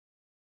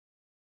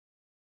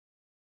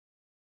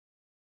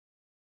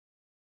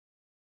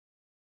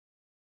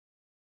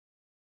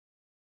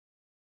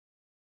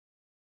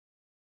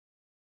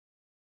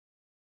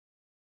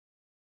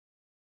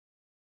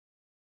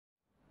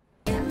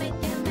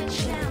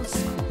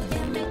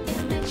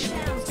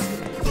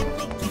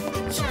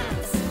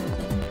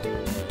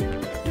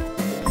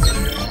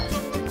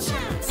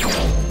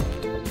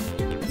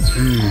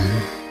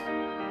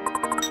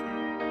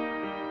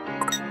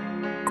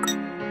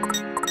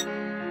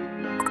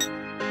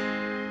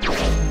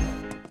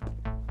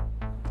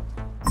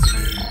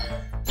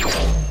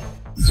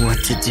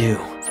What to do?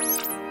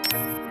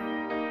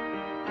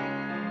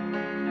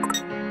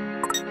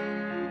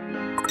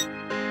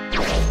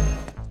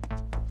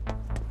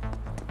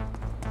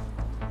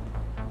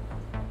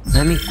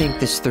 Let me think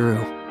this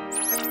through.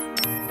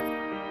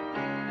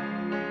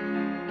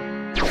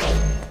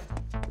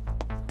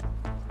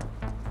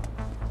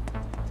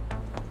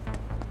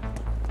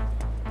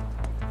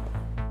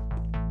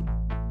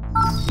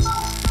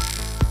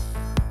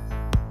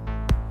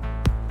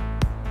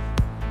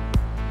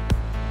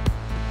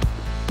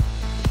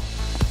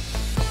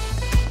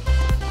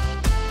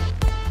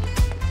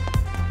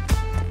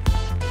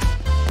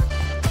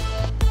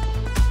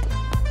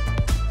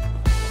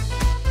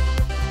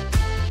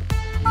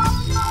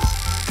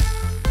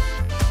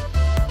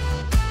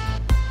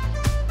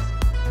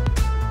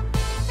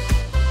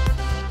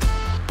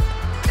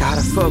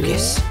 Gotta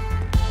focus.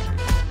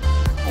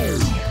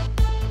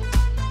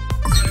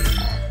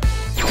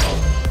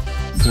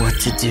 What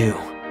to do?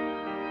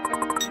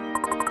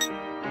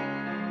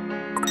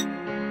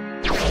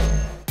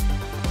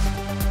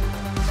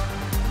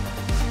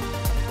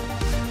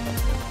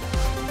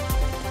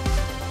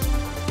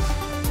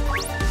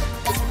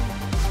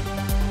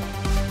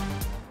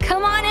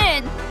 Come on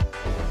in.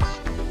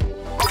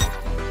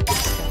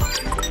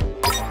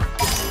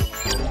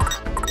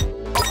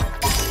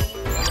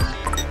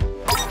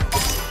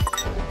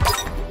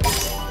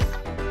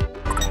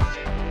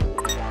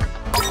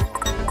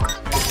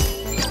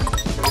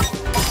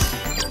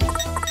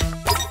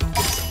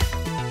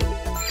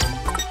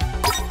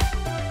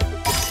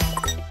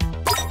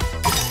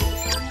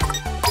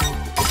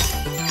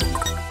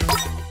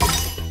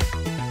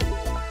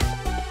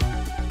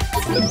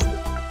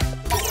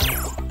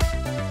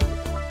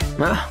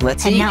 Well,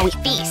 let's And eat. now we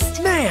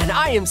feast. Man,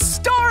 I am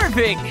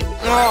starving!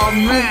 Oh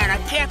man, I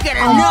can't get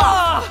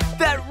enough! Ah,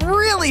 that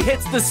really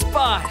hits the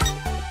spot!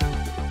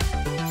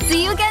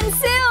 See you again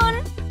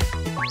soon.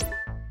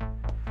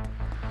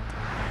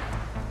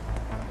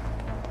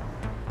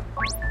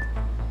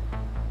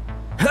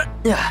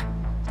 Yeah.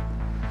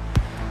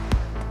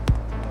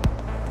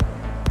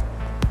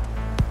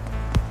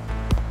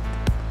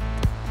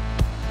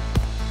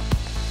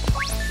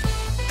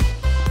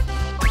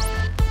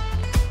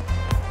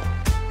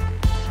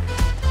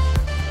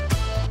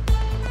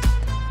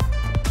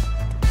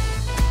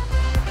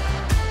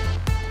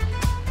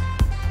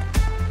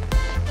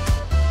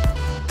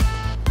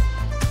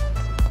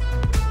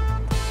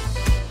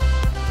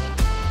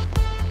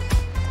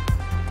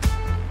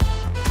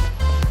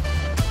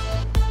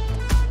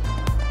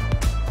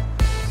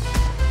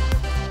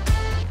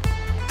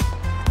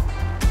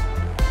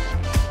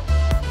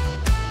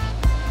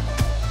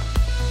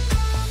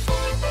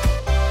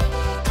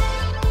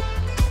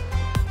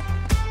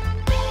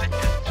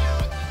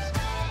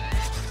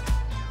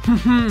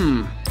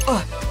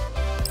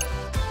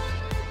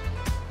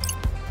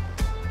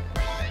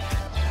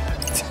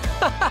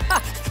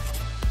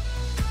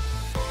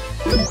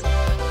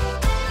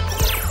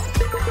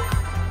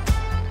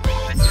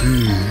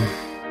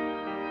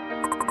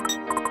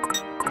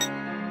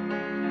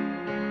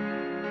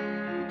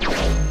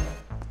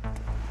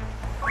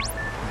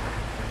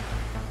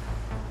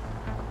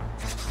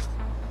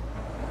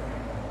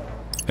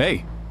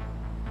 Hey.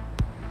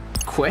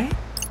 Quay?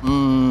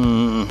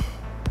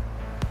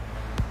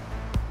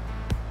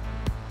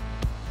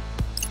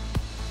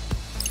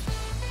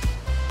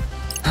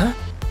 Huh?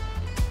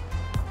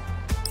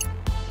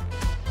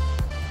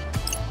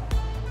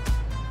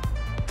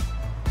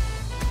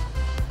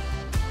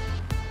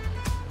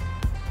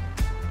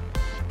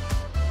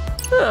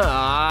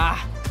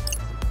 Ah,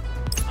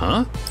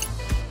 Huh?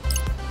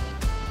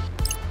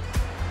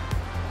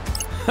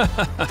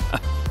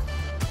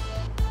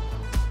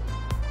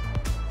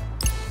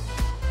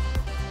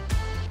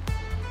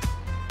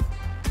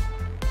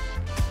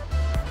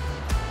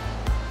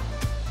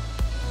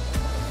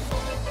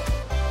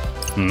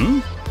 Hmm?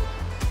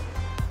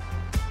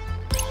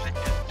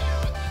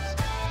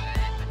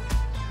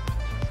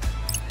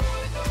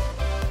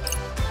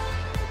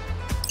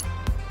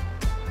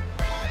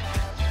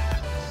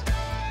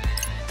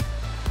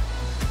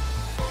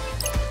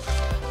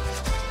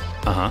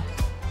 Uh-huh.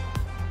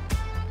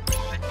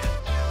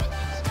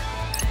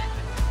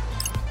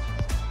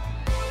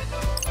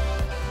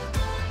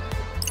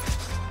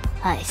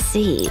 I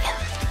see.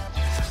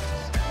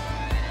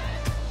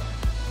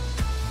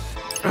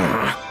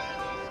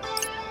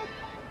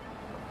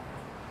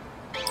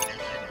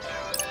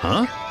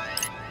 Huh?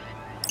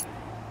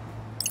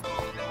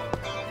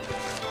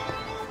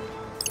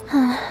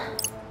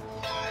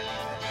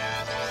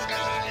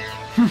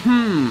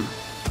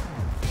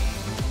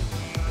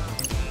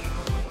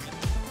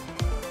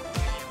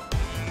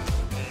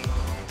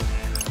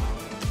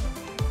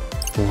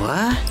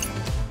 What?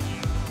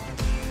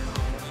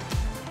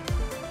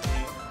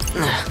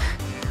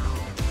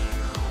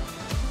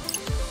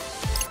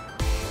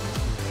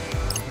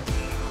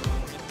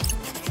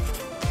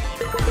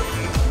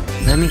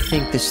 Let me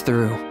think this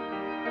through.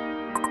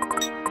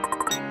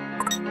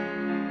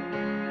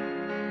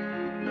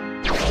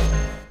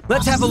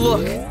 let's have a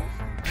look.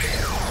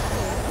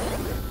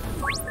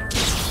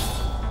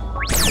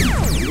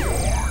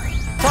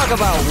 Talk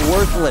about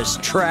worthless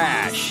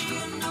trash.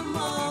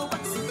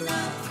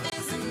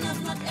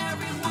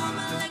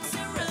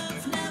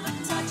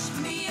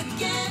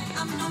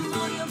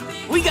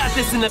 We got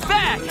this in the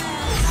bag!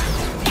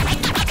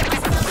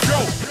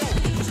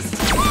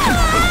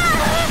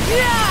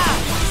 Yeah!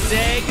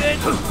 Say good.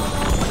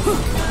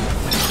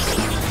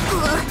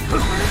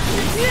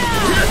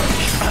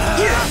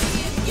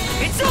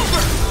 It's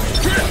over!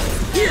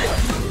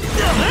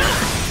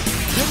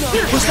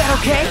 Was that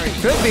okay?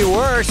 Could be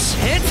worse.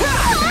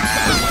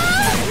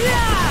 Yeah!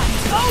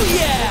 Oh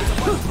yeah!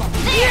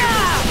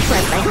 Yeah!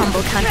 Was my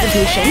humble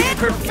contribution.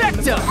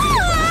 Perfecto!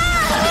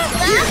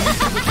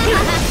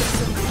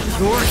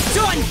 You're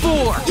done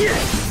for!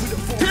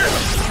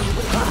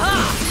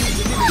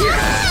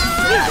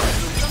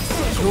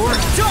 You're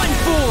done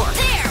for!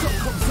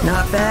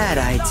 Not bad,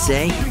 I'd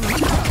say.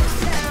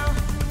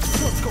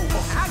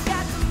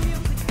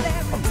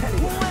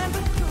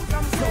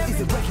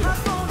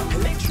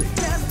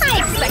 I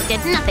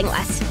expected nothing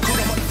less.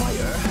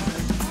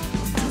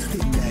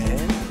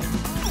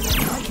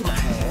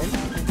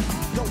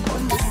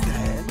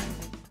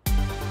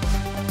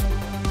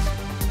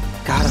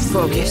 Gotta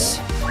focus.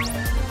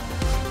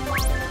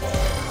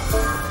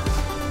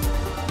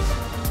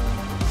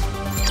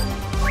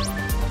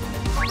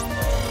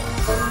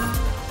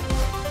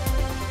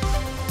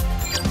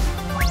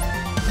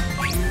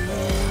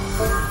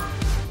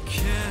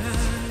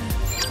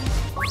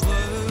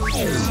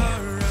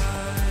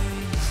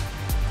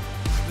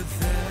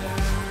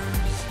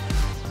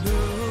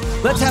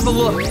 Let's have a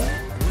look.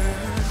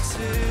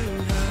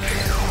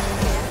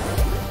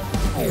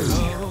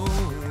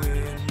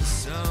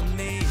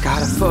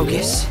 Gotta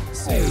focus.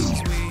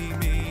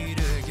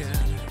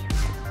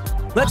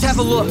 Let's have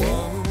a look.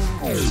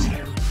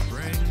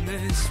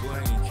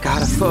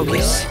 Gotta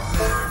focus.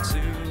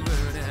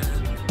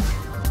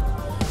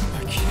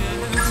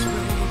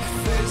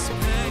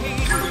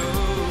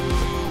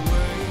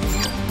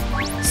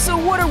 So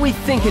what are we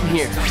thinking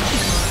here?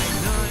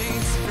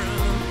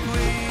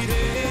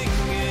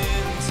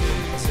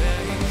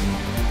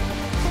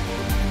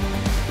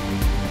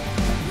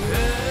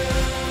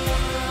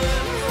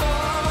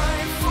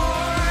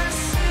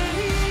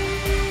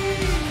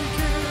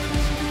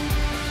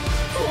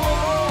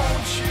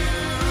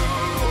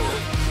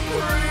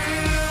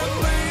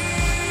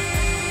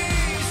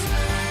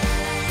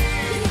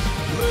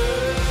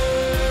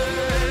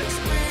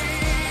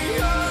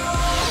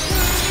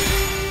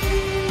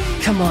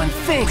 Come on,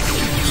 think!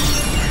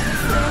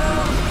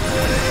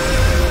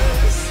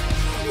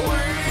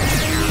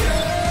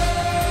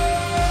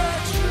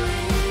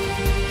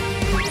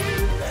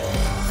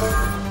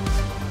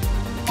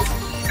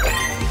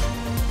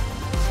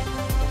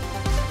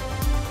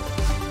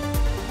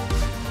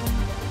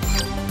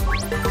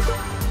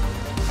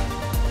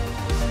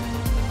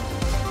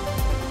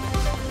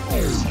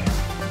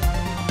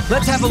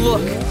 Let's have a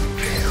look.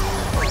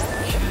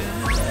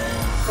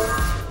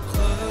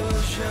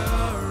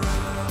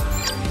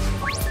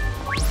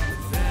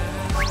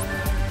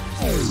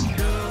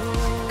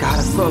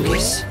 Gotta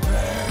focus.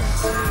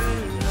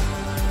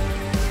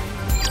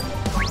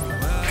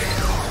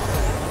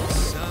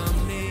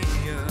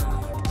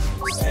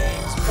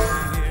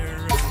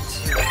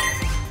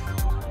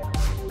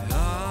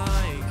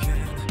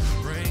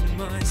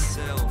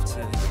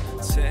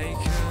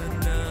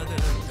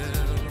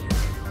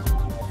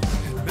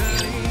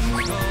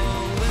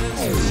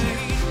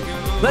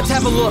 Let's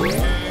have a look.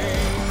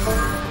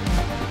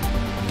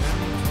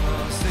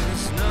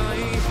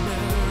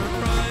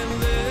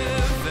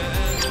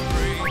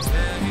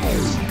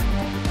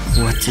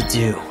 What to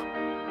do?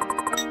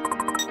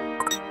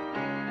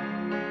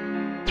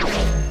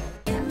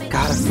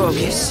 Gotta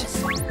focus.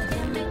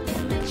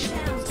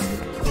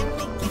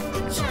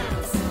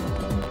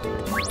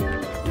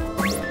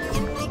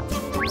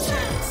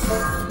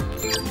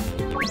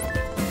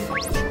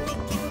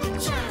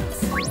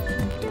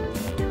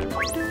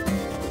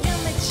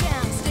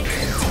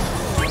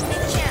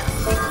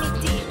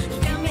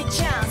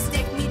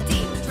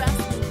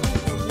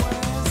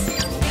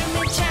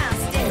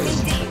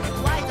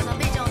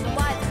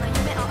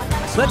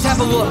 Let's have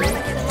a look.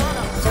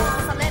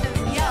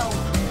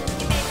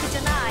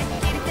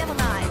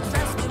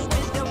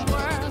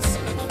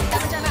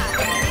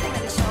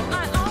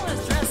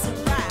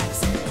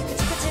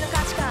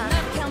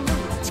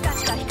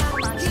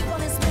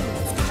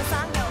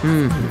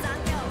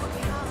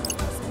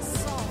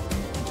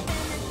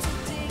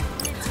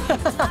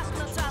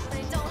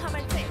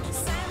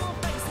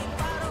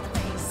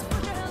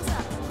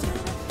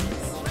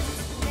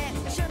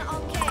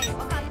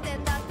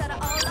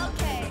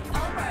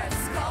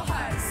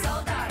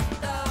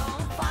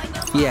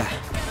 Yeah.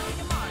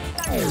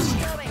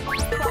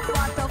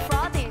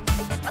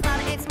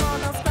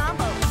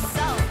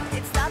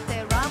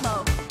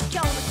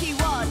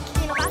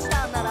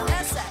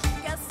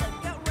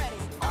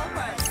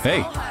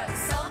 Hey.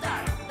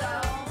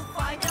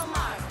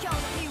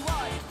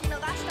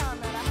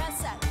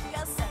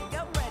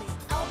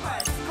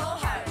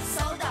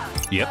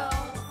 Yep.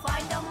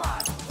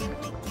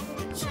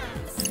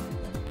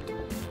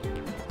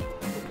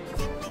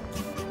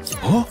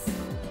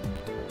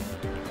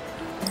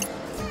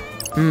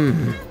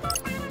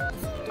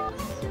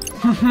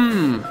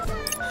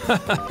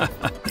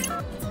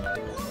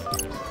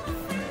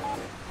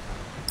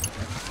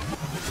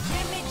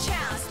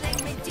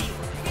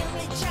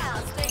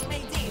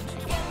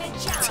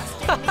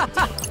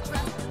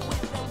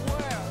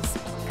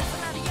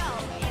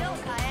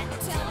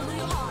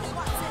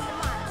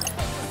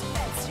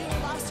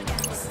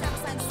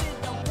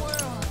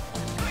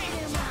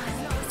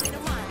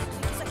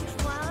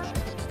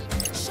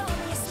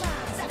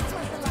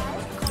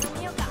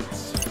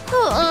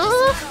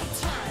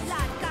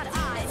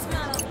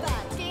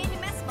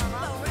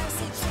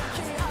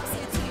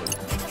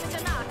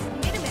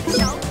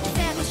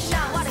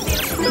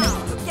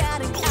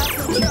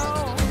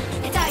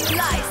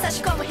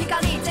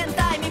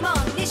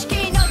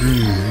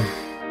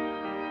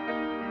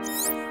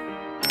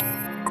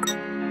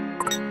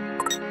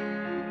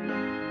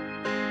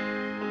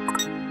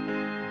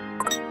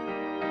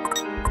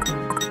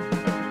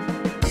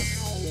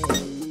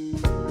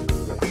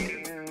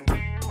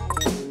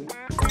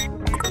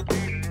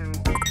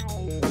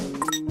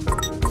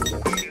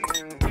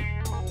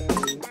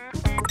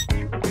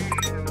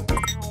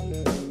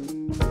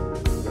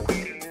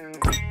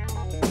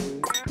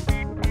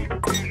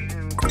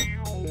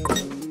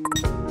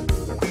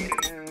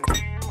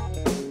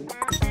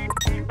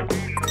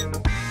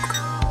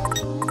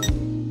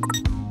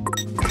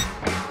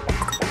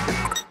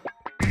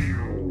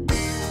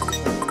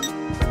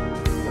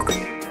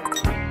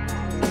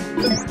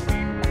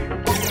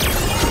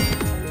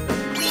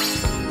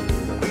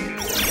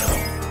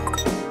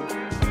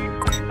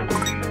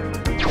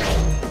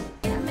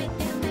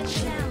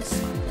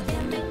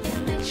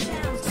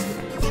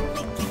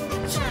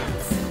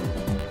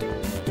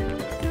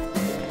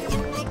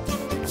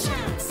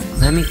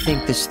 Let me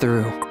think this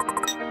through.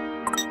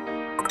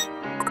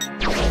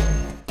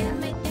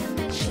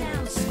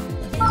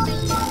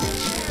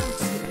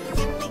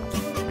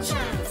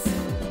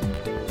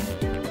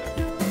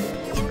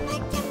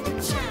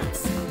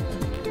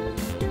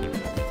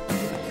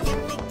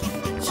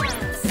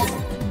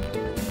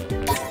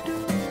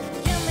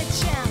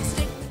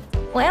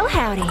 Well,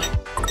 howdy.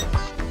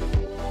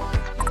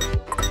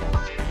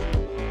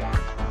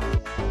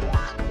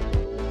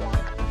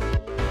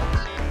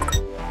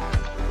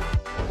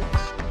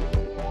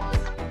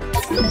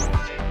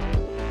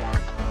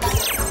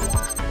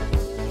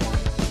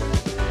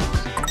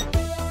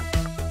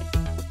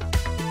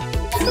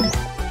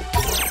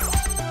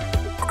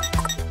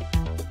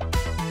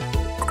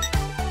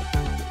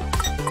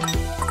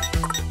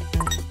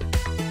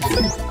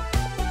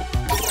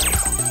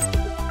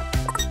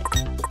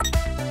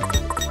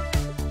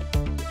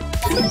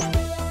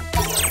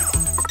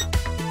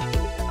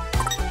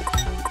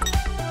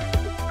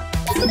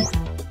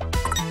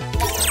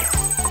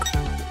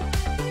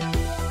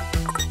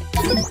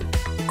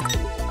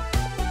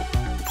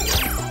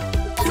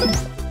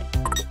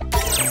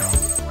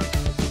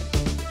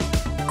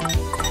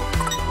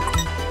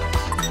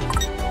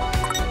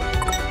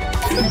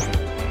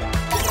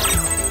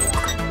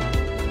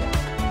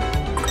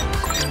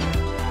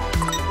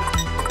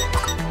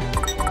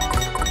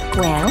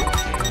 Well,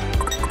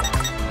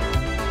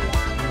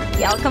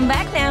 y'all come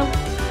back now.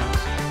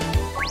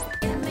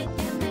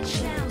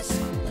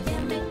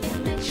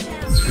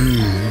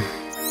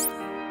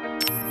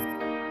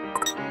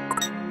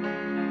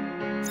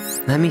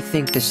 Let me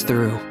think this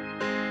through.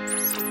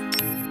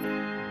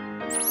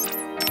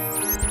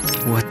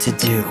 What to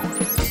do?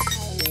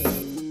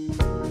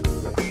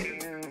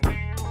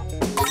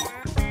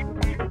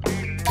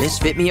 This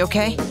fit me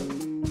okay?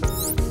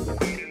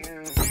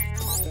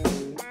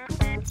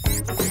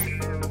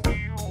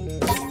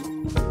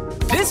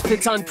 This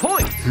fits on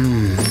point.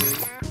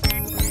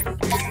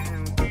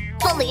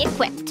 Fully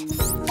equipped.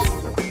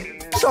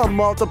 Some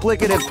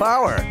multiplicative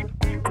power.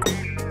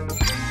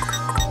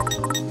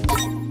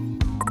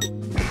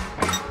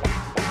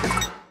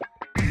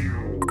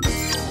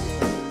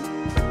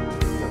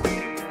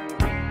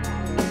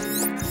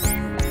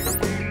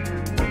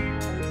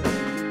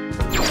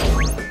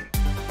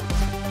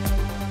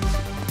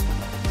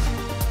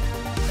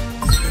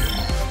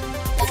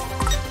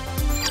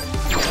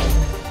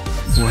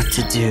 What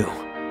to do?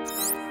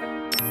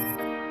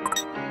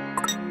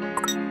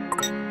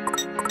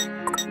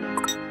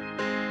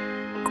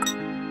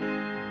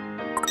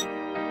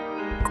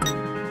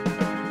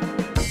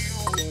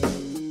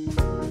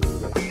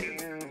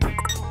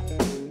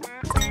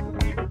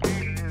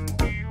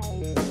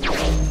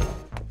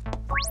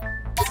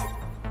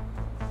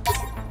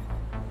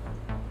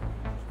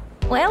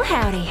 Well,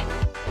 howdy.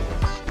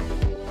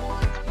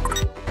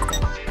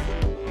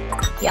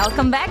 Y'all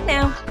come back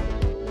now.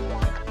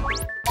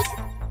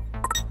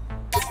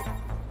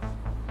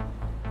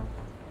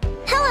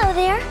 Hello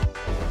there.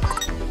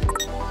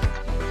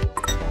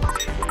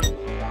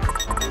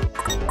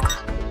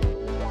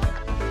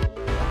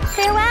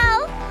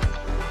 Farewell.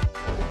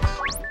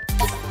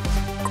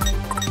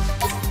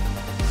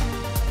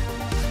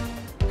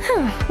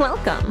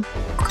 Welcome.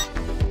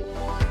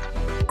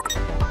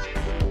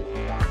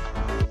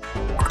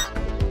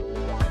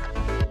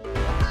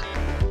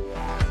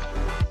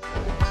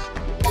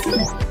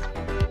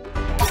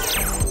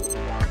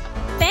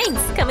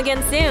 Thanks. Come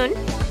again soon.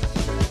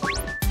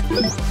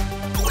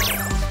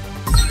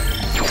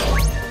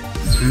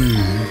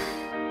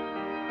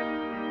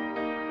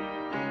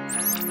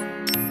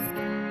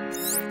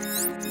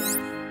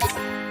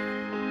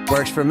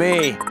 Works for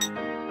me.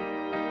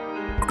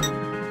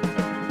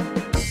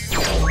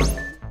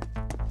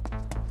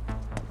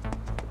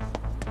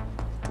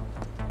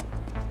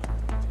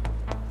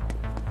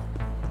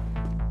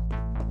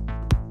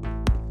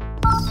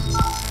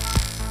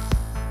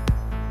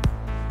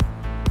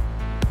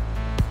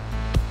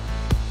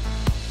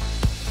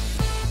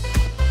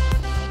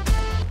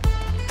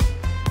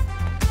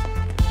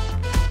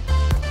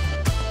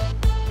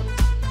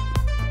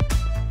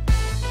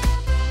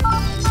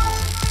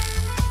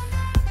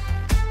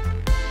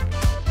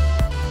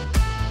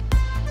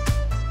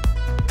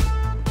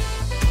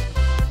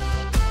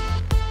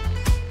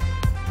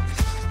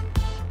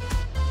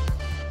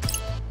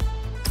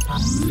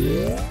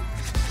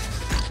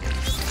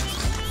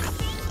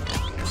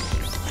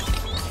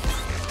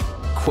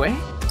 Quay?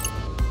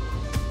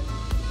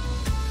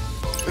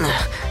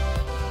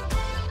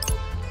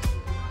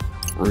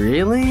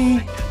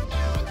 Really?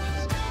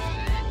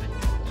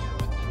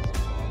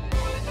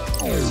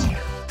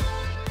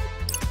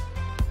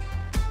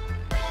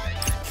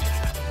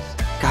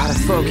 Gotta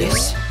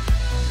focus.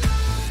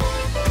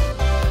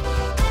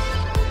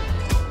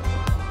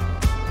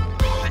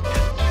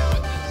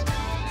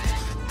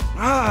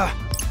 Uh-huh.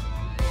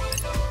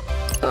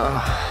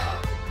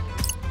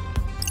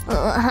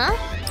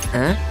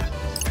 Huh?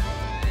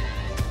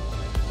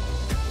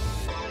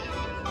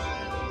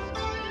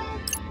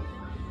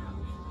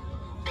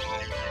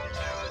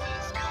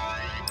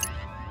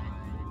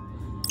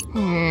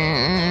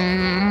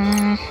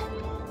 Mm.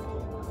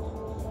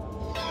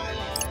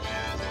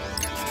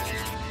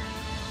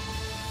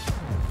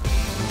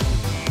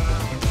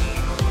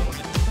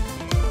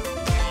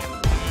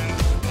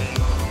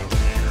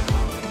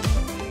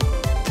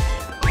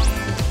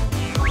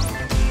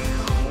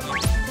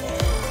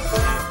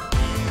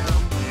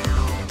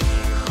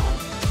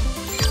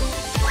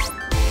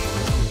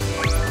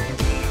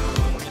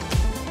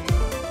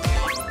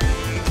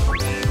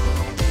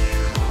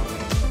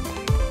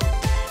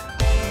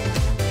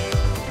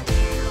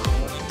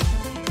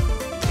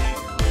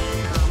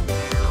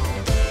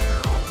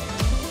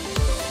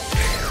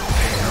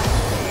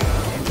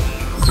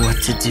 What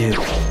to do?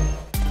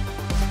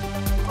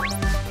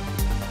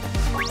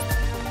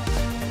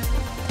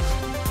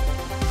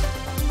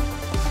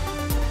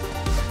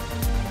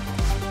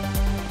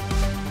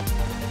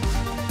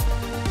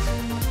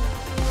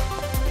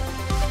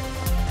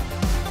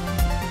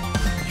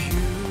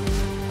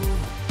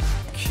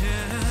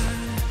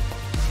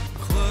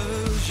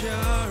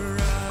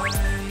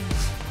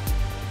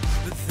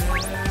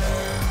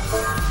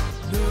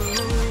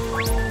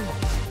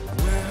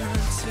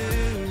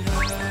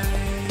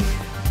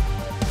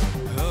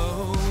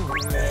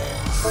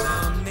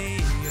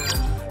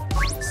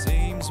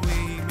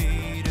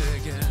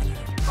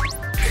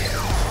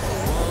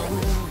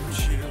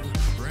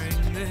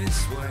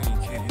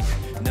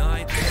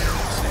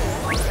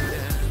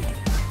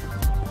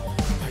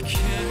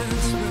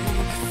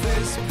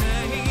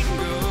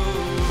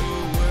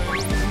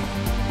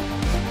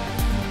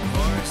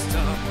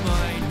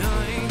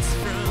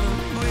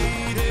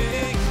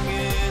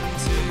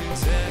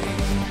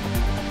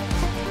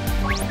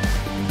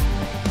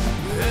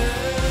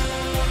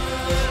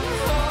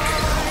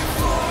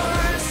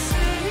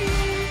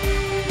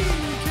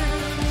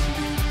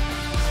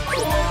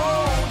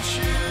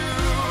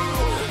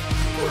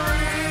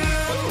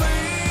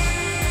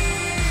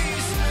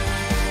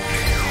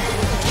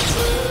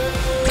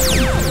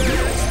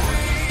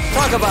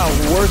 Talk about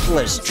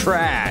worthless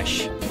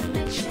trash.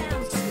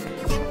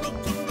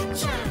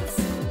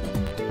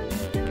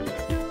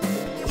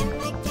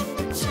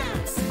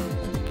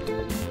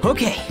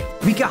 Okay,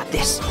 we got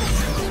this. No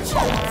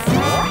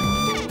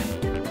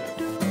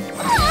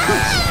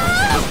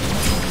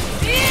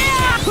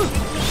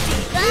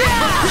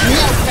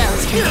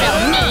foes can throw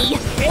me.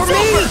 Or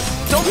me!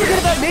 Don't forget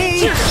about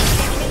me!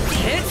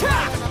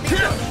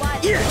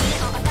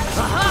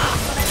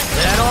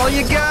 That all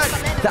you got?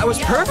 That was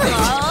perfect.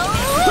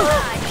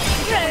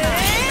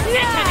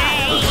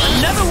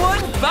 Another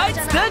one bites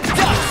the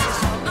dust!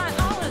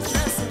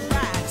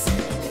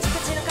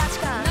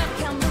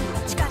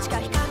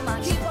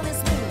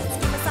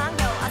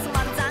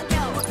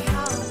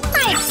 I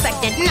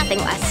expected nothing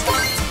less.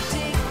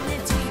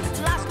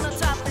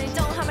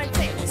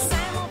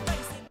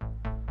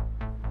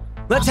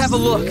 Let's have a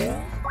look.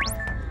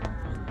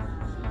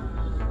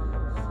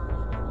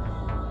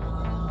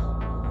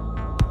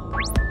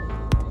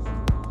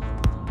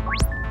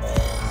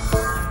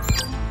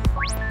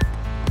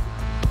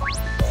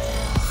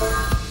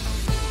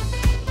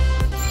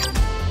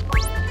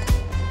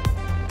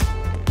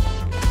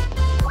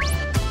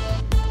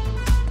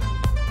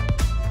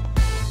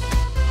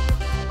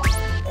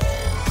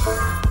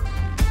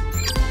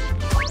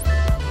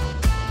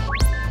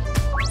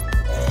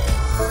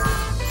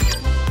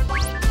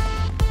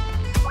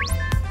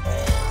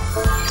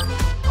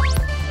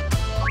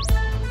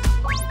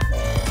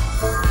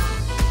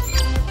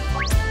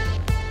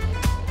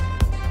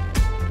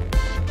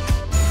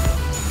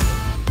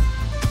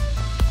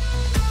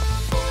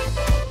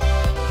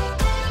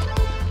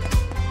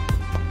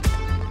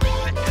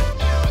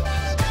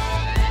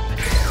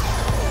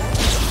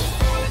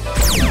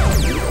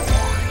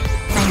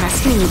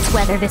 needs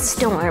weather this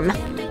storm.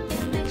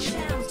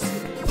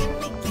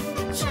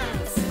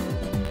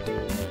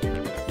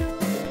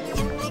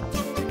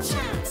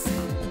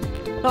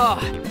 Oh,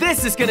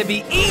 this is gonna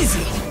be easy!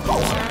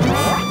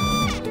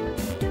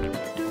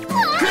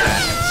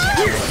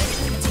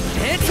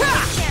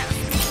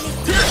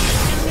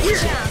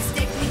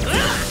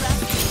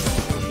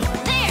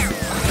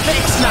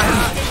 Thanks,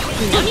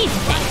 Nagi! No need to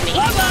thank me.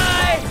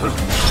 Bye-bye!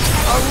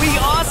 Are we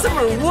awesome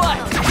or what?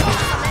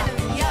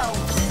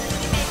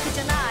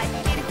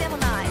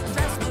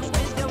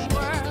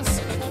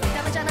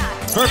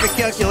 Perfect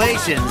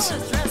calculations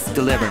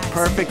deliver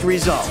perfect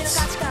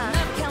results.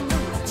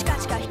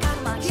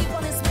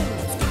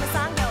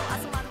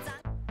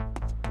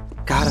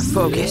 Gotta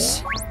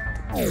focus.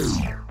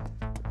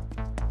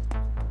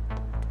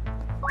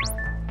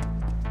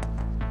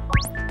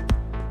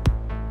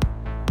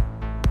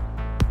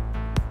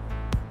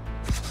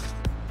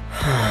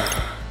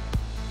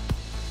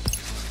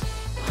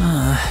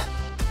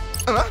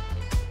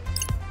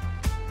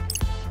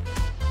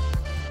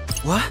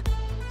 What?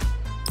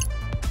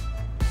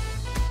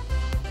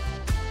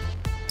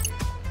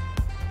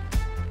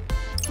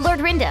 Lord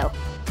Rindo.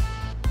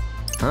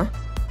 Huh?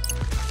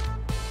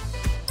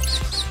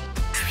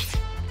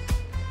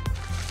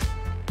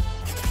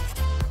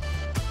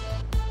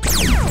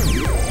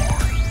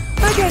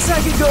 I guess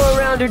I could go a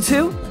round or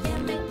two.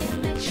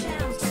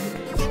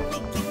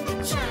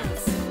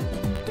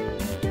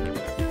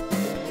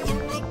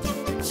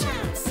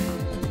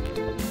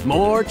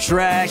 More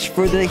trash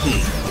for the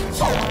heat.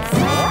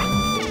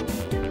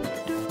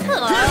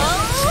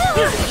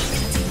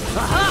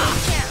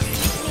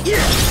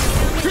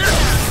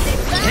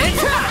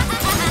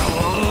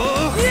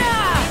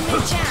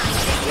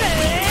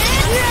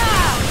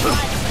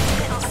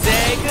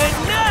 Say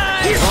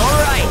goodnight!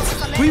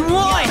 Alright, we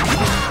won!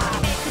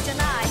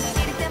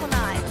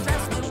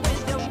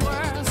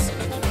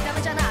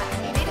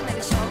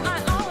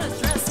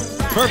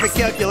 Perfect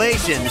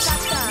calculations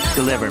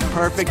deliver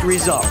perfect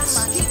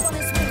results.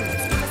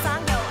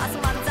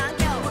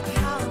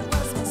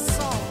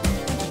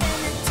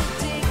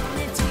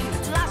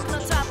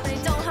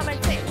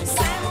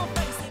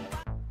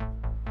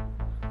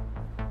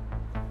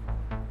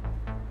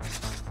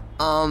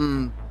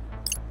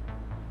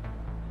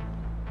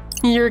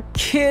 You're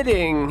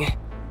kidding.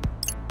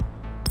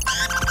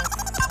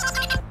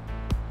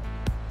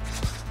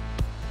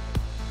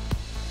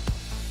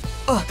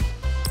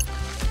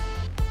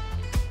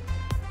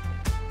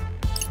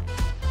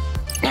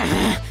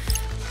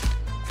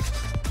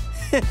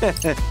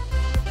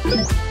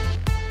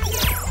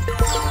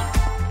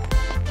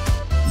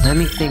 Let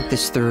me think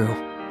this through.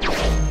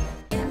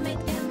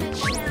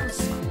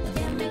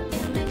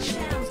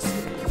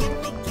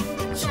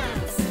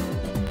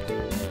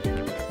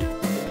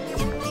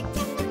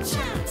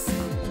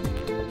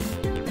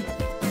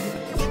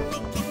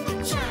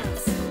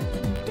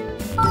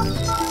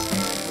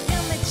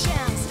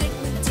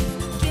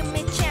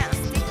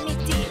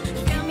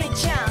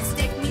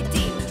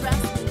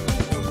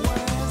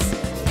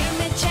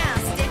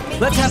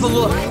 Let's have a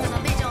look.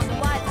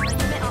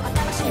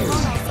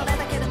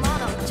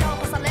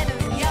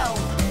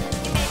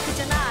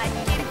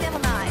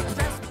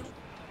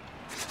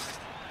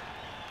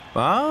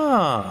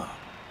 Ah.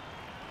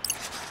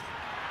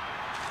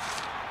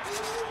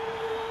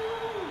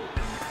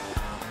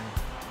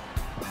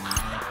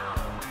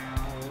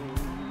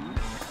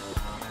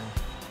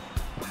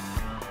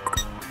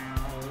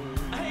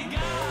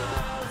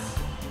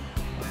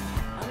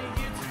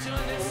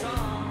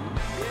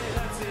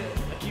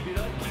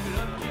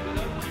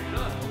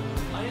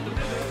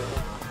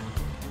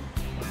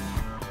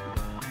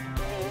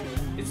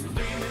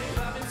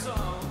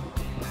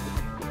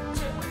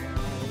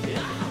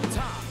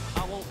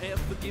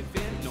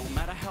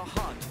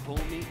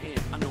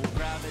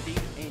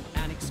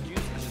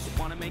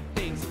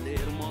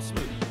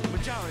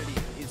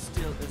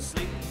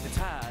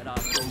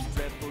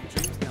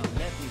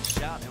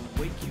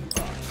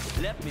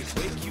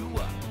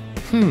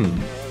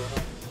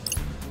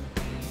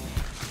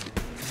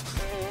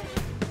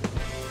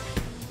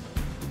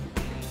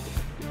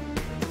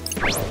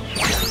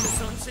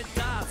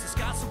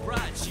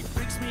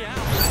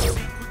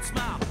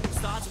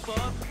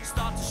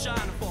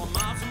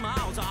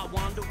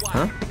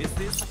 Huh? Is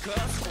this a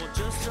curse or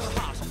just a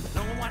heart?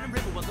 No one want a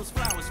river where those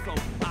flowers flow.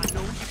 I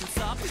know you can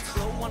stop its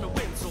flow on the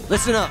wind, so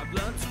Listen up. I've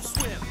learned to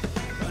swim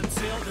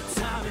until the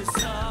time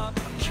is up.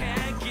 I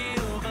can't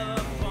give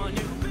up on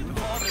you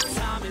before the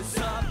time is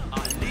up.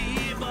 I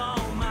leave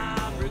all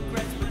my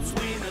regrets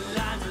between the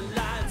lines and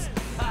lines.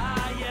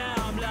 I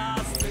am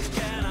lost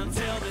again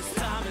until this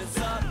time is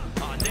up.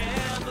 I'll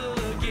never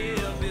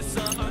give this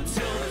up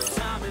until this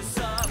time is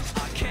up.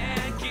 I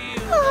can't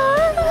give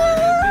up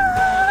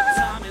before the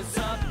time is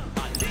up.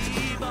 I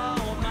leave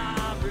all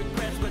my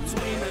regrets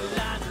between the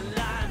lines and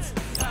lines.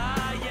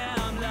 I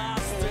am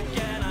lost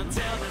again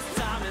until this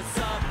time is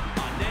up.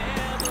 I'll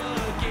never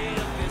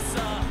give this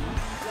up.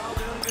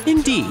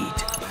 Indeed.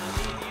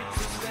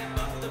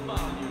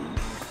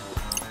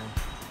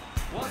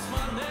 What's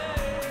my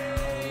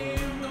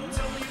name? Don't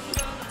tell me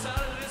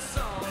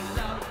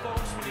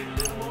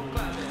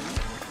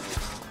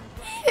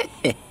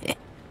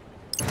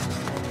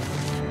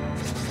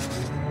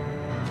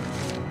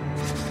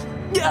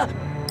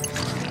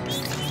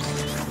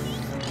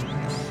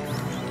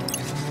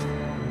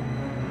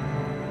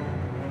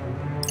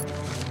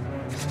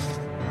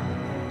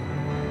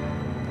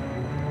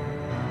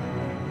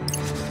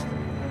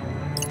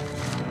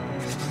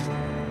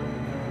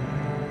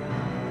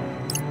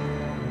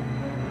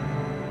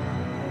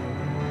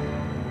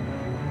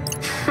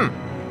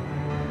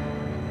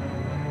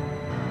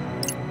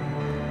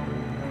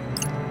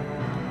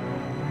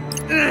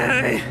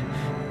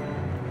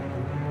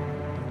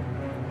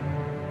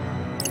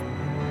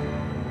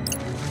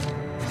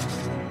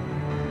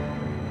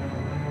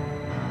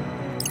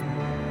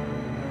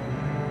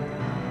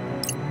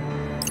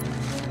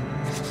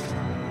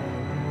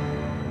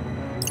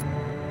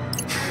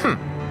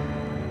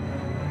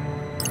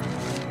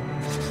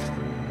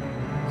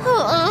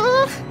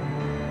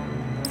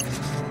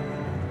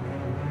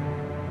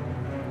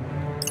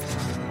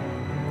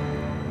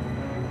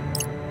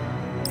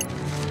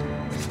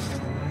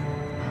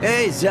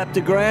Hey,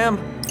 Zeptogram.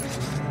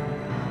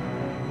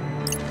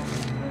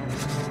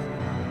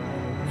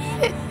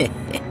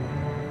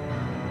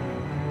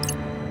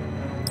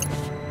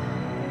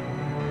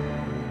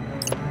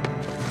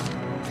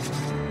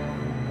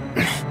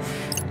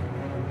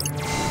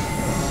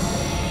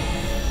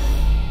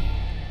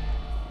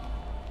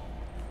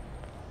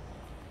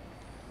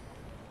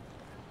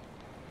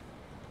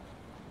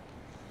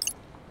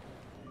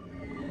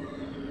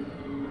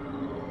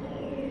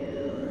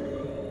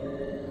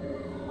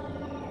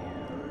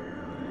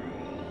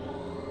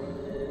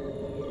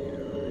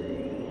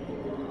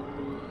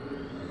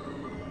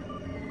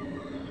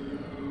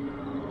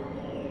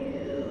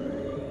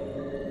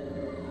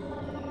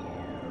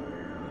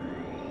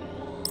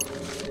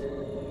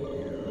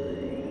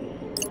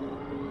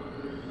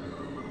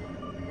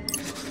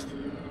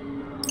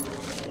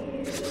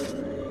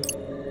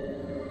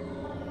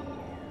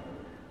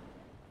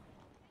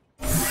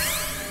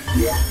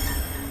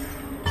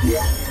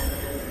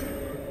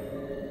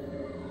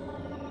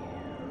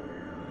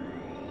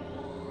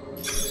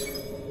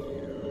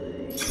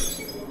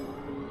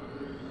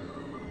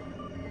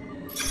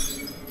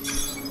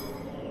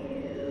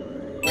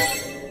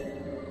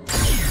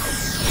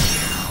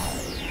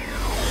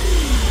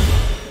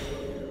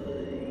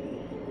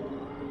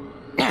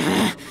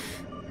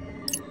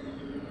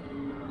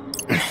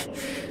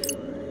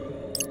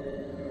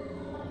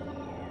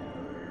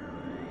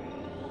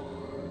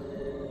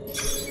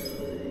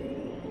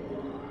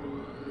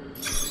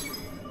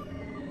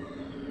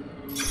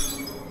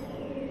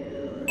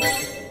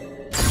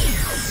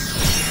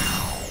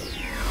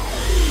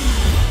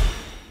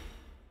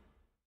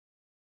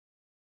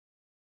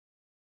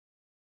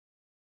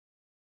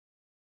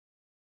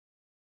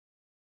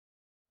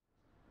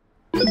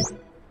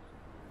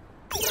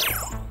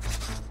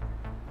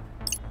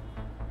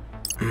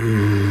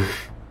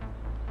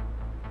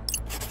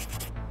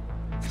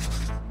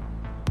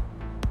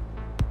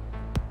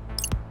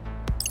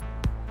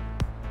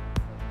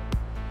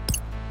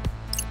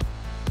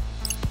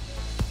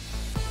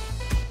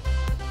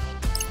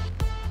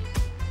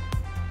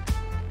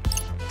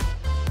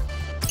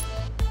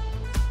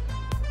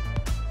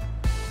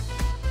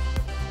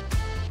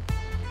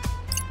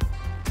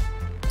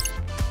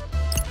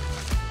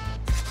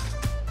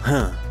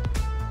 Huh.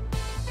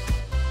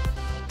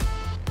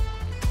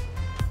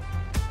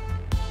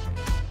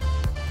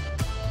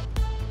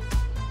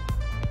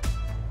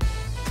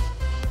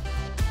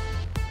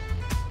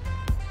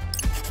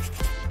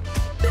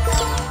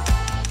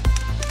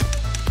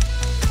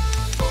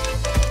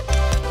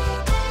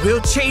 We'll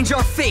change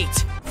our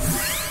fate!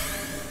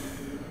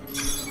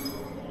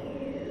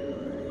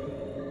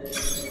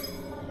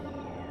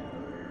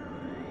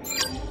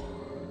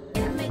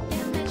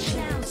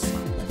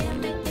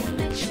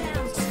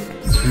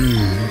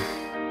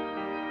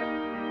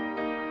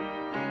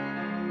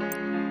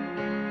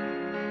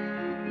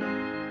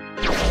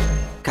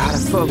 Gotta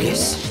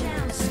focus.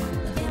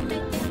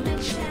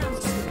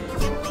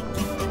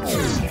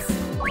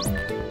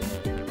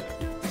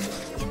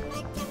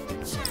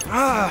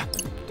 Ah!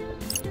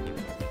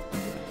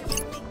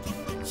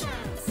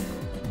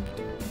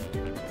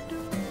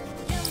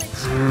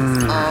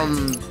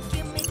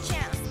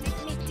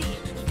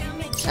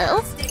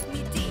 Oh?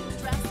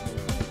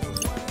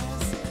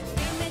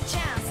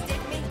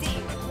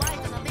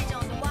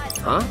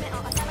 Huh?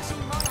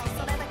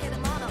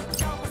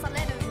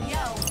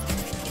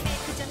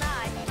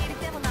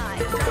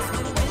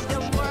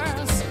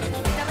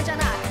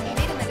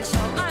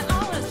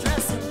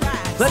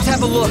 Let's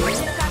have a look.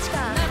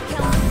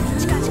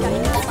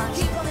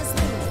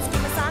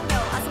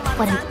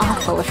 What an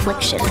awful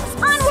affliction.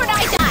 Onward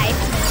I dive!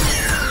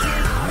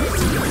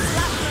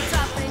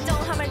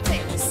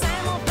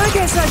 I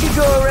guess I could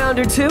go a round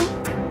or two.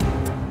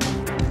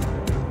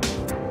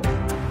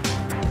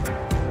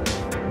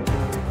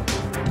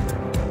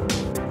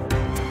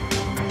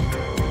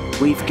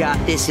 We've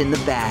got this in the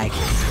bag.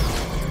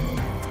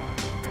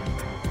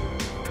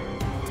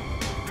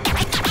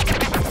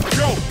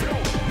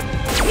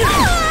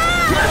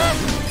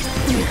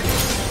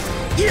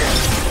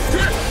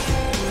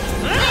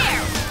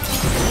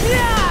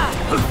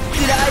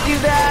 I do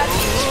that?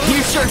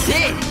 You sure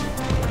did!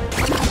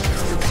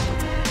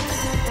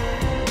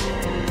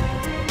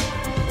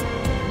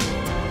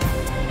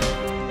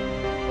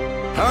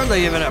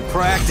 Hardly even a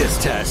practice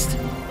test.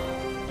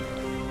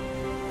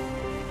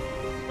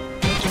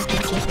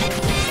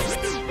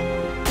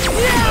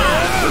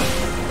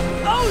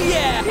 Oh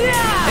yeah!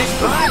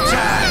 It's my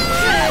time!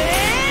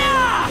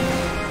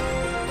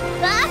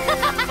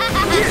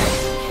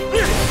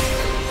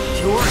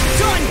 You're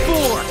done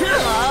for!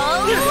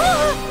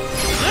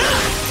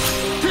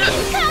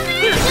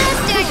 Incoming!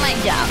 Just doing my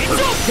job.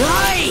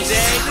 Nice!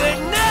 Ain't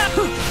enough!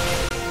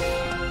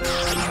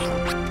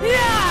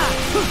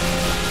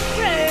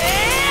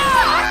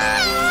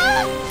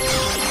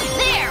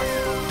 There!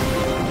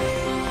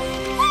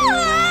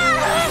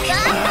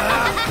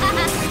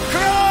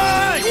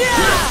 Crunch!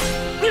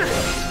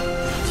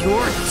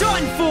 You're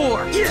done for!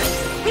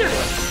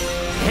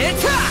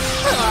 Hit!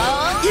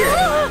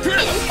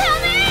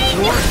 Incoming!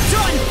 You're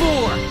done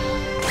for!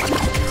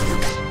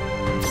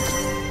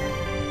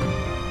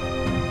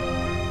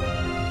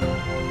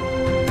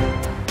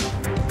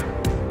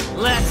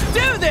 Let's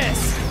do this!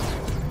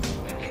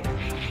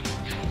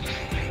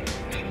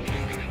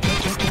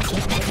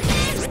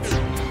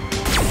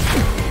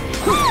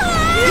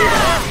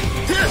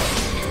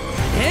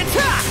 Hit!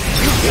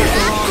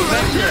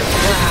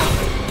 Wow,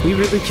 we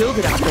really killed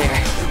it out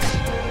there.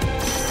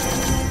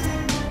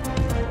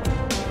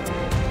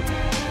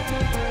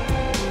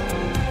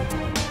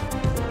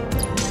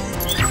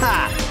 Ha!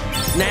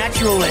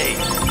 Naturally!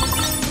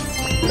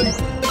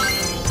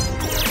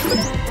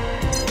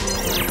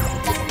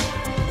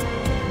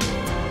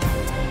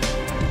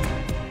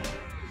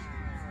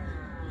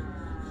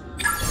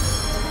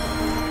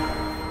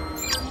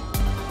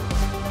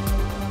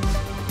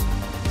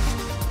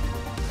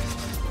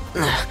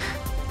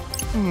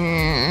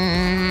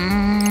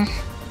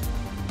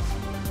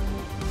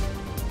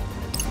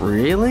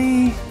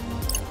 Really?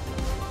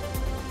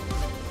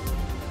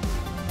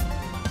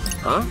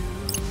 Huh?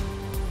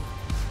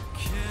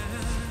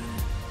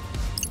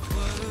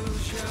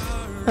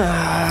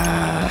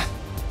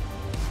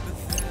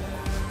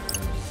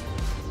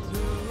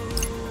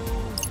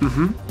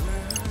 Mm-hmm.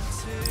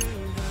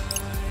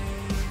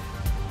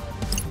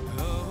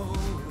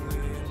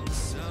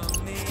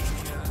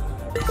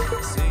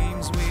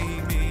 Seems we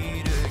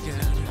meet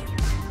again.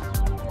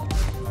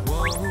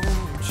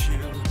 Won't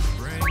you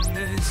bring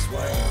this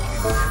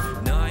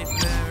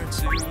nightmare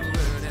to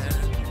an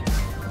end?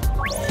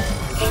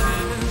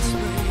 Can't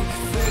make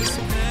this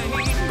pain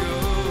go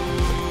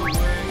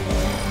away,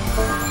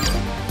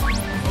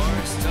 or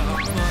stop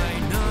my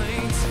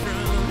nights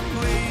from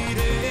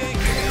bleeding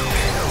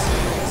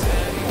into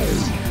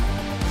days.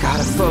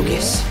 Gotta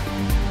focus.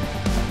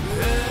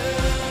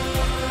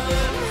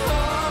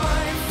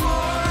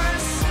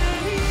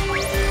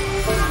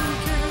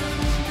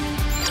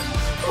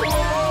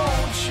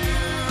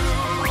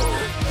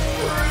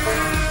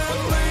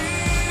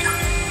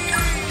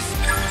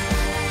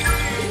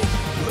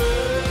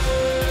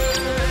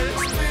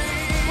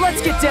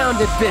 Let's get down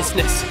to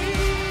business.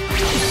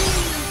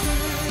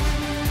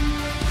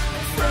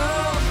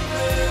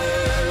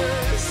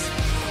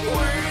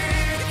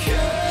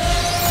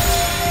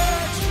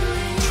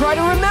 Try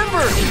to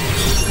remember.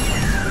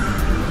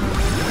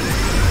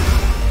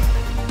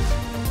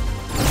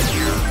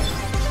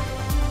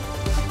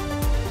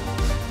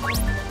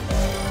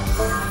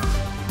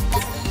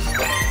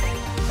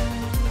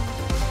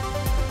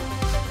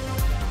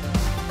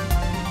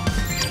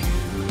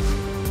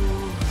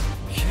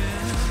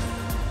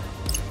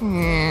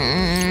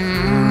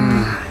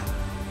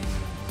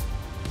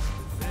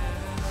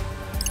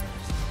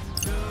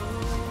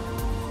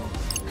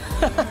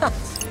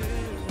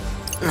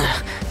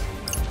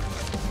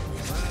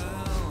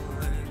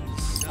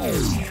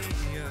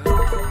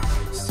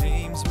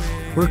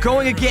 We're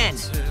going again.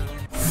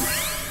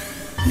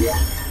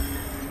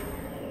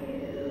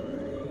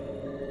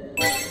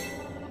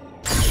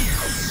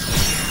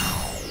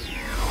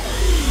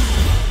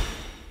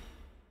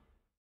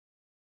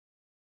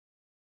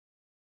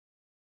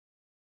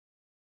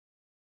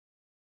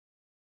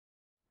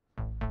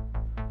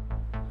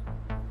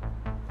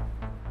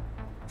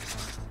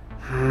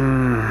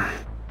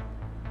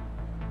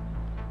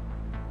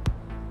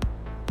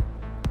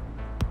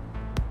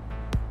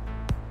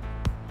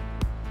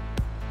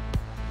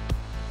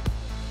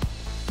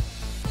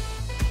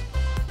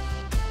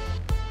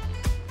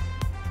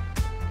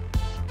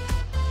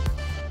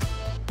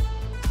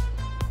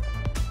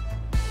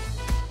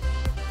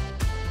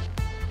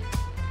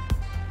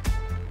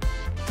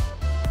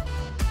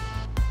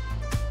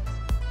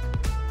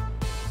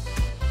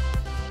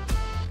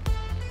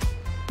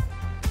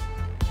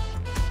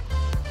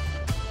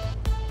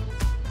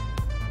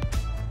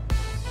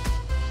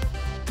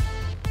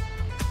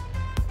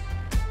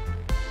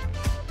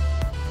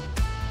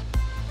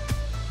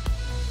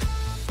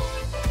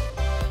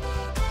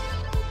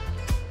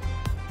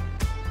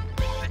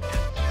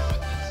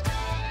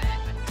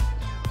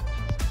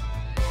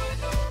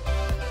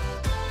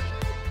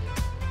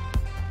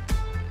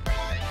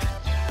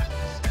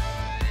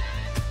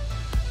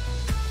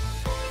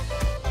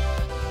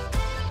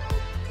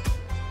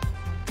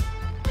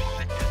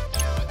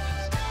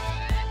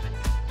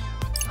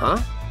 Huh?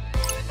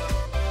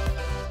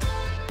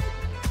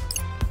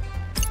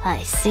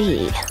 I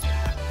see.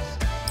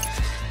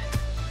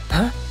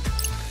 Huh?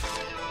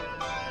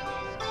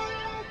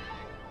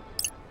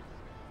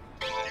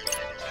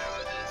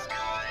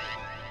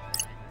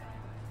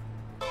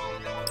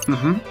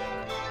 Mm-hmm.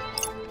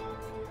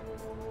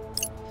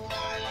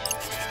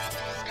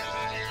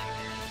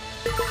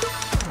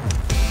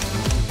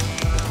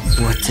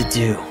 What to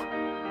do?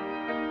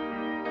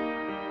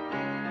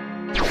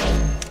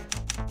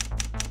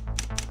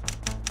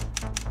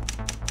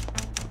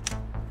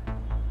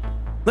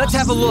 Let's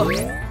have a look.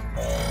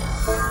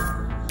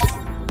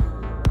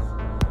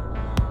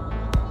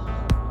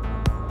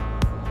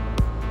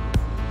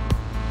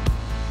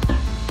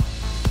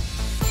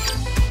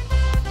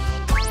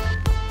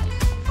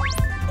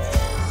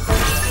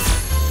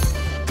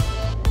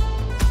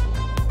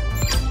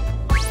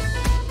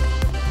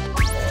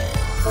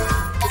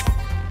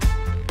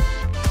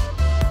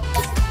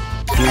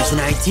 Here's an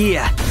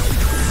idea.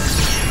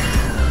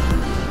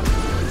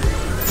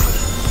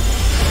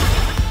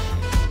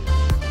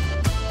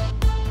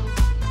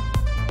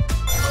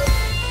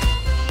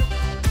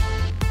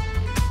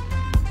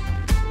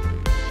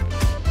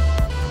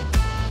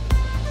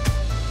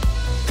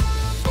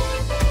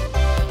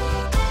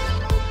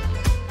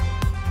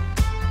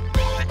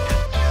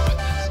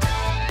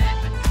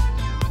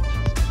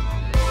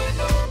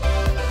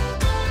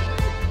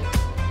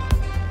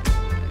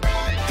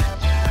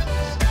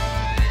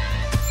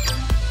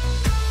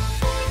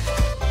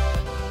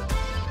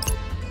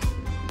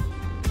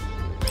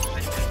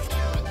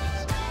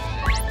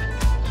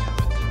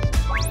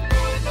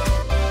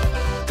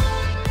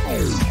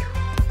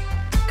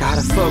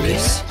 Gotta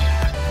focus.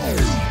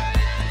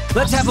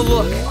 Let's have a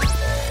look.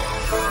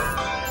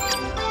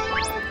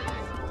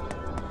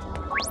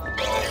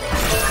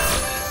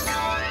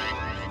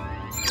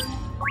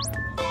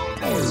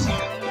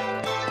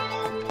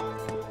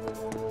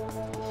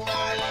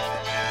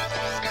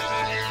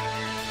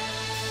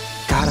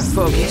 Gotta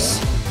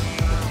focus.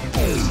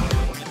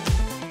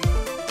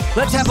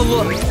 Let's have a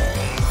look.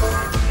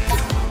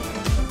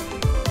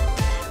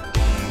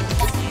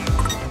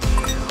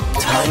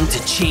 Time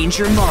to change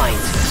your mind.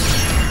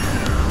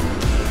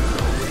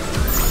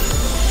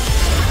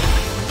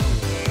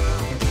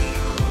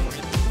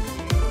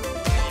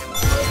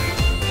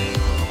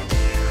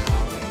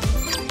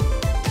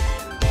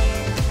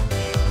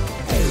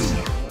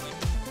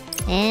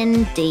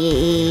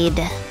 Indeed.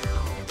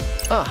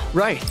 Ah,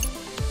 right.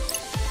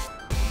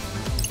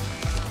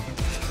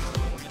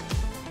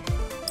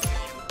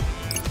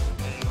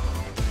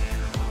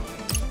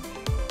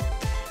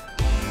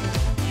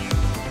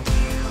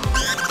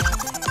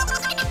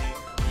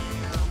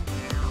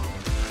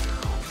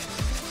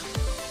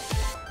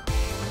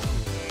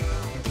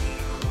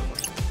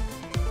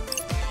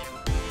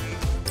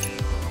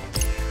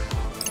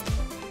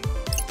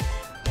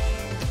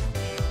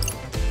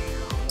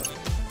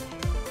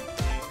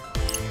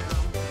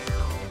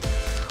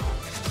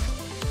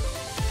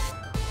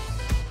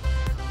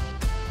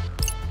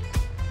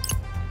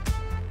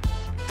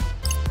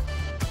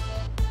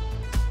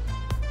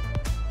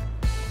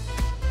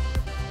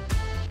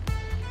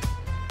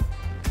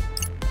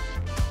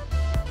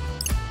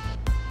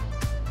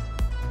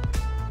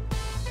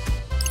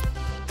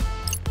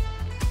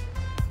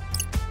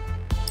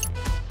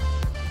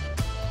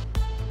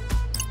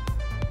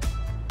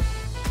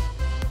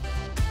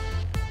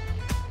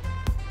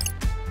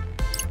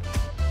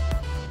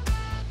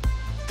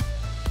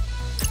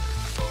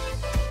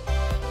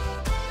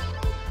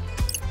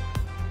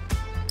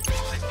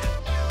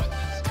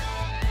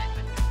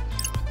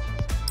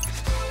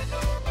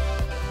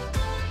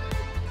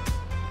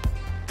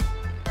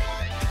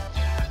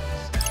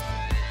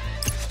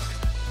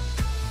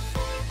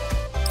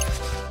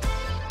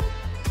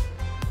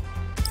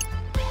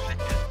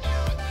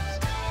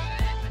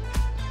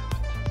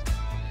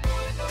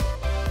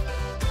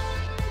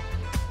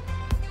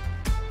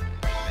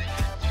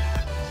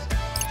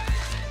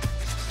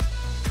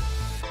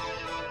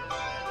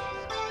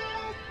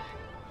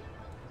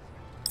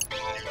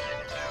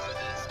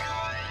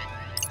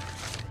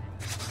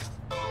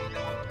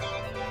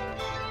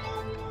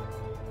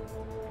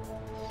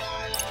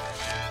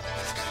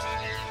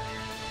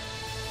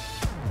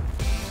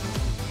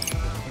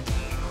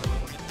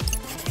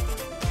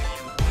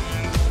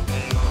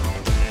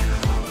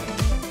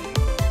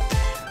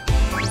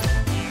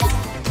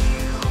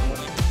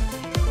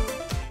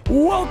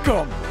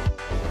 Welcome!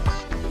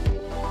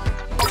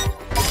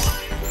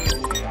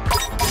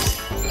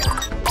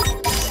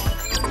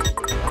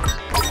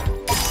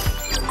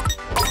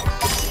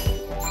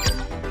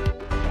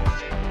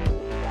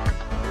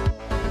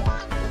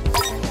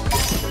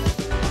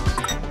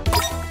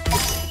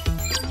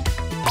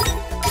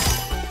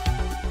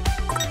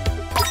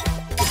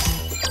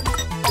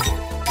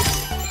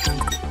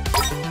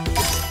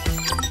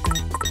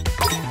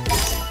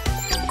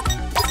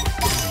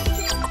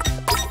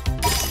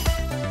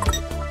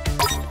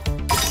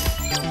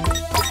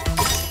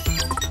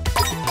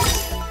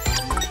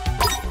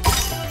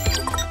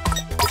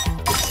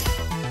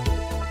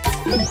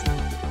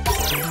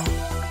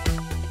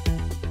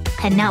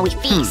 Now we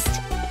feast.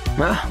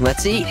 Well,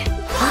 let's eat.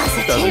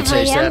 Positively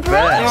taste that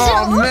bad.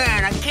 ambrosia.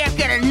 man, I can't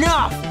get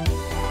enough!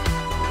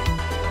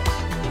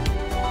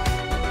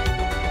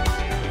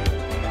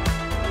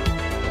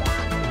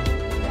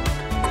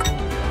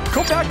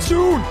 Come back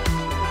soon!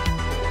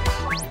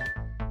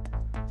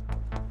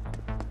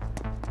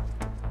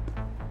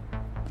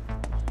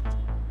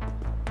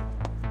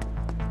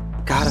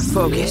 Gotta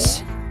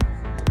focus.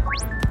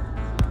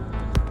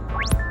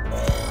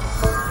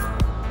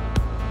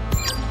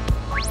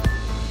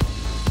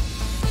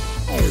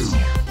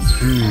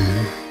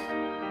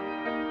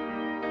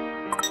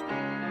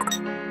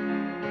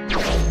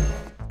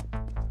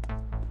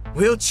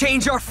 We'll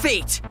change our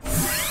fate!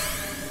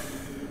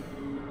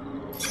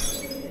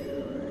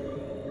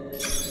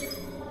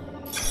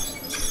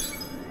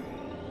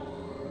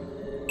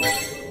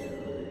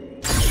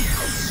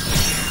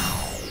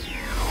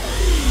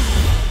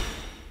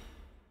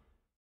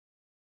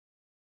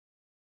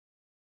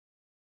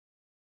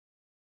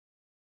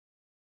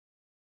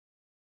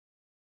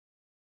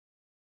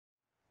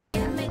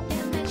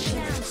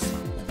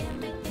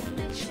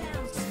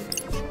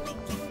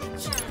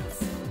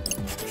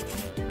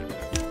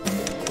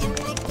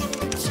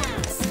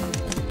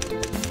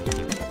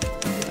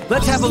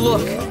 Let's have a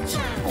look.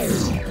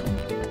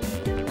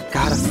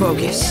 Gotta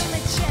focus.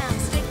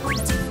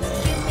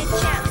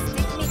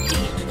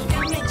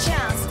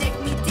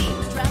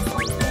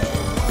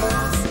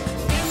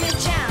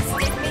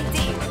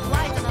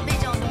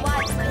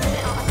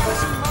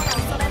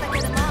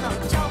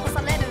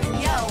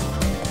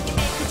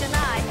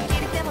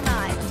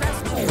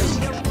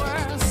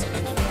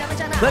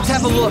 Let's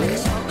have a look.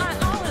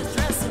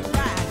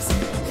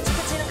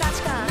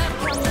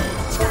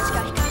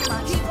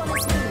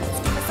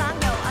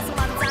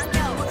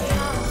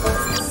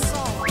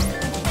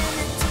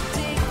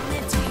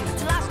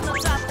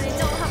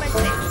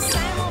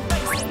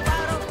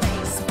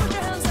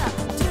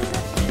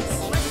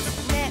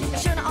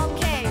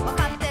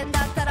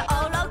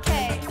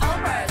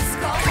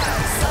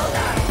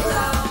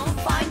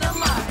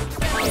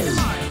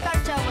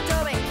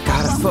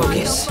 Gotta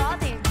focus.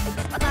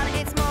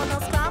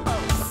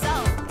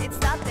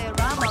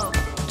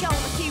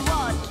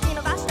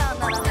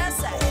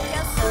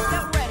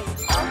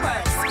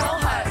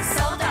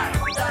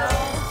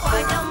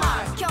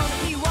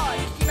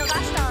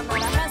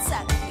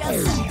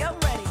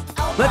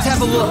 Let's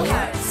have a look.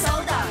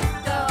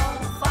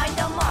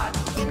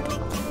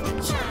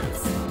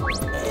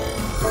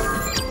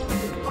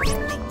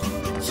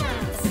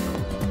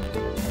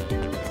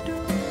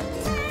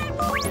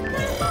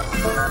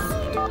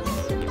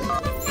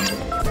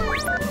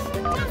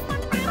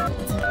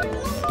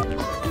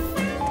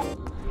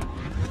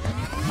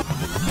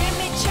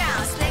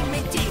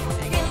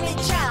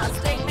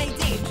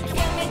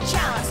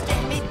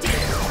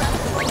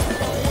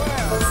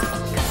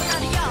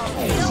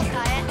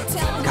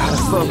 Gotta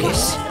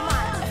focus.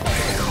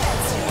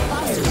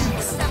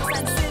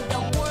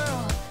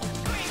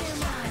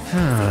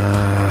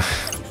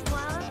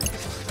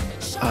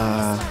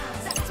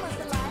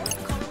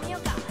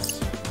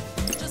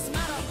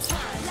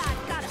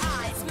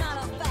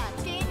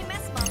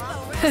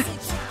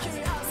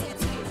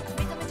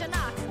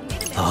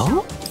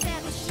 Oh?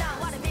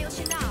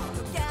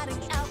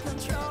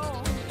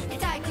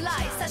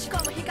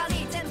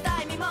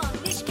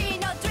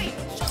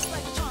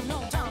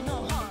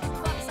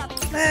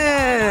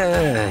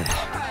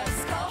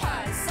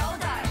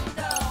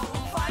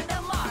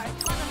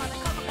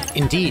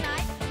 Indeed.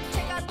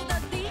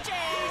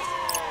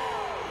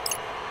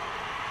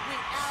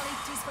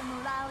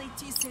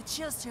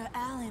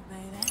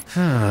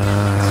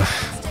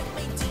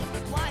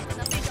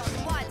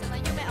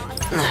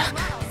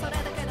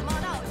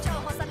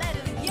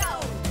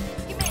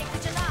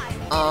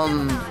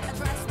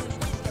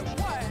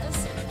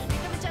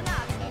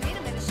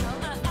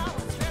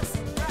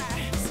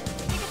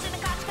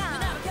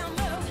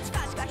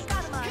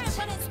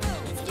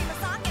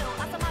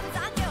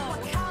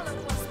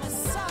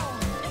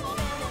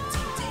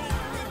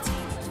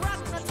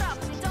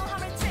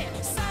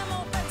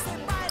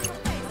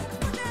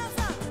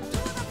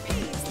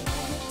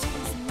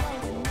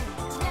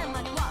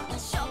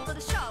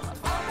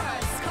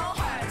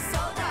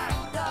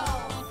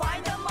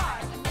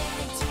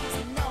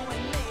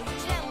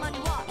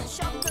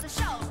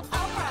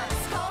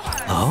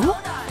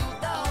 Oh?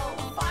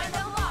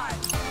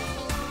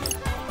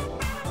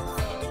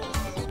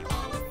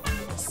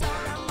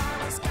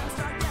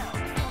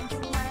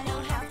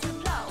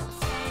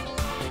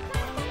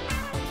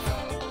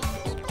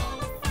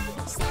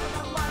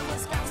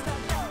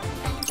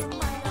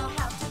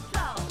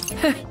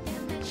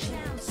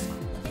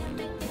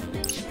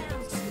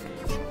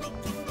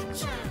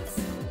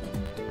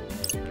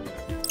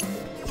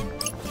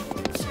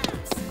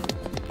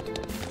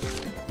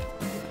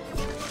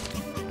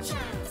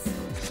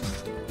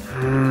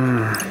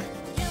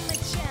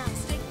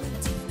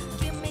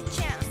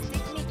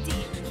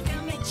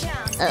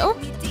 Oh?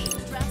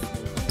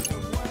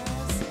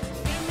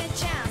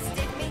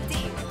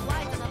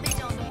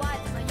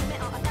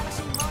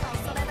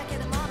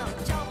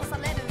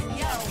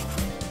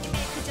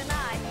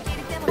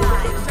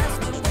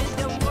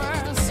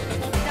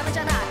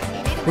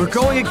 We're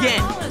going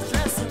again.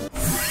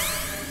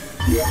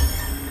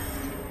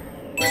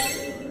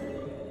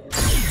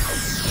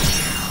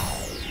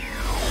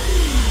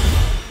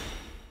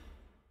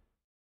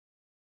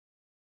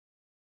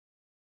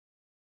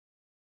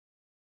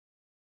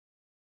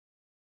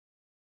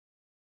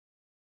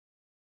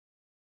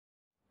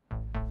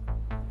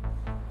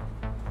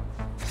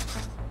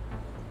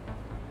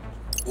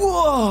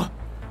 Whoa!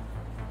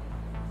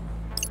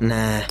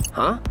 Nah.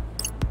 Huh?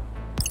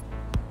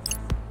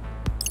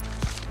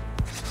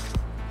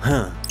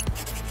 Huh.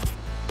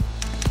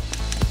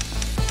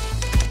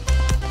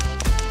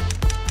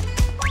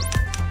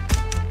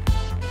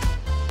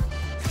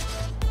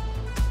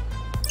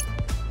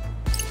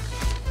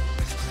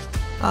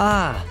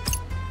 Ah.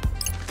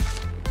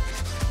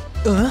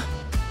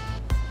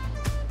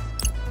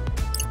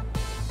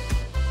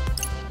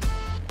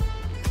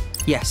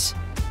 Yes.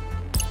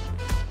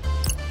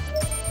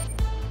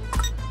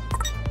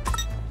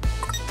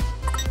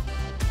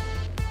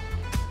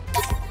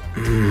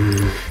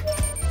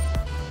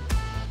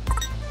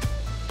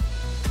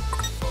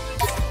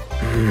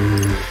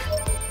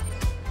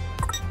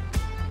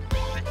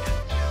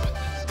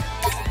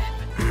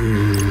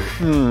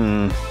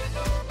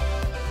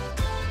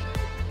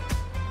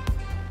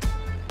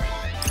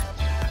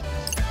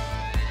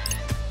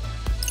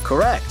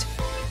 Correct.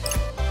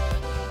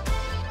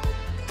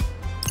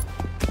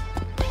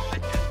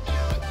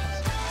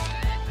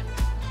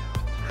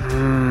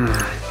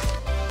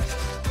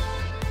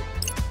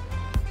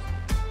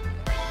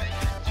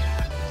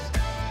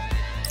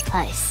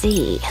 I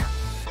see.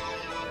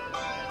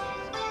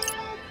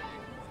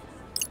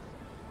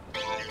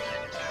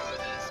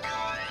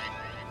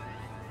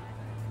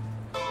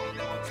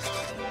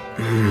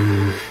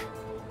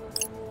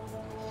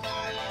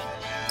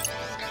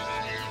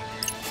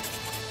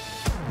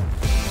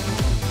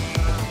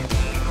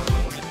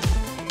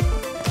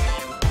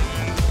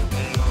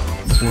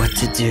 What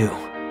to do?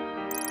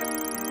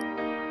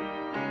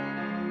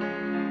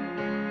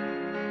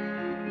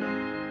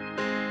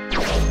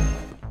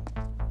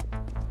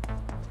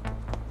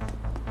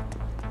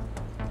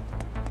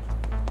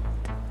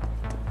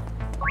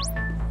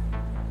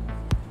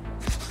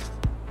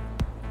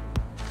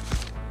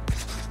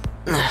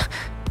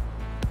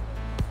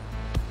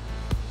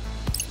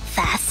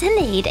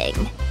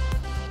 Fascinating.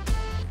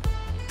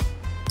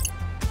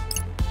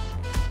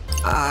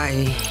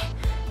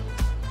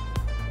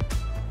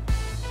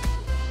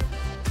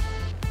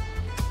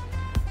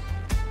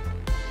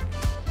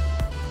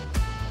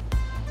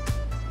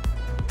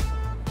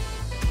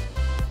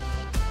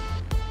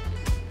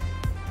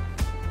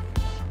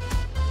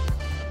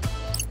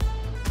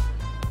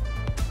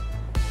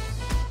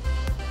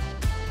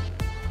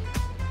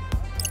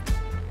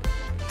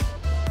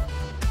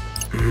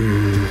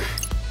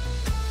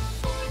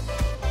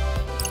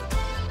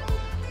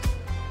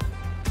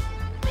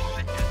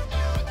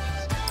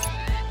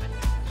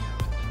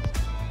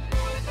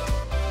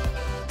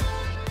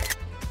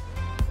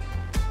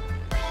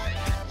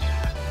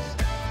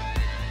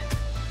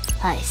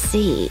 I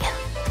see.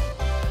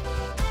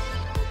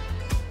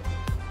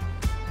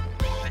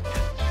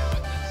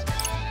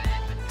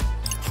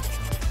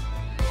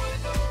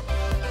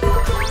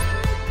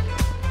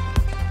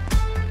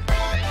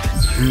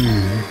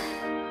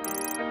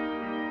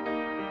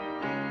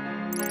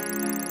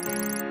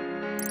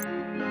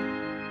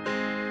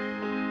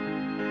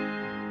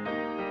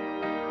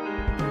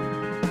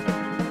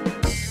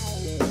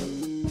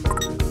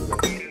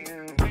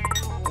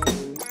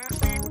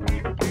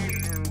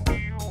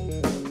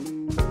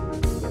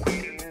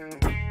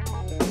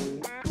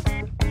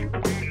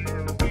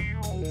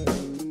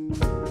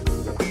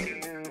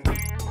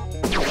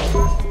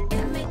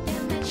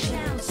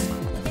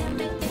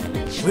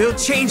 We'll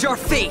change our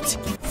fate!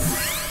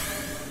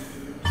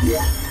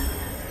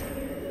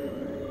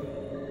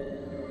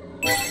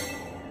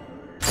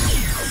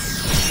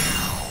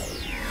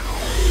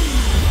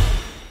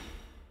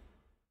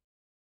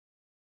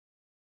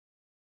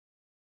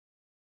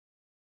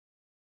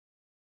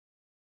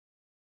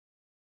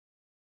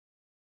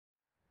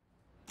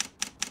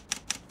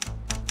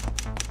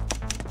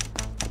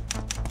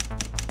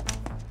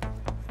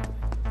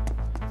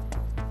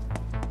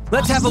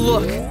 Let's have a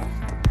look!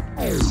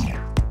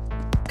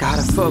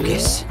 Gotta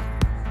focus.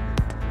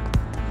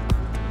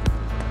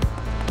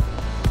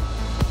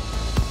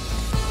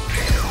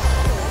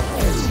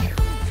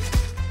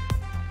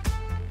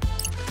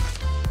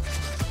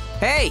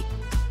 Hey!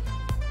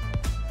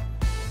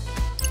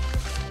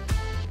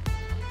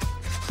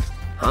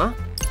 Huh?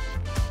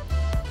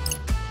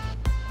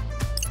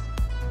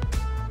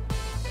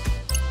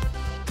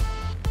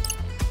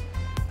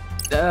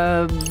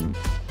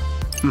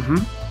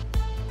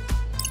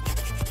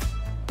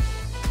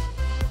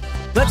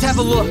 Let's have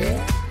a look!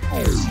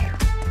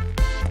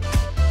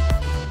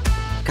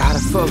 Gotta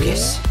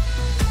focus.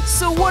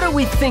 So what are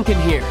we thinking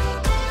here?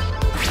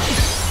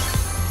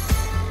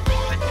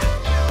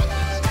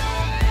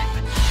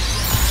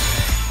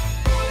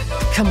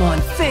 Come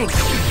on, think!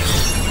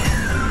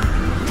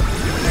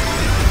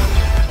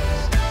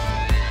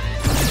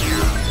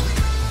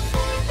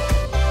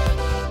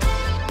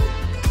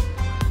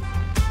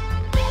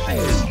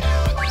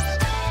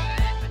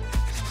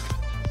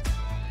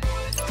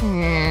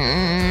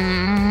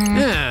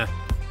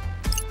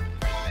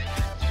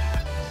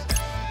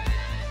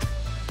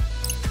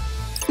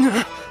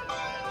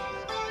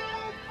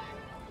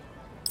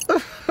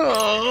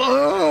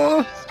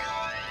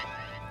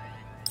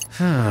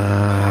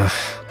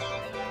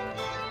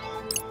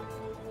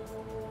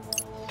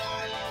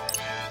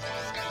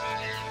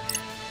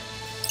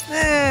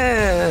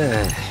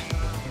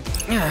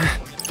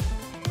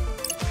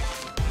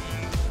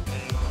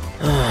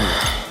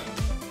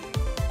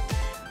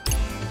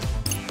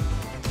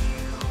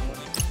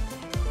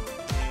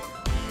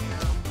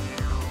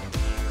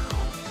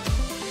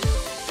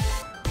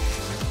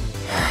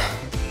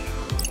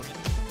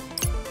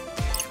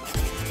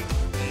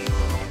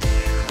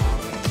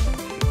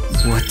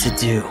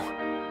 do.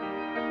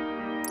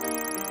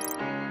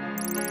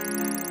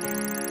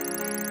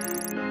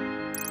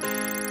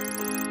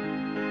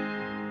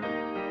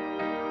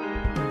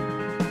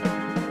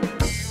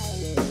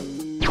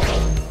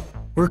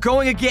 We're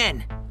going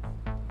again.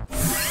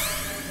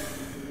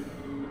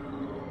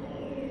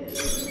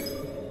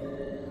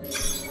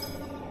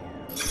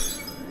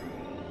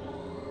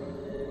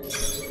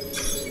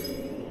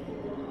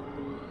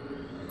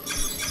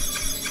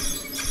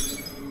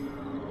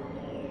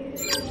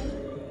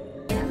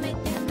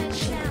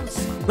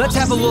 Let's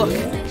have a look.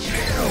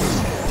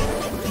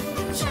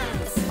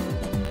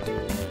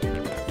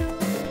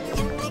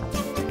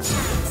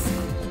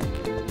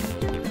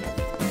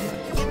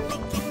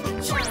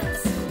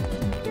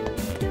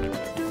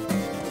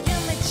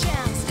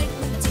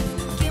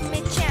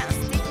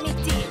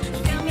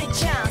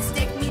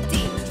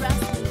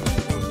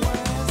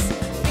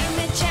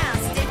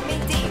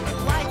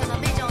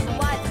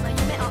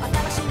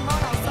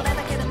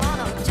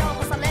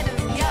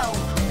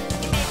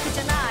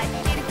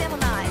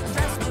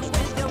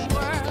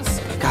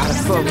 Gotta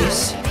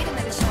focus.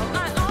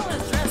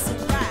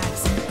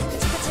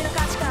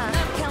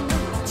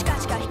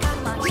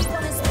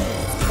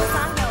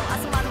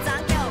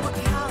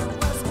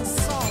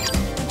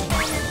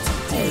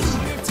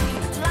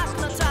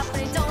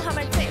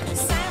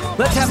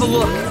 Let's have a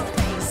look.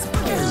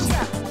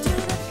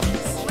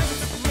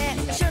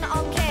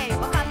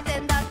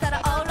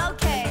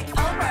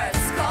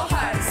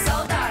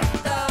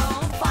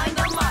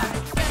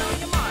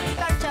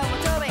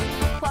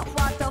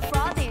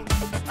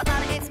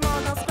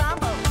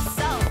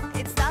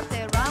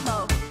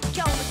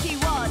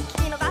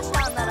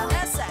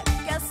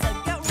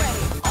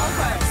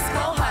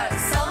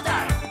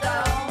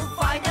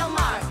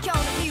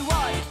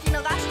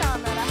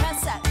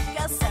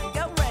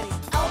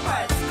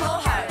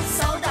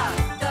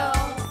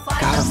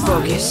 Gotta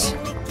focus.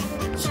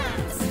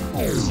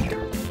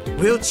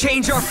 We'll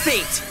change our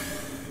fate.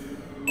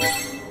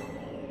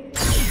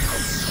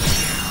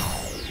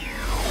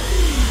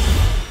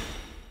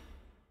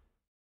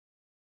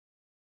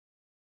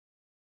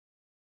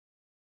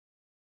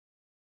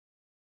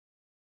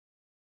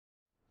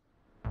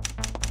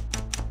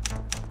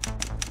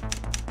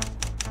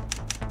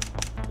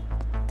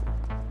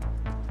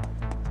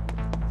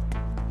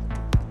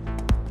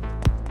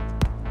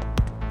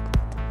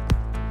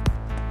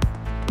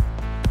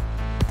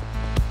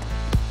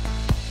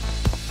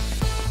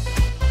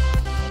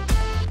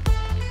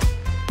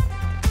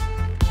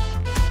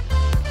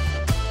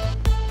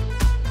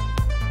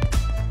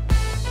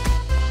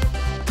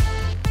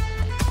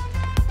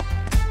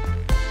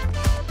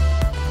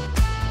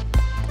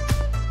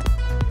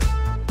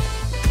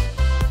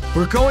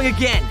 We're going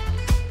again.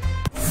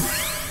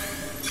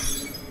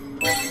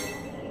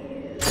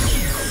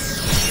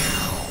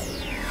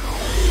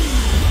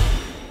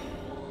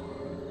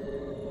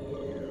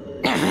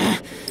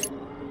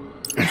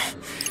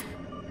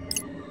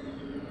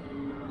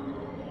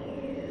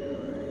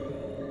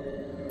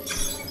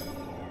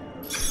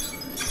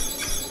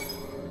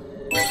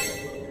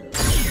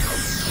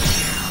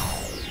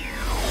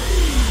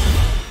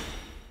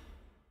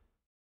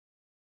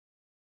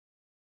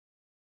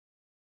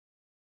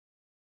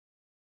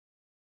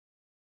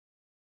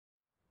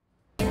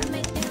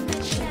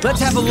 Let's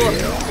have a look.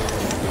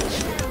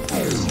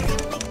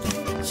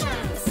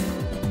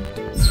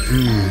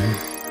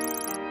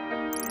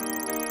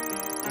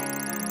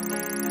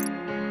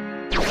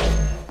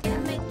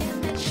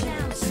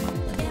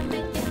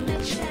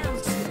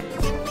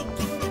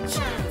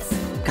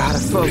 Gotta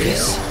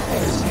focus.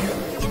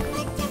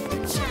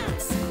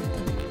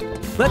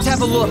 Let's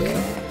have a look.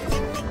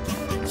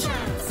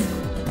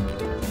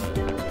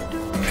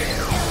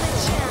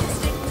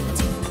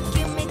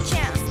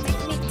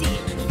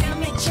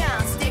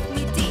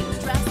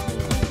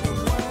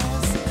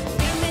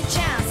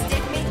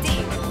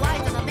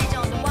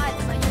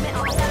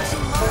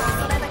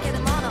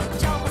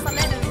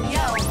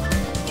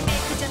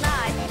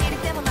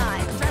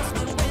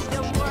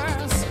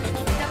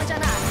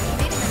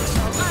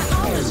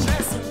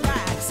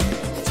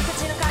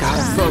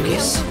 Gotta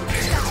focus.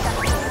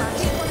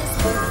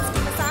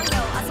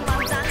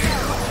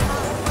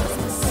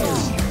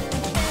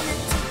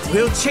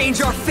 We'll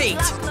change our fate.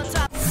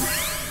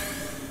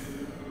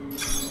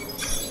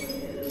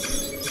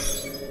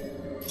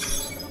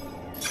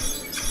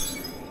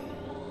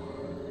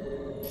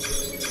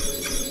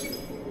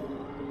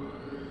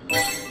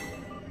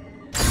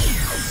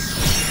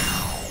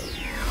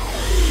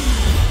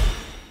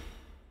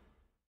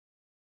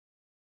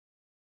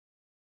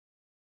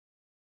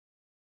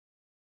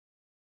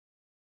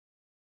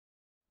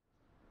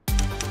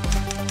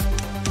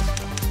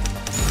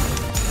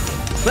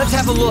 Let's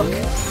have a look.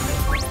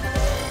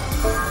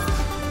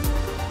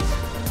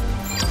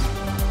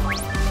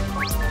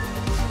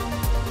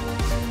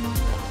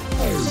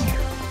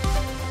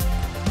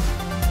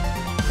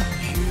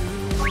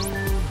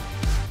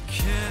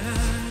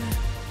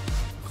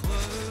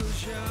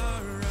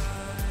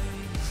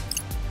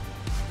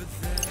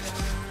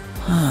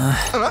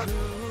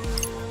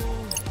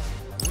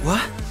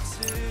 What?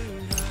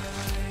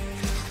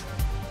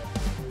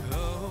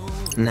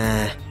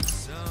 Nah.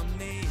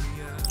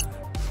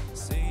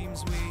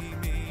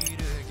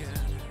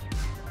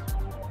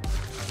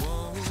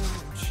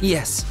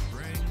 Yes.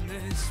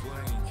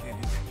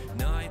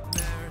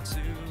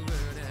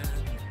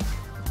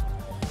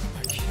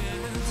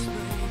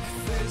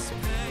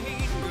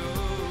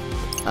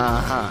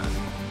 Uh-huh.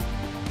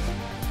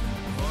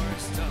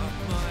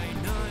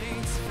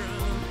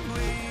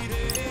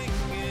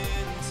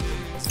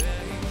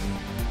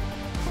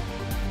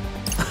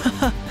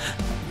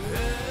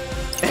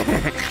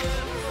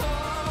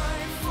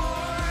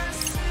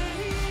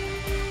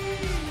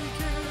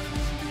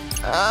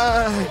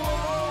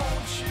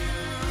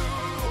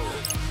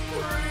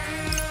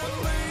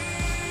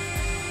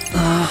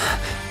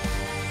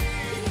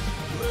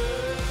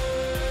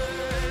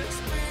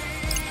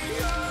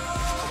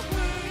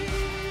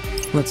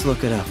 Let's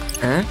look it up.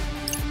 Huh?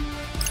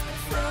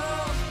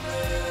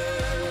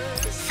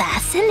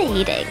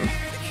 Fascinating.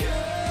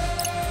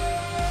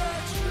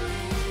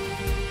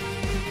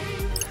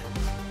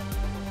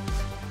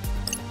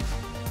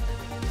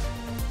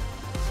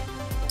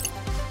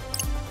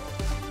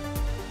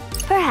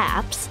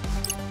 Perhaps.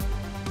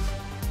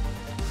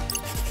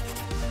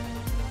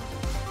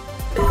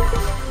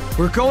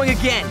 We're going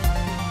again.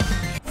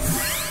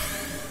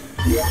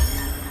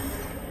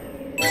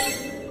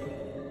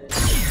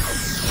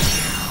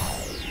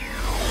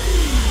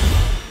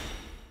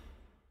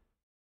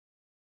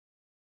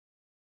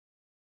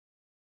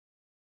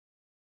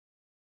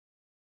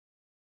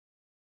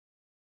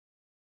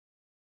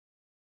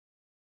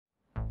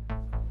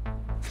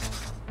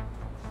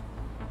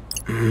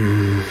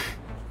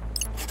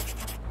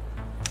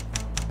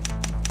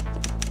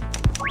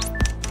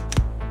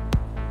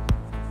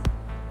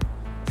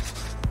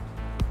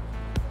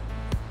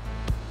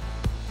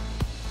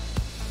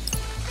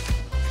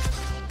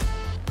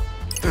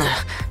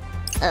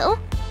 Oh?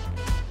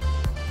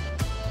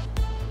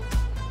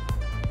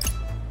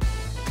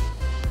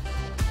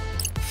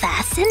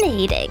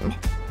 Fascinating.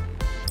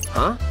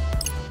 Huh?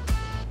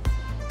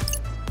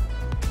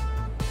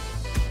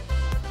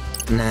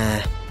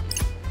 Nah.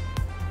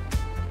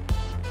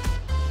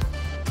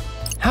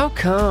 How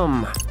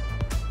come?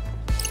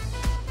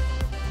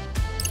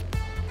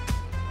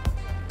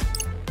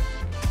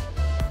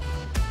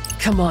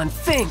 Come on,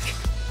 think!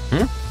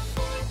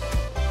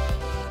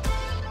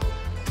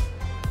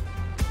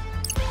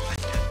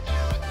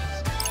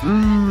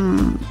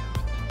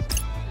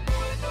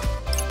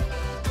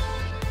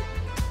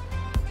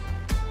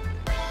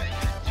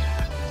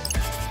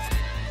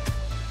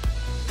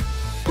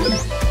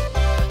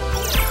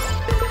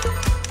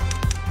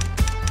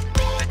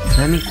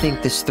 Let me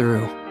think this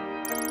through.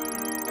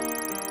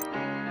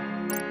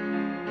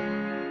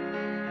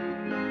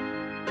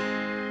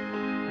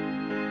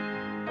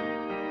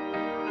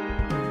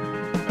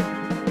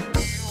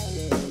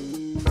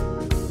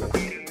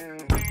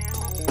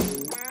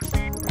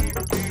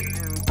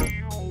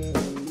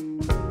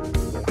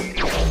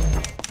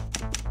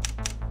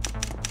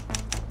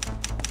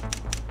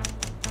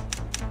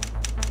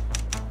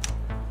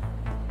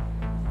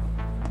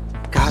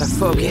 Gotta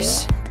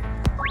focus.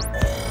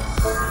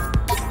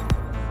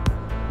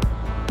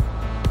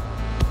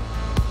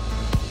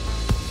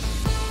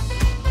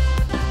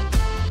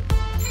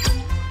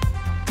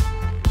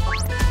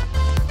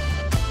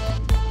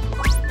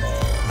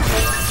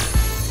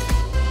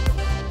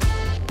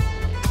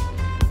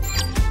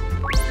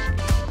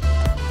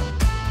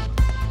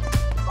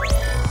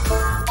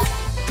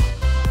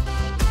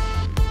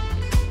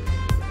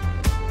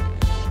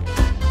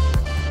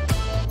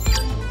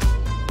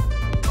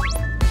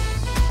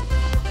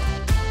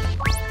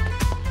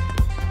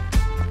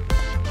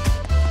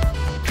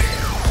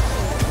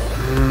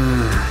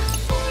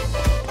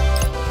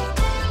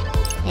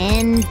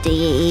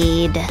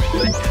 Indeed.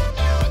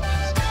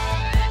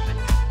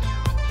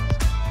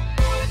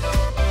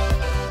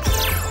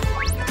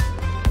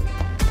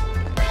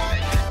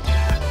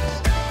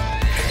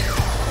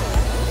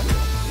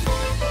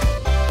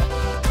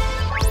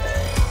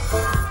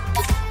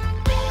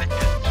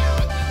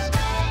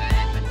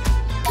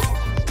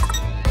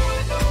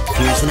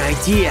 Here's an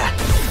idea.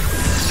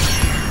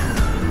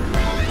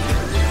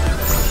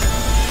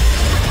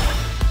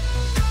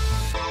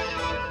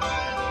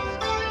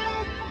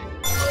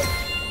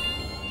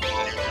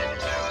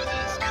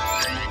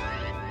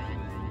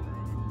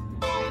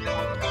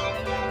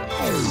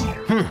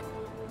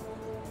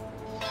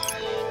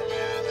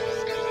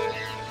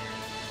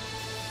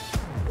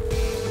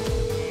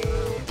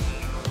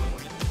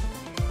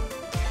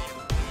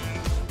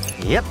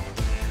 Yep.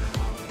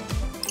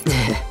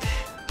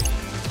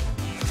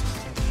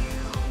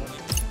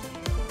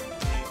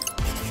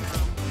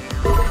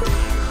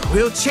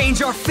 We'll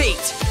change our fate.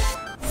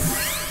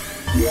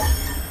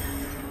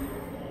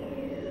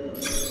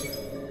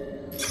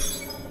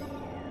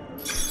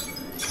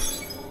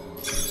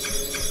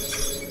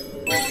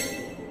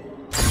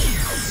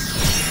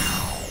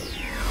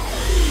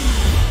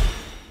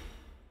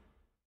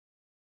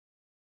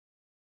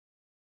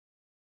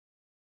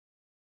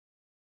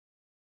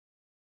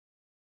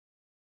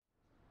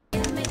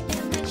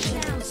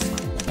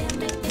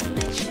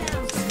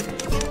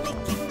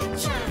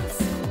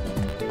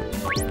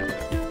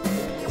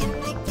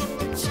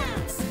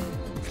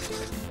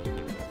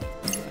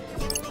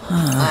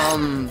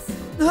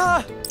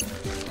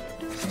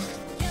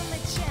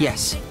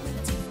 Yes.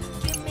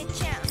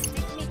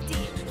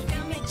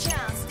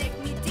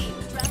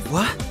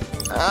 What?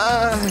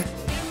 Huh?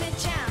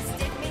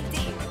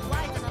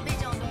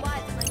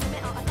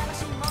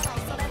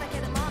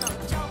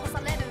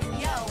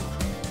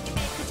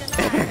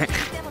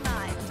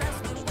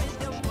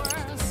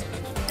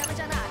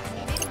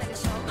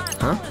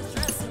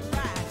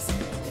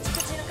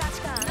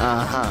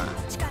 Uh-huh.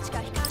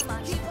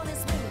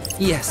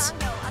 Yes.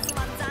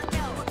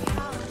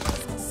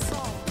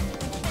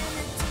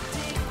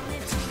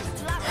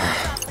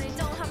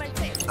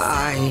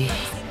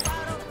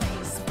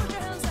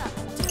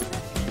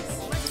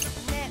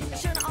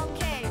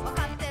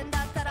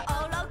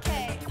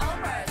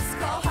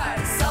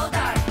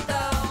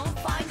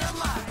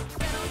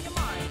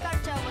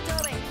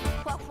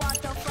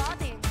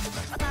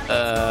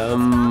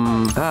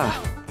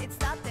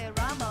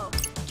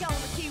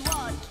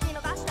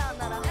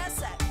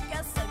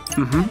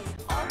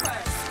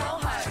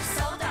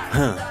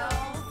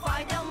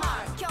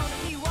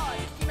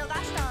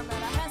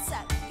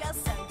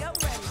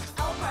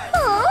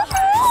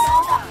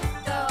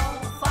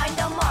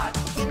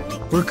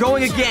 We're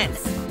going again!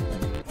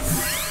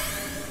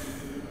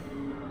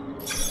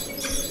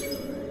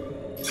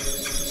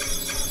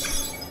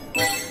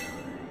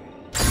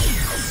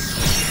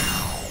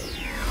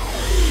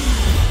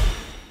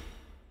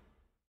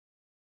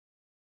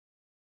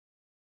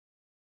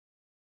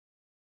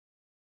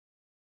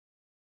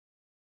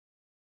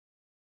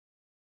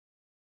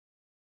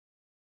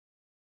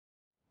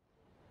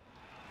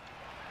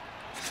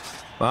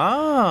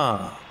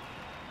 Ah.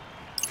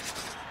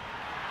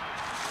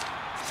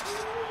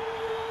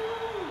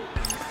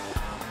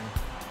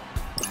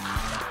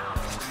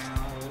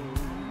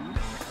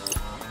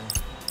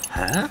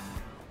 Huh?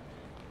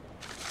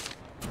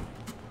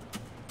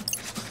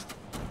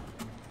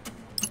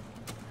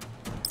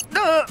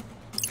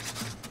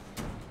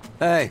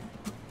 Hey.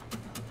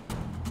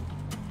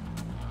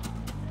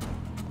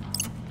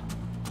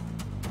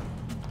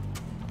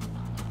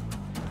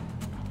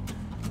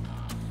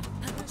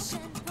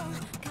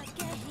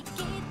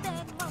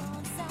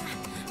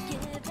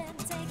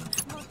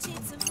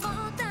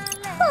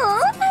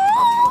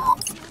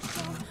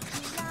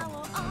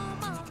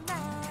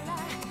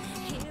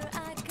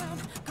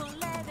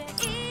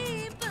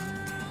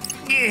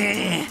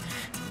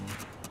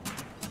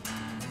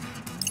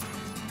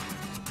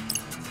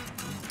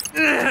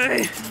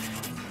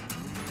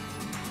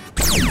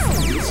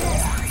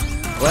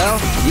 Well,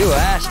 you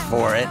asked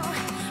for it.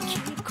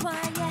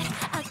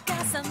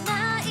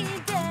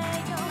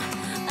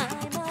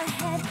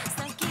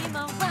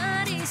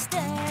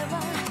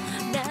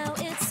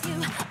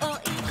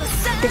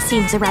 This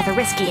seems a rather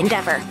risky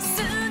endeavor.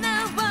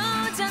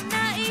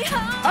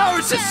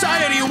 Our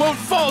society won't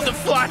fall to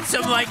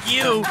flotsam like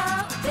you!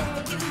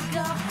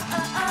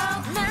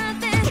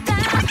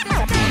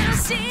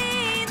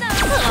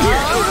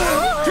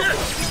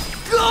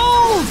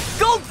 Gold!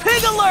 Gold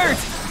pig alert!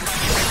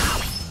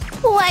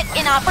 What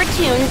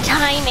inopportune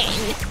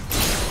timing!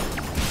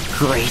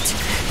 Great.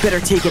 Better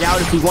take it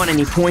out if we want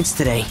any points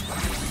today.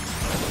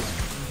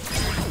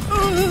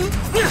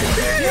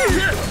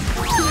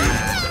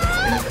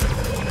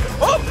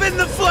 Open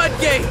the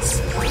floodgates!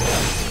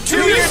 To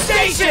your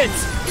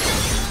stations!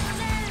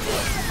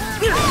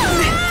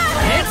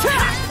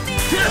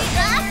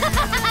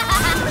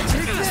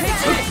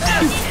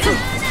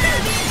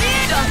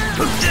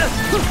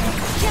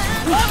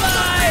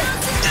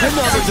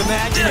 Another's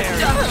imaginary.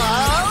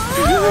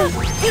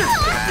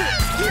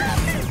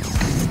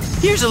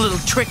 Here's a little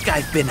trick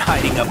I've been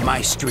hiding up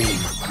my stream.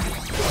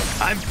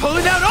 I'm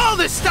pulling out all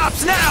the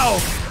stops now!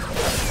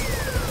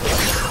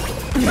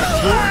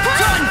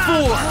 Done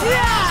for!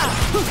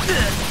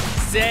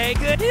 Say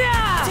good.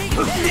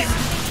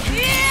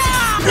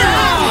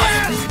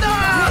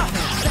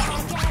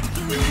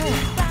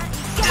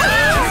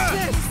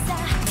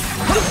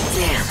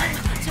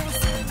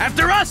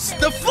 After us,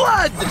 the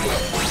flood!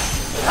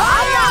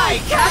 Aye,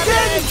 aye,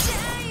 Captain!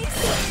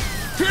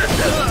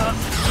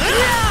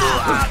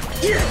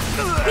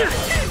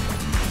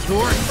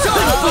 You're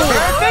done for!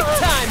 Perfect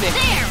timing!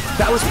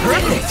 That was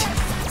perfect!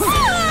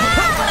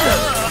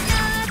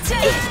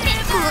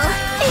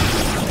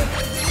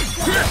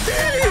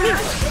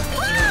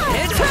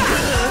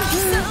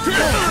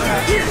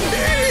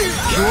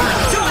 You're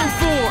done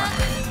for!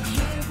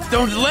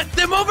 Don't let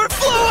them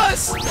overflow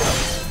us!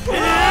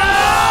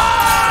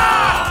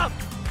 Ha!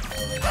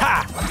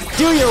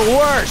 Do your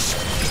worst!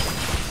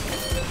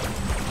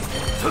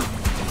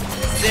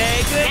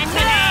 Say good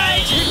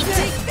night!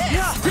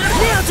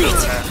 Nailed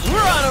it!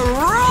 We're on a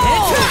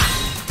roll!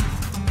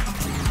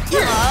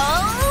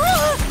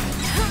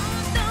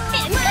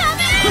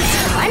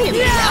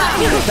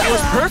 That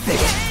was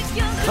perfect!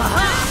 You're done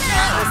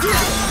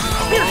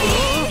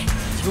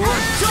for!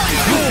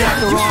 You got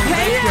the wrong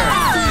vector!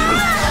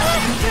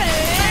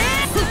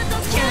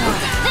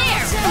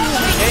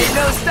 Ain't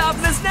no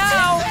stopping us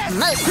now!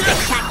 Most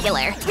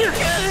spectacular.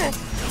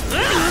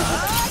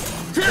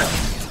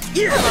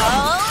 You're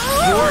done!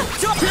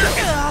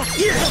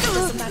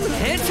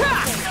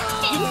 Attack!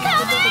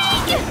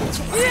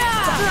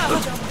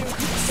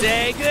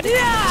 Say good.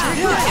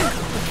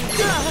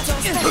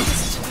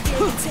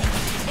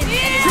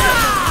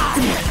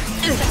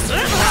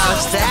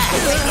 How's that?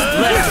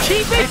 Let's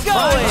keep it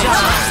going!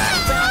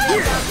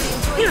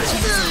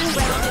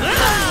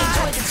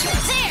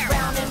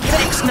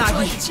 Thanks,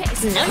 Nagi.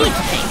 No need to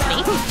thank me.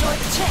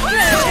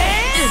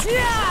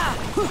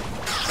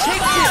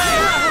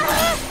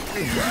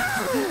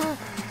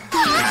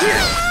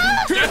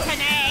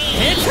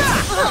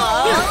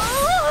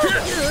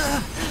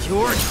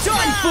 You're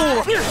done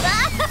for!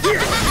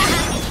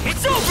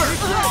 It's over!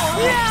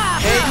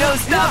 Ain't no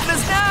stopping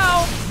us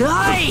now!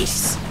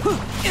 Nice!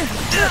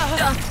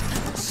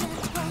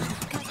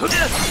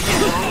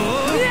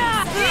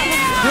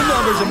 Your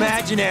number's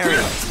imaginary.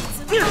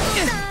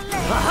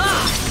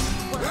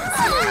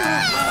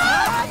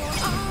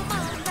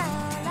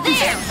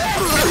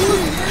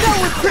 That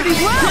went pretty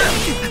well!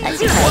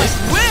 What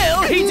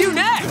will he do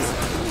next?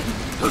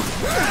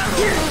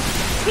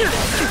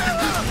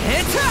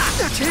 Attack!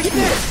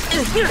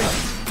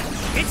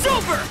 It's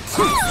over!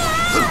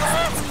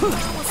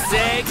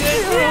 Say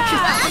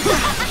goodbye!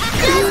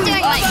 Just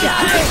doing my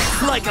job.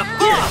 Like a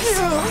boss!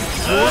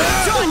 You're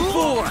done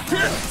for!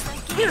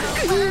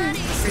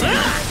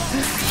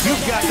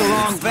 You've got the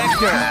wrong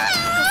vector.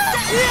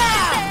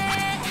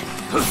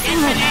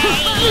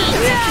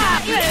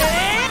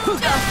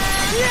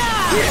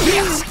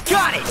 Yes,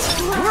 got it!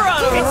 We're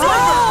on a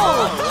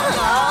roll!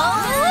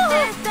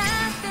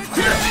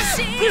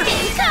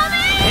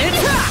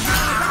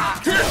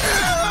 Attack!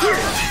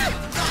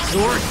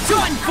 You're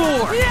done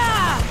for!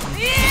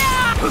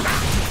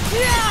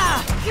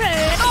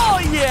 Oh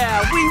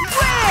yeah, we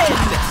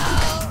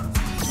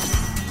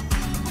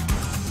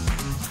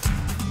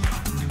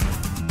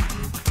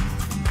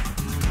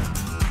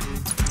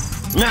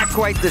win! Not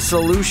quite the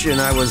solution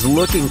I was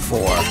looking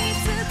for.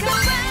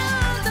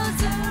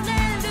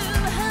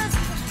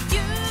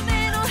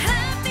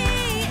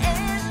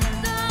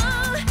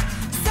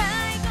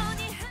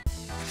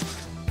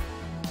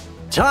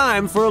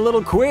 Time for a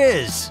little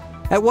quiz.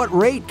 At what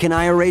rate can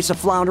I erase a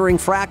floundering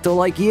fractal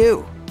like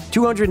you?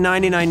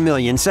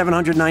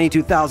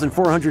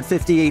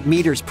 299,792,458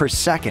 meters per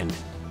second.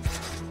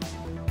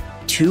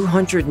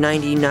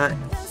 299.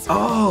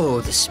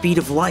 Oh, the speed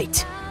of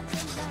light.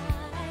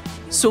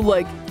 So,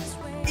 like,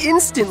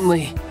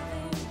 instantly.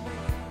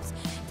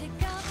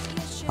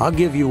 I'll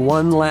give you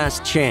one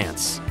last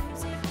chance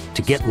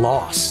to get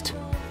lost.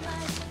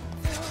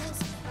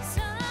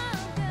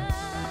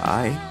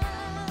 I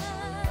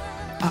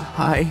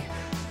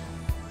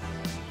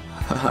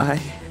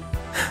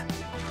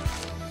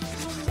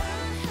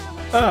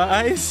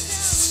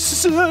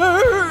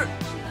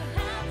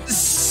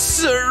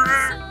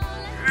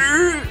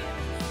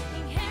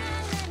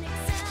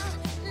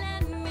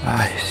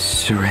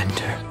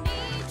surrender.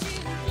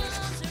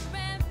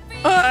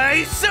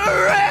 I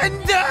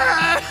surrender!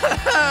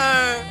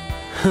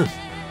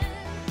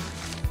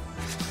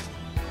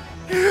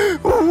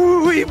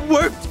 We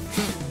worked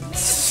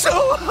so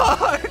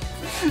hard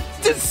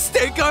to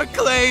stake our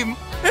claim,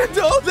 and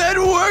all that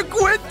work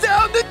went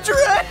down the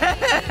drain!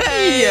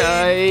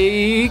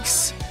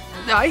 Yikes.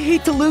 I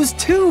hate to lose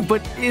too,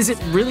 but is it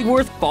really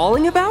worth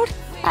bawling about?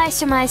 I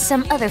surmise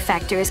some other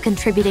factor is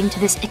contributing to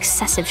this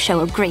excessive show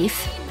of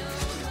grief.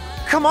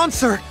 Come on,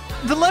 sir!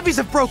 The levees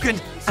have broken!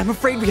 I'm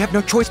afraid we have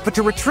no choice but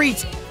to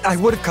retreat. I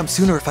would have come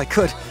sooner if I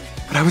could,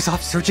 but I was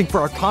off searching for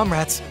our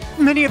comrades.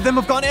 Many of them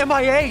have gone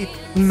MIA.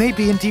 We may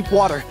be in deep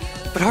water,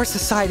 but our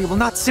society will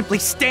not simply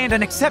stand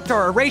and accept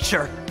our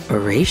erasure.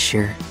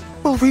 Erasure?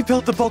 We'll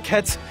rebuild the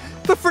bulkheads,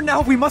 but for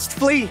now we must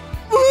flee.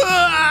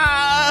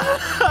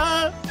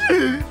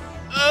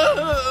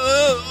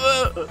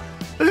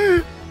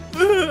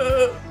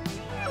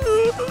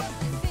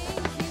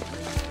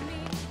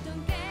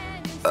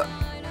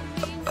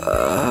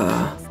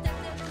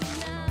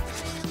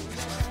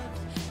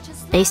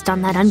 Based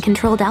on that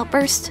uncontrolled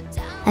outburst,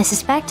 I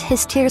suspect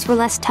his tears were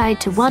less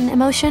tied to one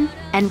emotion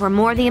and were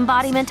more the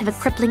embodiment of a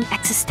crippling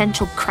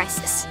existential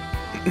crisis.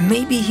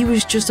 Maybe he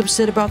was just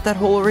upset about that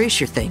whole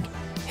erasure thing.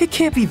 It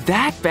can't be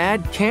that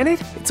bad, can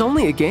it? It's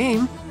only a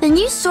game. Then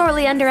you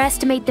sorely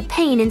underestimate the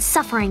pain and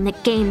suffering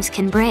that games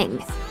can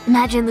bring.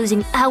 Imagine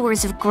losing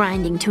hours of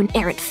grinding to an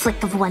errant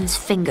flick of one's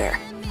finger.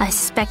 I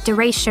suspect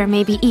erasure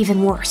may be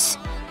even worse.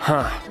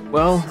 Huh.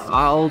 Well,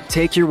 I'll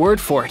take your word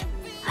for it.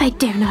 I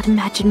dare not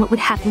imagine what would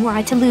happen were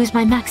I to lose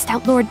my maxed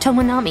out Lord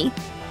Tomonami.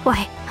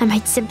 Why, I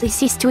might simply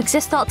cease to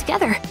exist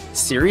altogether.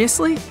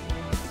 Seriously?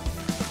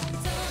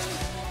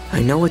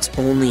 I know it's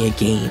only a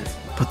game,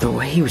 but the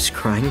way he was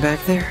crying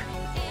back there,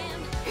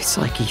 it's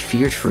like he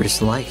feared for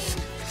his life.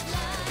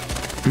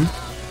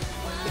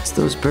 It's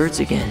those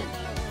birds again.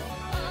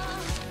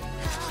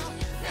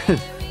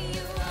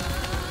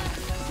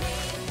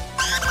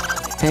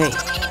 Hey,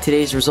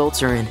 today's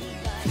results are in.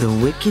 The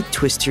Wicked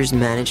Twisters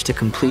managed to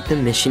complete the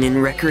mission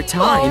in record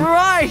time,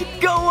 Alright,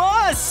 go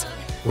us!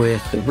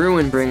 with the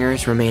Ruin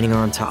Bringers remaining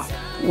on top.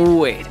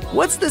 Wait,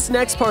 what's this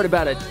next part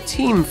about a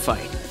team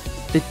fight?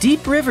 The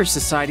Deep River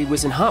Society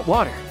was in hot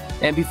water,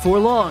 and before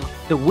long,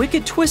 the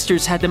Wicked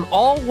Twisters had them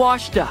all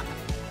washed up.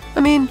 I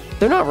mean,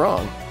 they're not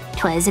wrong.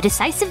 'Twas a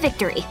decisive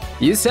victory.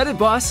 You said it,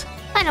 boss.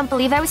 I don't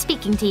believe I was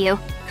speaking to you.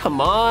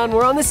 Come on,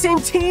 we're on the same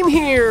team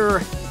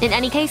here. In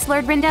any case,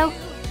 Lord Rindo,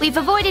 we've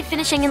avoided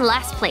finishing in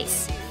last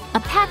place. A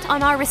pat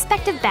on our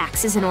respective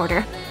backs is in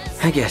order.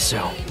 I guess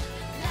so.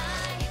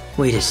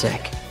 Wait a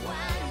sec.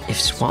 If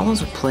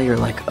Swallow's a player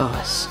like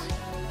us,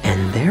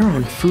 and they're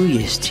on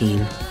Fuya's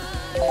team...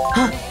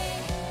 Huh!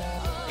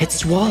 It's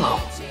Swallow!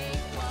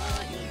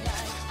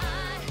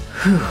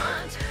 Whew.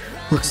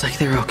 Looks like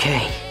they're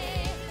okay.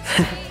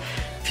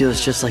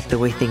 Feels just like the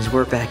way things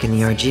were back in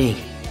the RG.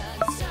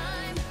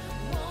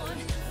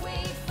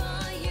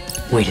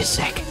 Wait a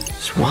sec.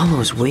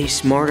 Swallow's way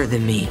smarter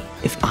than me.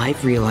 If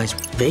I've realized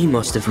they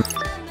must have...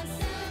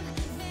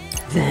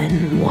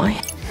 Then why?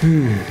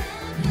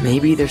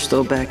 Maybe they're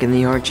still back in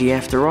the RG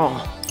after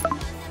all.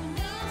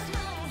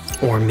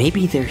 Or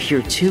maybe they're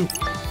here too.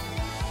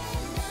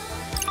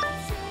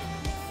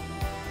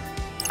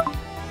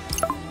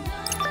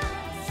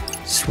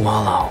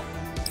 Swallow.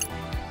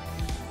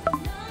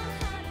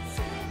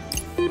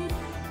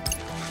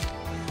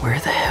 Where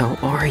the hell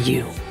are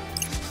you?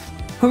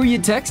 Who are you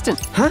texting?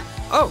 Huh?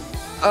 Oh,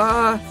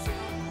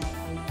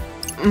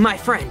 my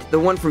friend, the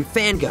one from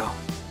Fango.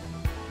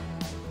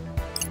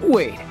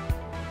 Wait,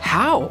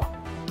 how?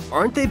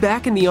 Aren't they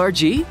back in the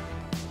RG?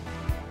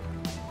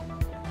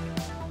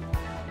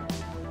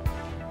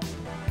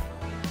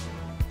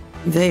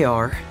 They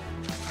are.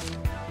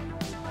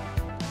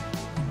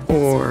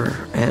 Or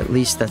at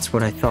least that's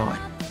what I thought.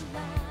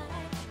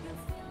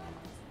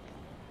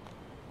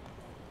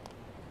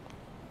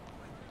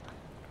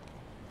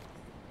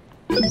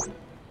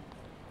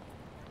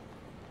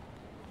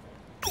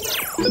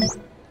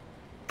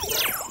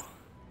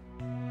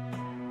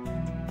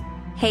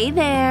 Hey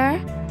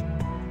there.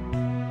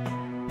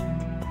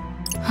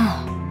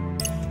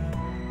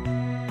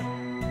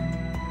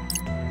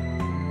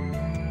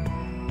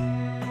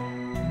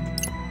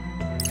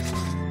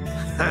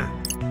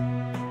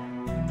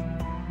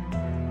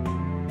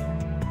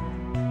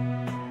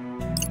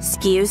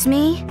 Excuse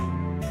me?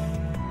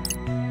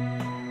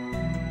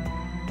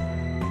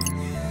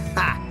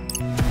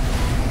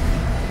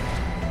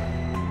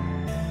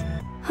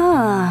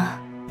 Huh.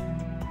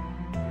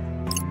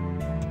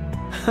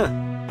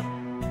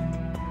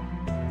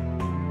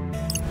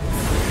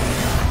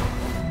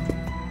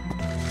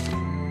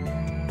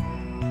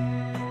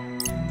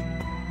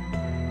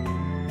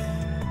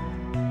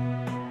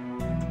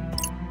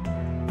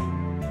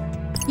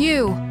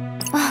 You.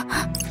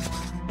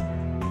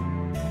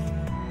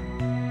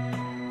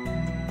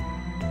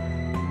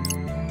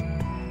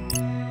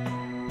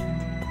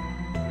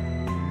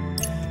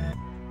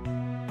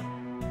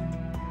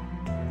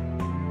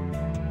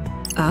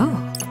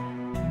 Oh.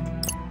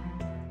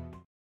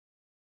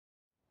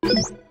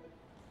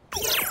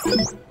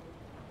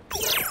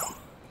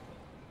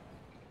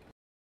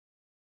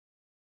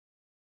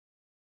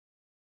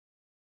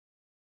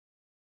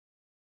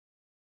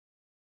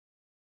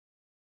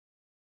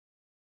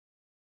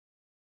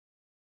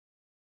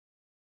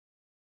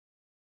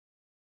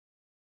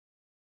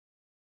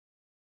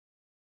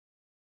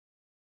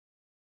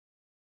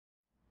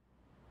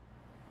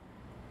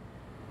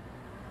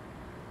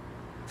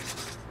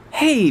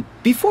 Hey,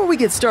 before we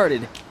get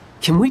started,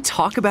 can we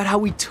talk about how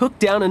we took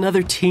down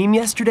another team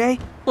yesterday?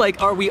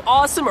 Like, are we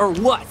awesome or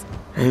what?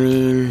 I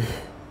mean,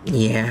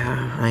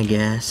 yeah, I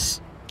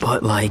guess.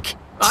 But like,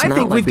 I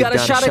think we've got a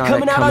shot at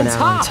coming out on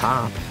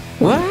top.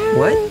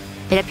 What?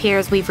 It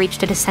appears we've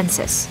reached a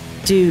consensus.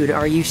 Dude,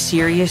 are you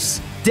serious?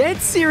 Dead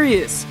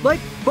serious! Like,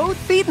 both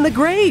feet in the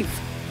grave!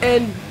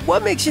 And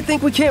what makes you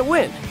think we can't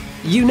win?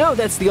 You know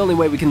that's the only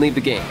way we can leave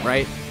the game,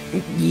 right?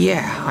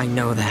 Yeah, I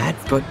know that,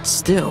 but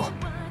still.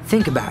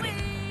 Think about it.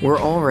 We're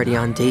already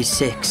on day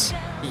 6.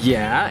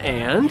 Yeah,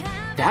 and?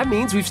 That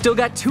means we've still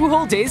got 2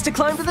 whole days to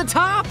climb to the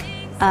top!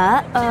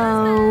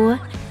 Uh-oh.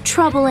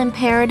 Trouble in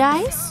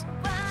paradise?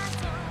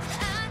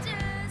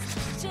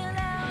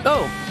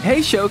 Oh, hey,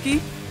 Shoki.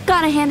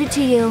 Gotta hand it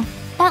to you.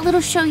 That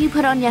little show you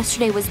put on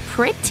yesterday was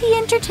pretty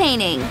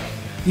entertaining.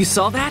 You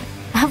saw that?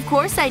 Of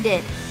course I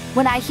did.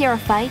 When I hear a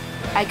fight,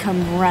 I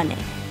come running.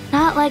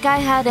 Not like I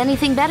had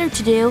anything better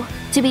to do.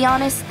 To be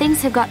honest,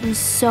 things have gotten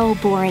so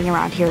boring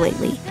around here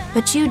lately.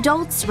 But you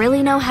dolts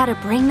really know how to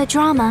bring the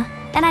drama.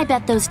 And I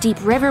bet those Deep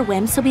River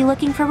wimps will be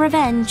looking for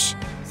revenge.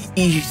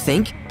 You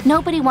think?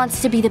 Nobody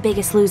wants to be the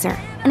biggest loser.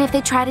 And if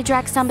they try to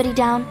drag somebody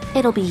down,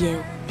 it'll be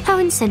you. How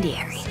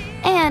incendiary.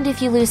 And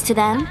if you lose to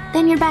them,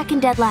 then you're back in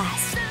dead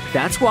last.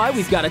 That's why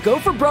we've got to go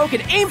for broke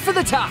and aim for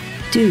the top!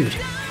 Dude,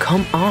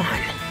 come on.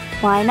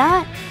 Why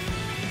not?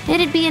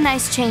 It'd be a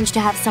nice change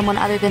to have someone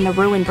other than the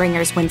Ruin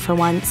Bringers win for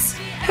once.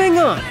 Hang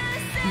on.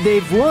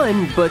 They've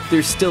won, but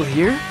they're still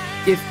here?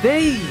 If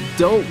they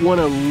don't want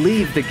to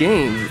leave the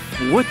game,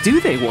 what do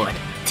they want?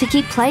 To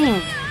keep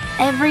playing.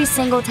 Every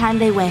single time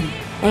they win,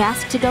 they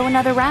ask to go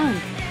another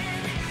round.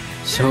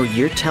 So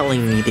you're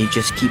telling me they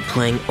just keep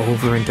playing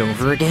over and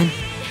over again?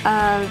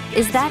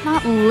 Is that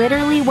not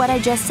literally what I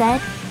just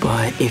said?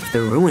 But if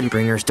the Ruin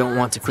Bringers don't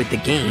want to quit the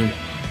game,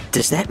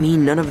 does that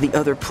mean none of the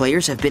other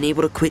players have been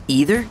able to quit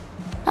either?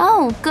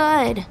 Oh,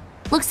 good.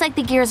 Looks like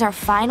the gears are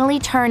finally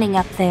turning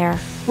up there.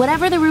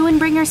 Whatever the Ruin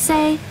Bringers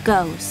say,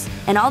 goes.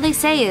 And all they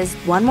say is,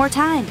 one more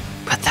time.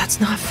 But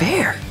that's not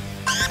fair.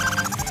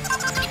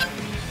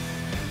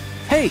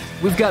 Hey,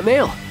 we've got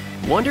mail.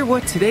 Wonder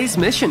what today's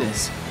mission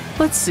is.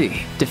 Let's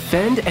see.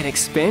 Defend and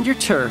expand your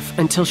turf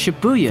until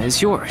Shibuya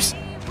is yours.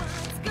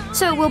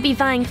 So we'll be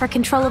vying for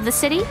control of the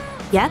city?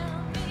 Yep.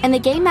 And the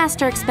Game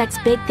Master expects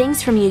big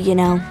things from you, you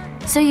know.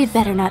 So you'd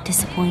better not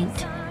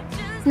disappoint.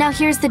 Now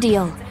here's the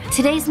deal.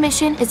 Today's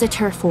mission is a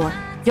turf war.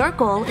 Your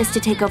goal is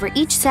to take over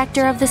each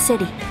sector of the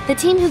city. The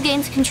team who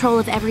gains control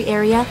of every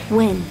area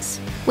wins.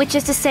 Which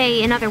is to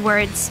say, in other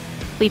words,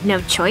 we've no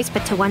choice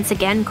but to once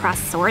again cross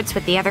swords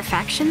with the other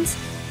factions?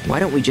 Why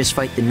don't we just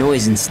fight the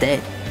noise instead?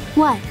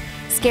 What?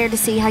 Scared to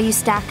see how you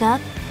stack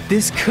up?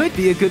 This could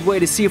be a good way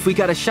to see if we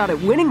got a shot at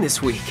winning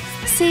this week.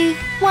 See,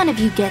 one of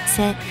you gets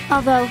it.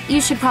 Although,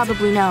 you should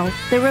probably know,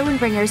 the Ruin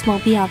Bringers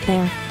won't be out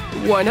there.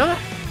 Why not?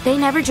 They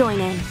never join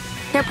in.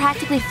 They're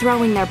practically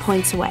throwing their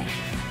points away.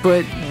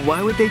 But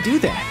why would they do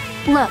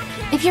that? Look,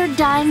 if you're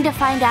dying to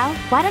find out,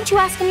 why don't you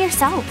ask them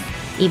yourself?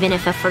 Even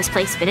if a first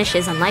place finish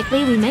is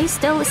unlikely, we may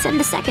still ascend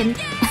to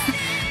second.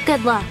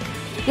 Good luck.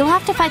 You'll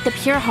have to fight the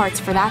Pure Hearts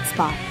for that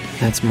spot.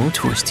 That's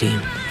Motor's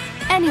team.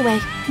 Anyway,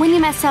 when you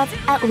mess up,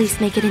 at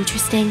least make it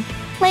interesting.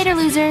 Later,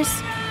 losers.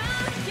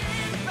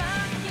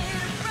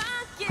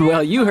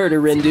 Well, you heard her,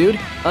 Rin Dude.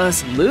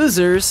 Us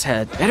losers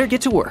had better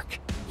get to work.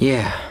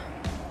 Yeah,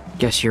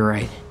 guess you're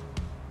right.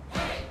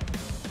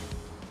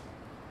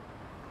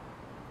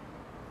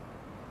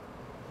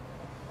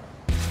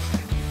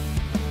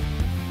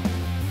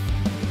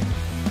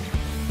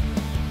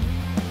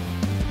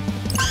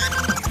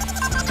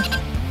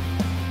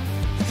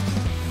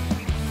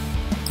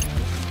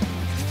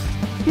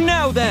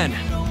 Now then!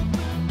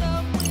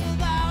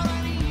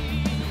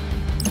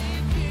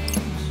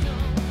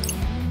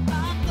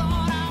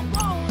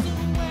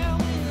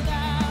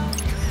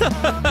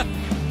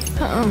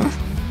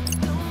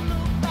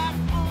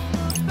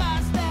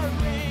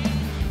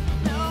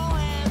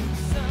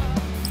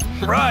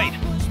 Right!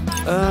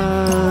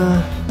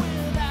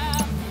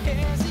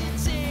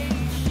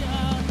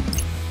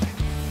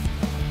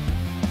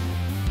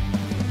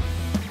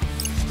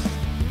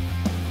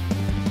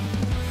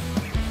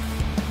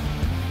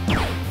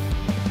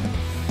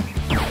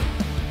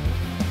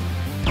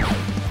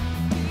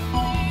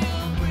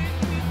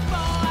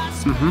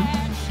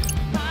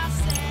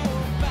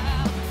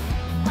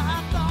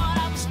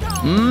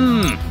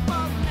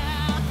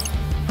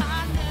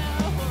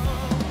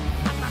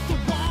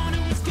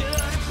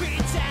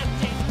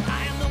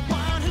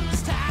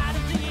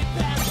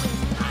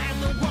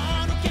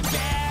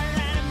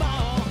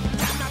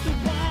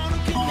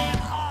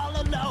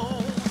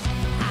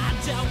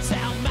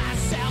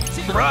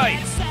 Right!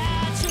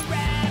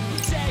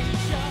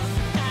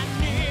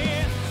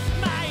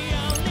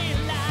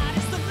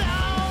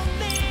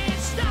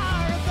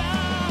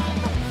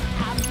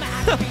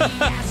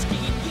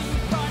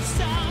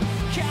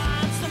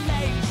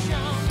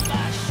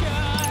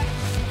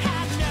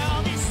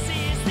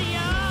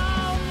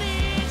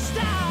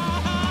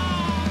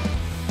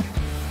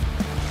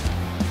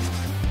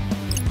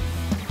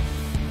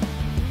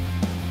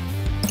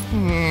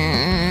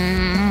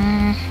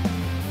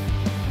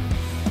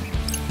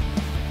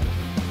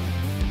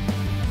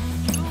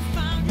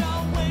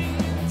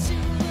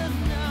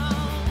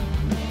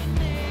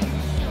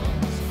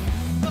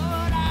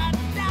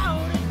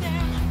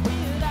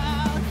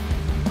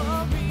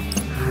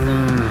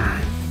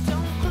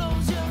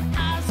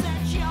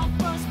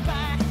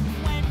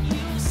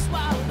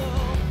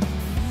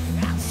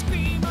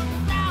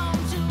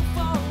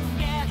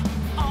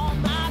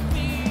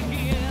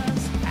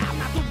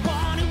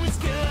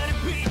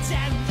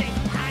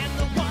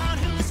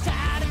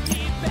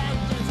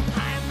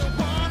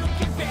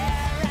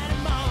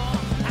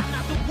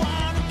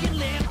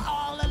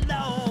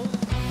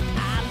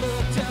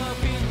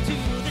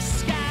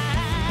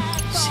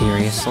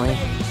 Seriously?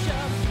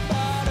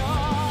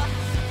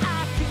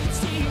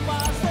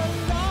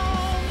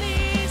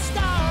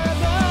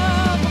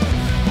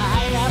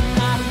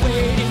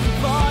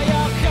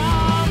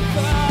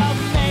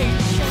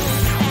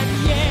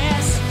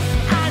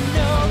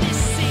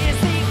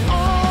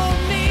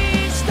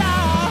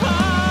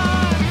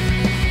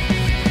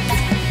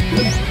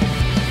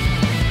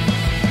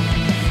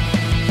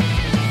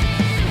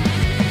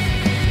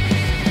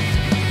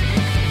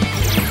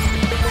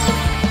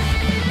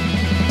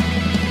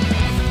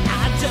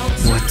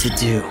 What to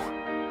do?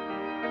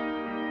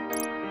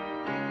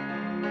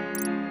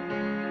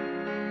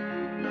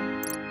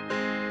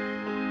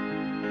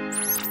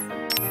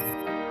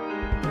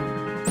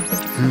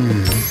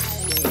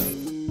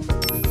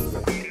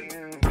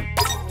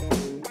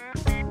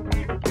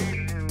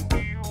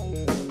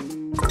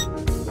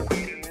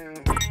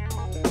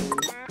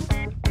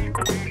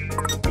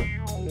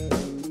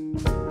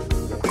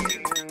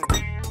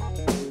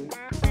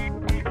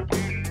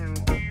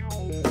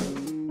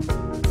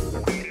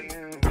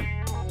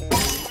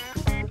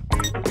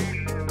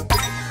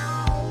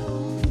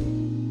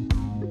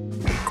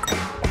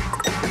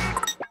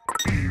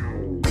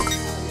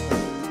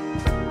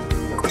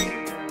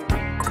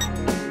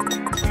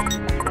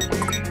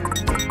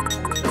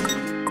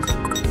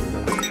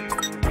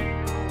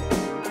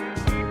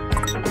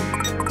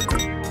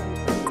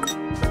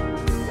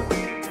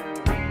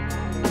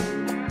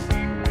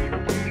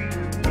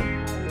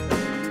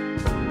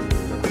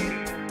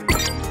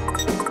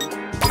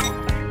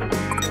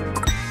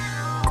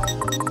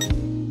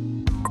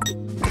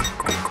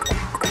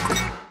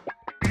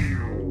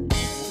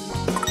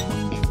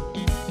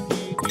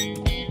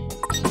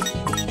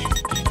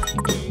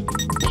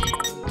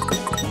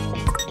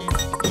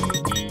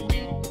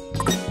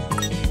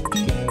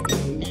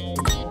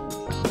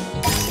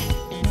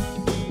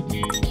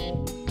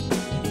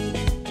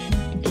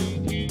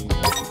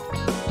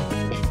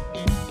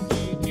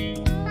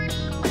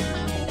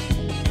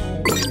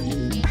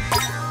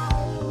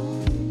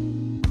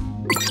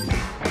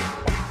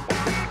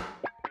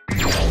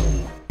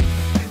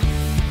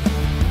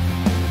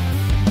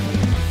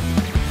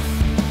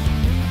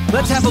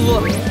 Let's have a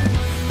look.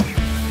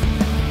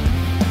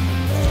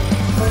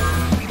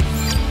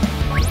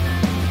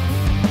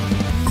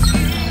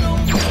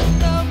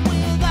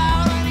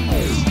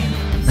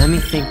 Let me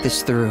think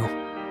this through.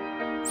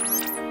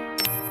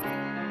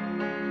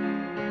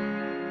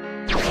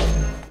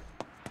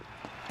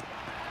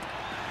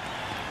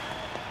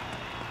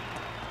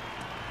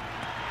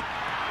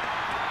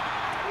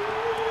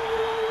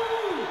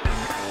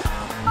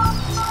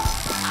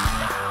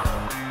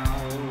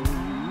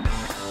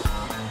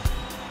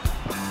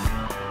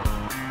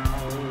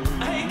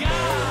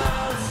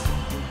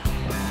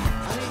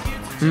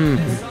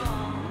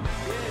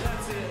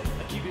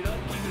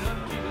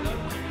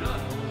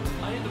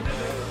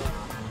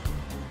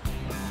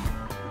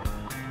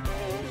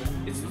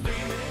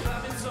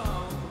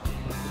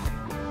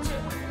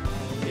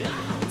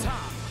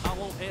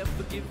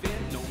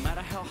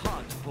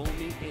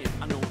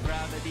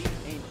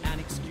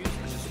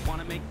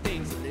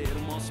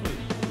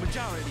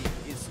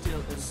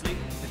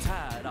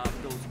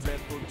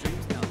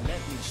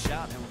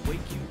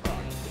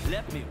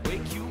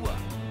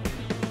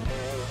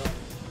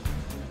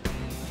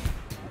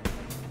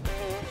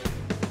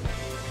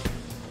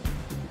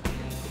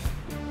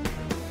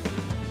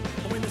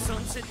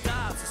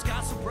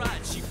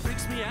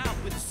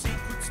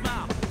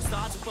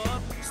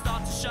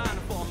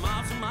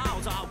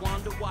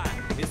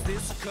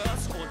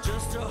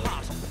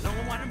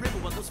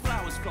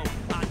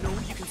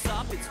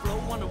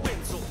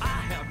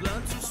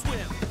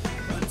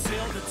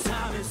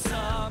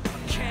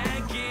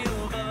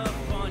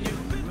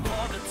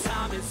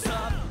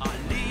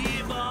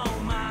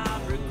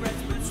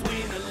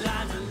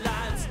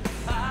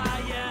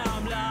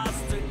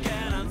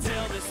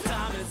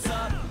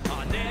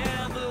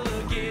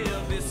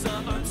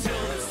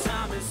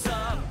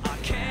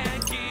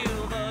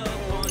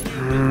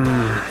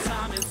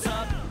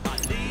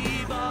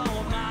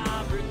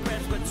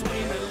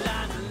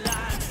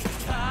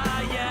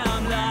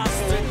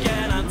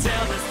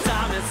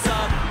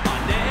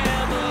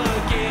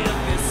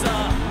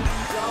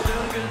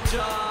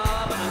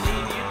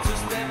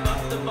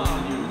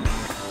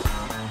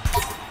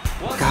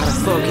 Gotta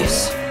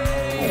focus.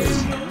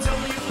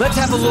 Let's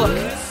have a look.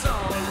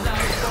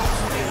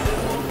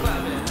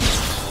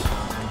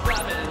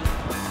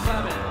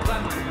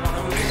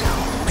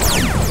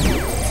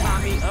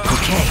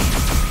 Okay,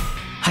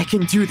 I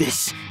can do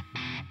this.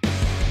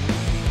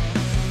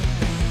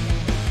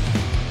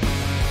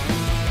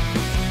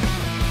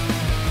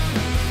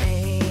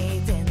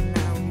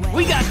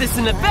 We got this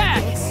in the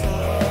bag!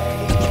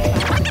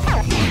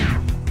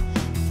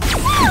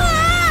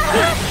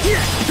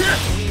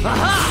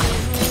 Aha!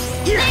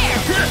 There!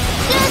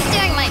 Just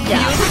doing my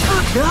job.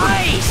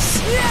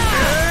 Nice!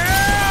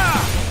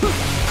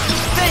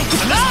 Thanks,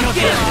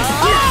 Falcon!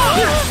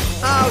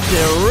 How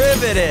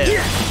derivative!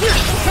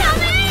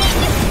 Coming!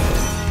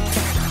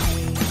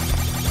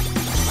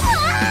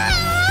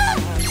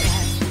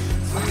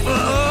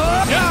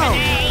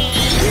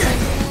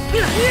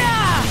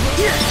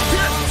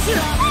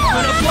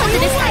 What a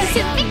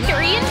decisive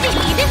victory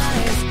indeed!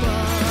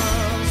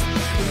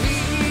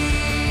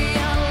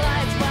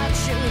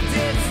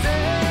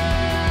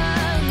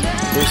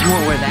 There's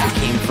more where that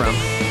came from.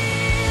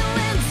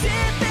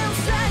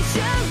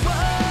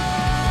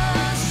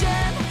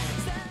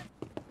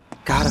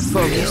 Gotta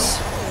focus.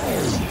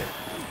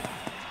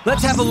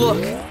 Let's have a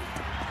look.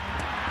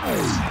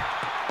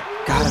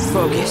 Gotta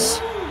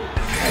focus.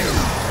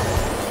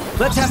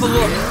 Let's have a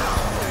look.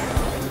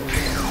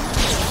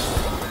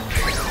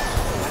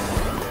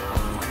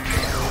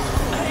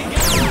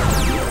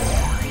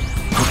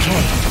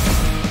 Okay,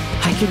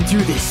 I can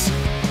do this.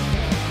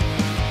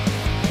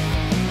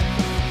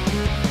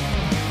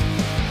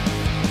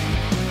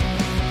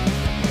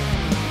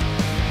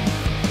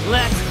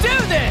 Let's do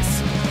this!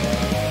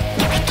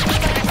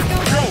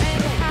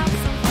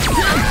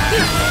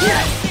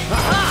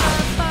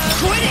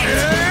 Quit it!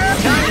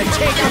 Time to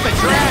take out the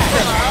trash.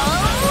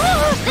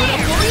 Gonna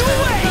blow you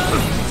away!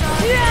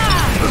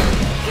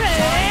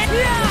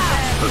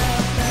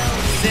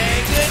 Say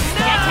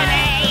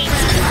goodnight!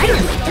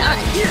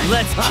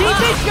 Let's keep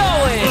it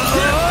going!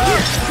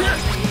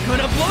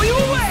 Gonna blow you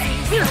away!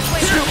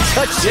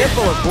 Such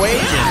simple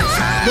equations.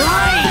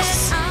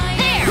 Nice!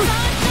 There!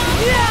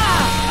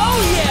 Yeah! Oh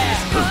yeah!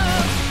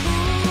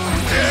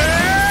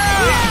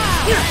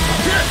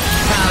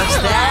 How's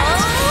that?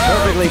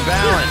 Perfectly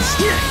balanced.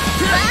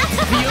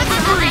 Feel the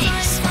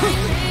breeze!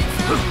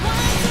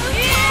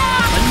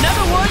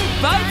 Another one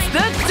bites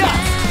the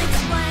dust!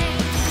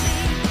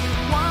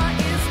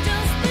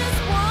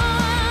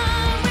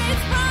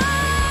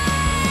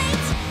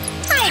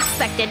 I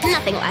expected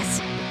nothing less.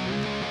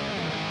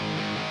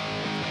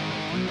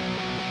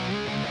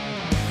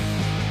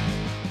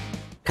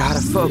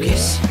 Gotta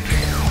focus.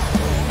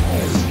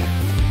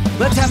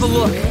 Let's have a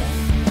look.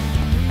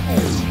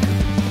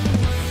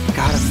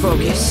 Gotta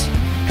focus.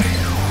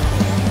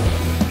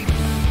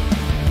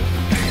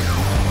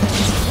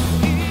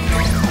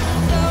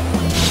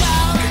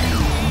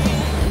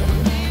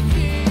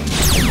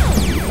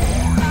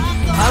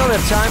 I don't don't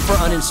have time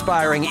for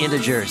uninspiring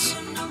integers.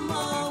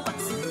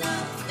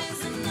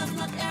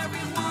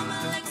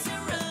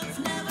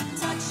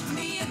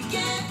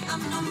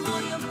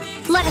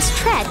 Let us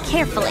tread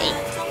carefully.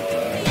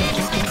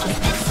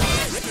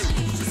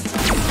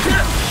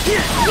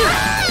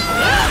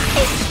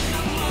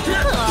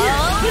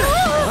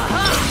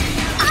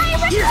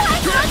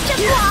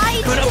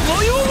 Gonna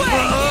blow you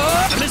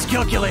away!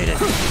 Miscalculated.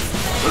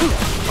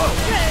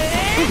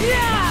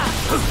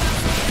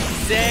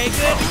 Say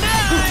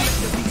goodnight!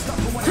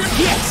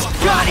 Yes!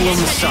 Got him!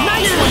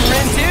 Nice one,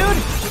 Ren, dude!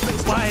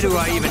 Why do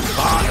I even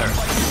bother?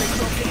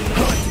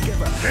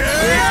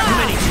 Too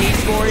many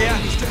teams for ya?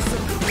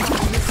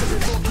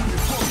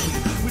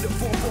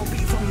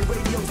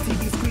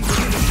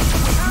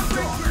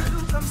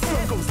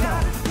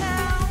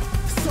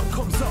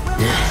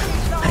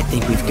 I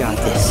think we've got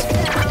this.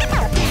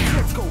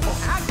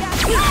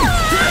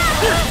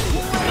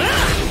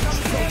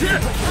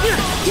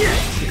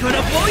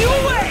 Gonna blow you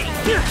away!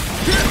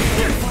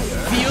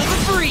 Feel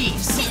the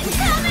breeze!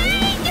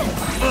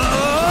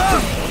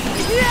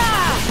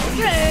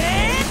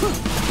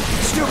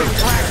 Stupid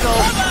Fractal!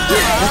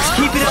 Let's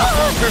keep it up!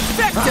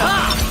 Perfecto!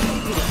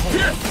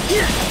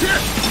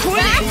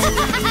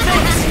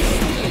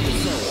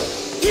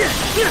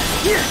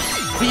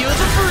 Feel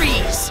the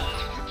breeze!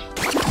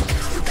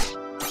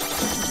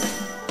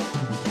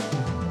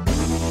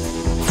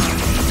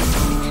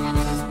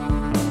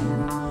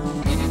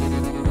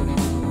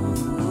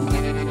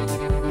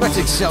 Let's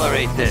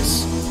accelerate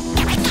this.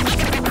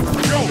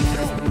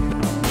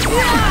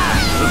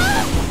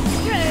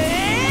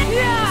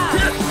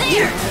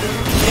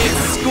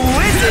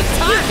 Exquisite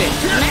timing!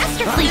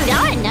 Masterfully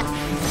done!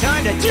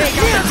 Time to take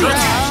out the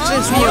trash!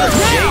 Since we are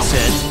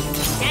adjacent,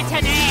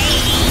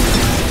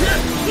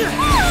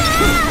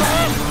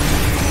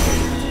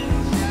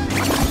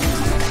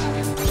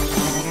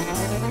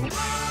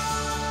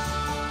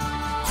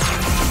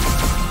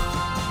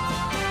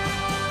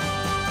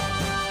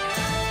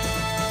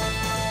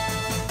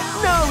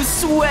 No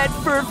sweat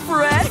for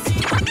Fred!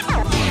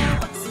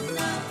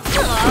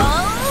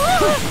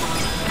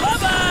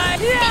 Bye-bye!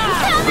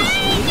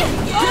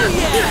 Oh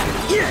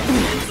yeah!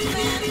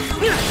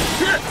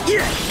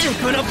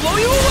 Gonna blow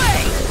you away!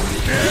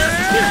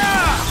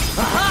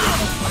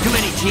 Too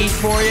many teeth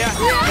for ya?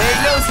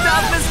 Ain't no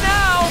stopping us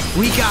now!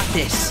 We got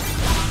this.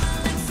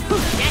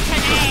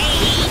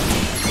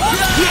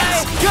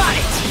 Yes! Got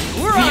it!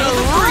 We're on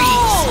the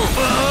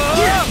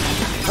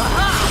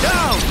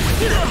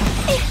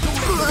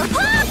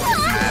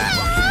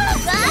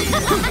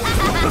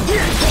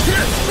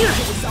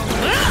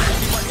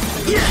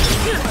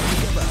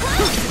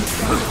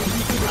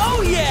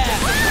Oh yeah!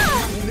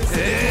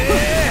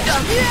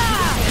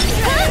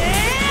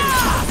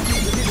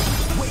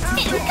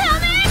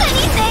 Incoming!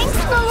 Many thanks,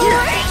 my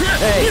lord!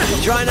 hey,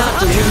 try not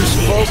to lose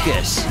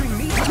focus.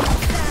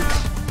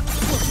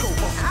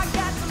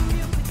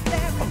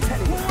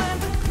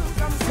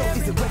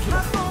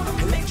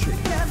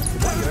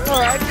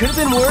 Alright, could have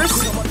been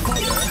worse.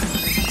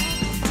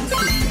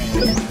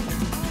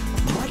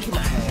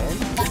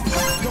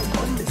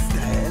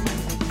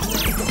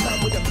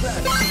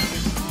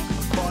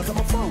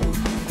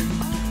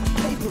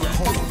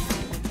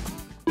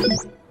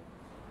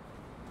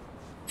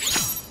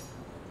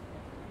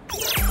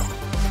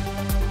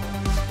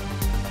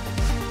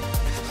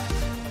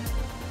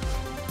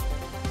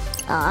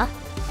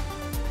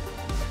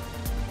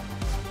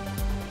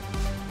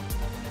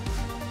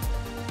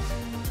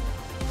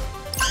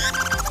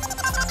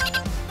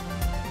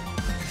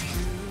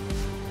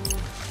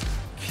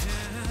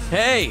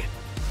 Hey!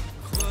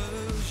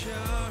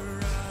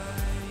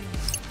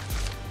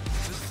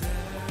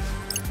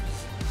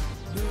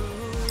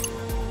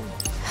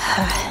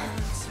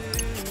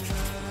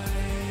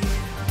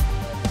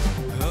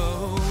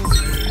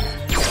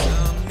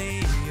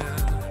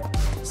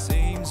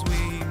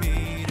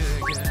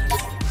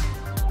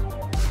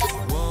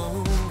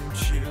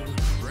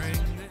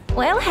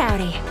 Well,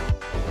 howdy.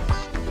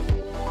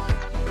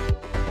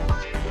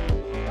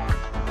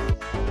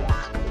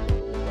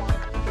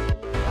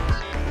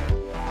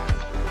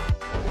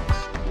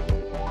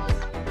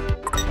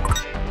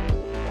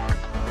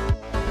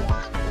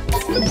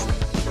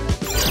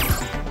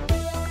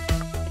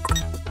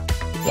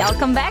 Y'all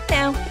come back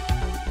now.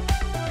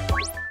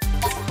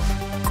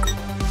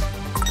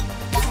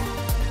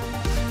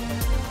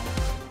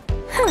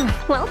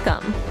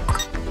 Welcome.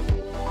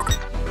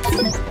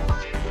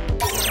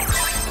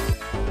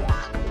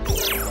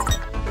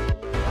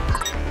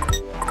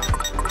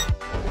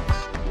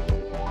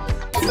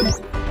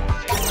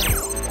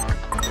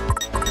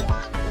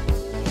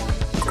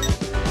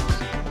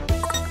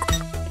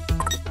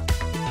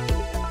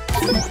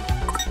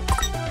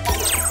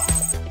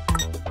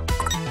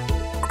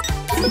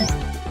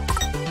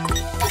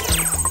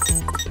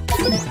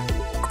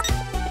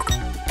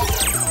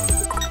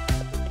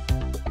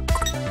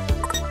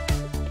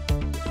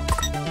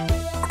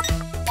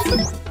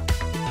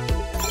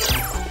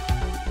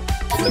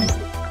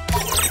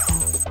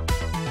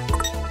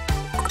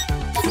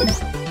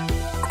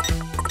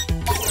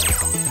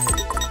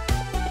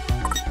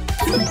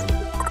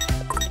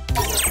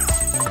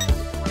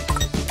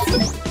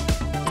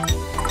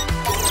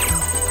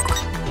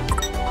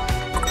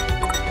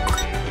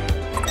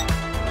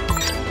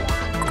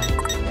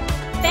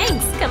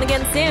 Thanks. Come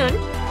again soon.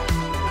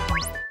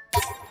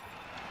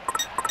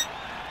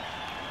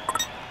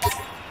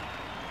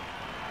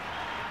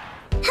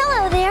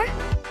 Hello there.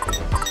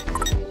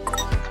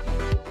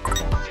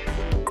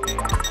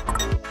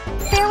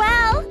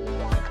 Farewell.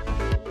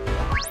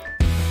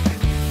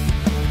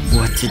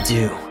 What to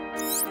do?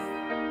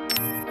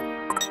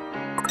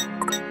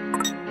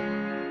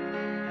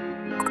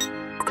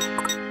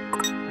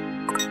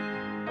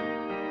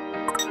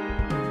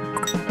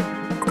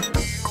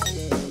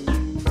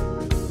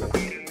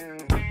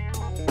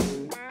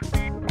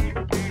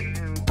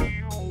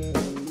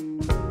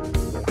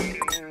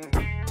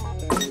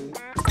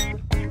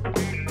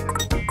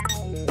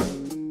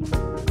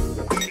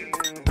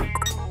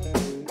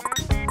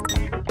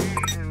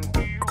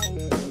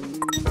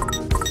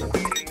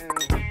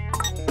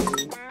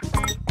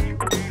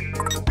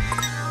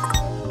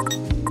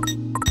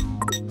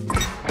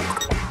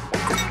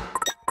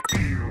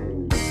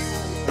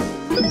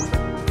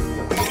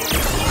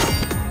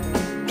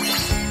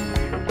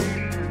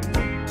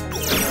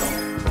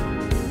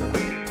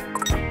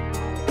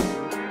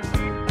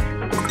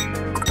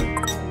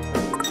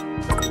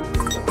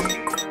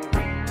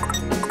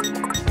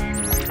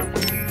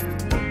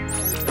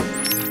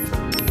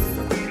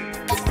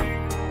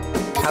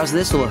 How's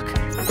this look?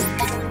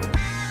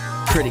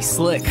 Pretty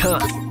slick, huh?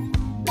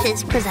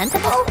 Is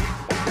presentable?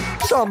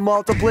 Some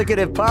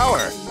multiplicative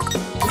power.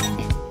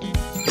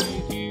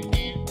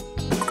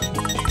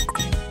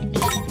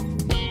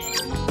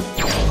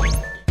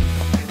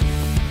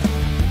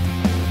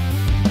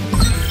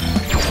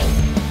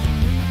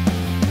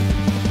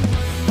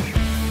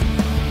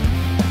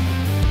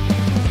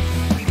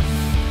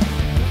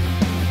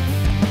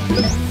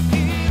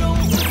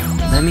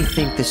 Let me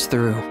think this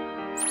through.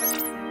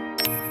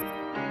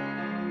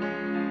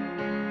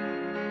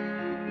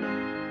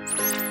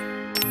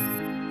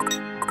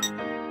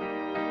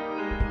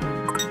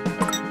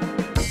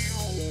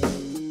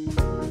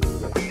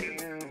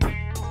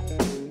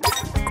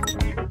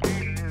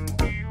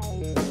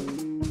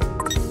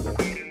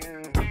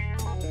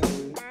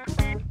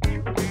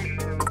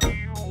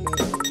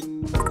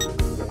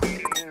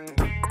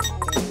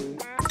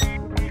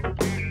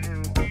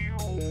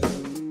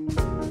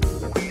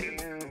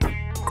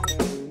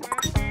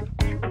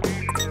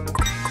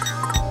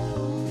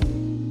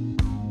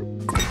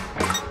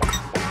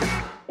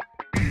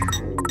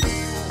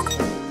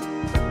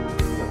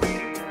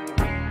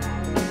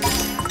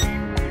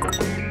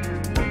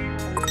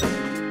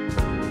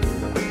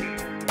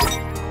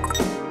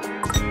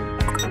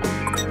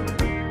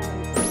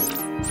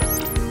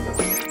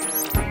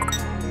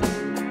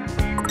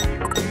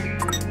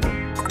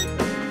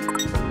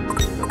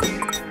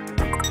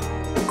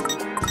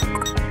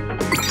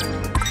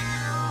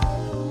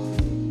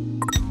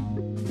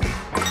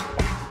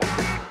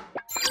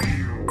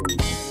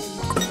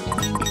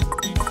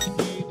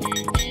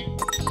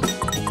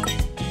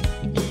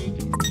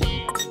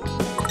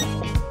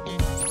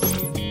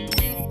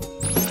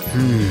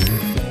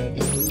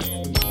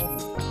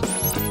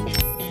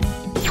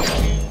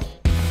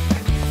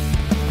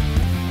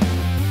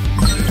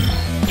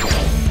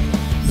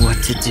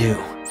 What to do?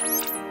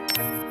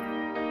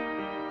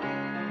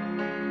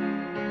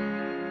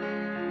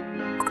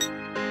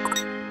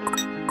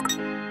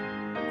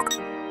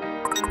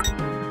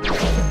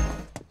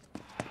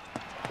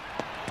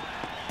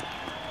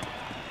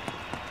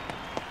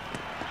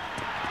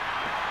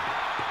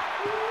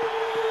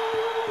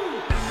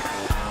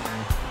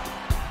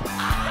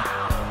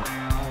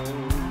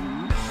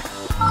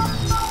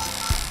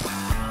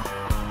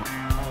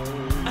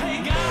 Hey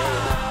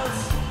guys,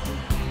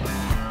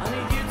 I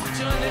need you to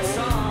join this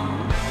song.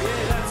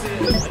 Yeah, that's it.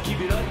 Keep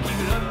it up, keep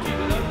it up, keep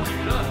it up, keep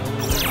it up.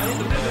 I need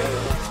the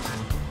rhythm.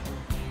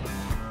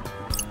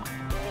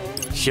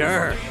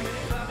 Sure.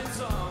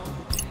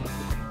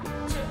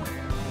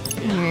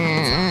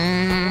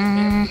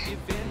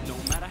 No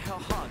matter how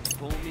hard to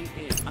pull me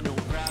in, I know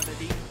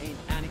gravity ain't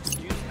an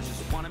excuse. I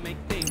just wanna make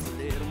things a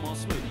little more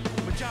smooth.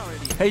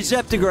 Majority Hey,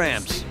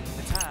 Zeptograms.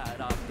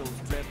 tired of those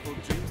dreadful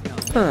dreams. Now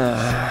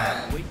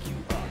wake you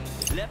up.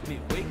 Let me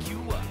wake you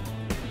up.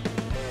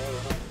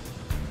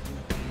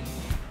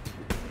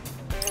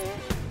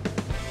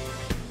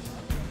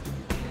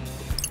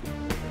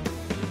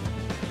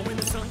 When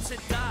the sunset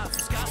dives,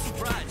 the sky's so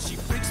bright. She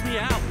freaks me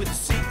out with a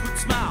secret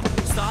smile.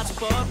 Starts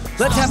above.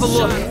 Let's have a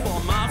look. For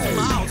miles and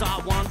miles,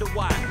 I wonder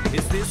why.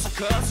 Is this a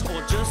curse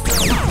or just a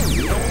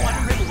sign? No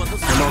one really what the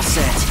I'm all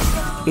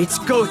set. It's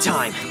go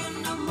time.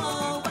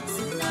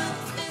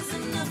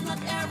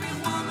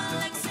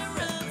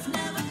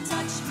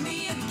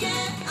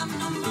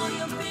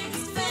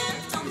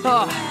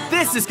 Oh,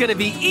 this is gonna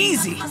be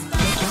easy.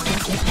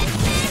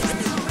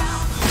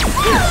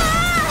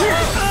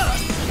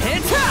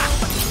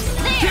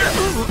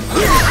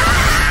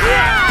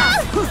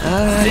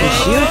 Is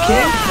she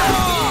okay?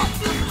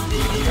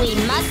 We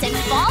mustn't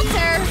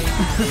falter.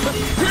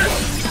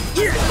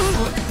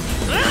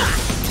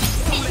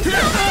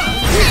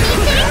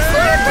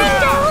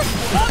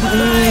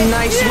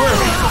 Nice work.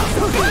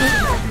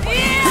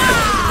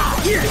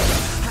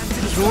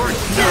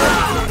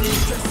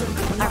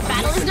 Our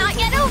battle is not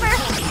yet over.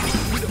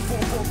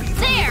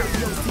 There.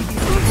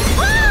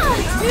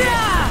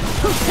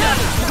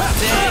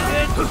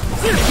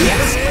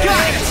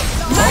 Got it!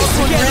 Nice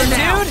together,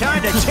 dude!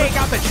 Time to take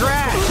out the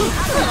trash!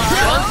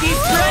 Funky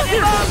thread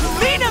and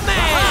Arena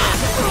Man!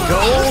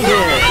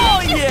 Golden!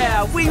 Oh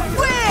yeah, we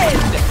win!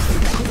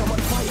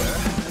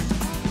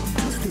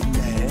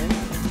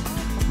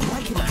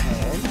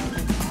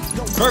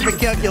 Perfect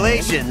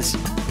calculations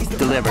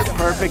deliver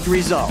perfect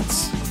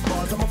results.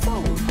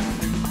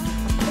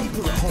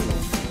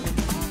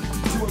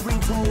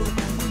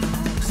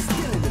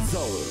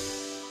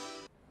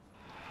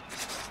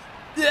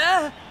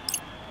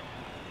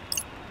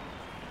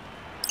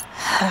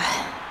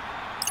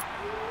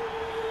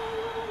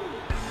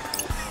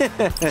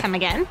 Come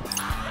again?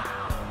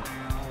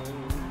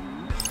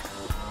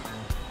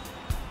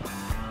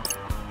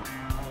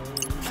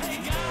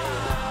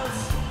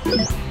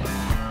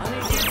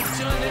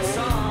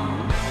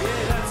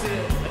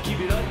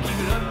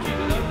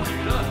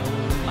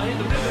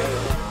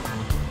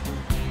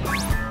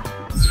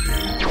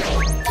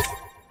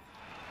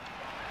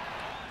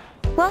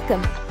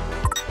 Welcome.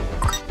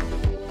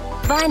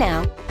 Bye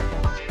now.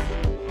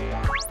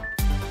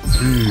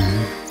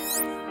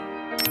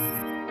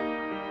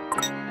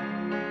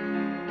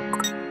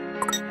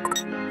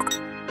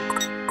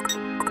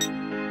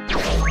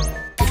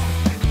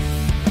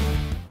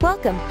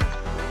 Welcome.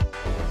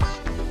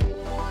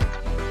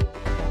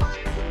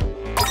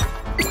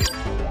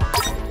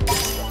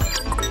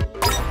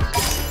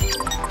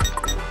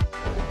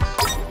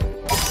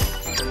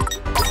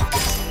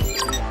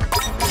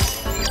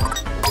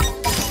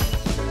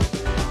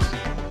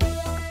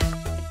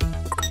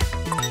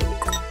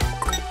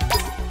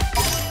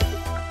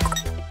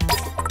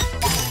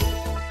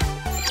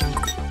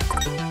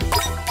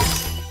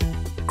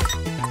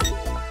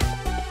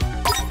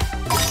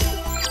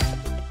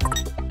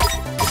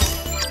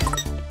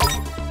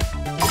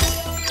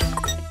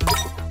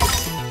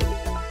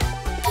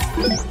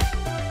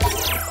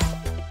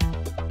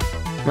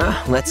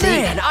 Let's see.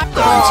 Man,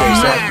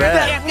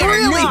 that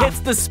really hits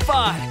the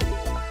spot.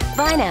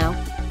 Bye now.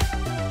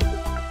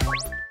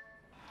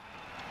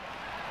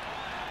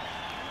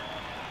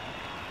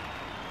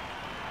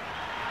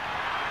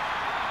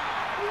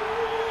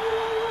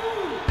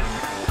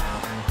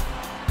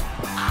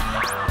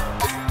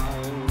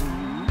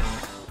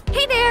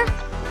 Hey there!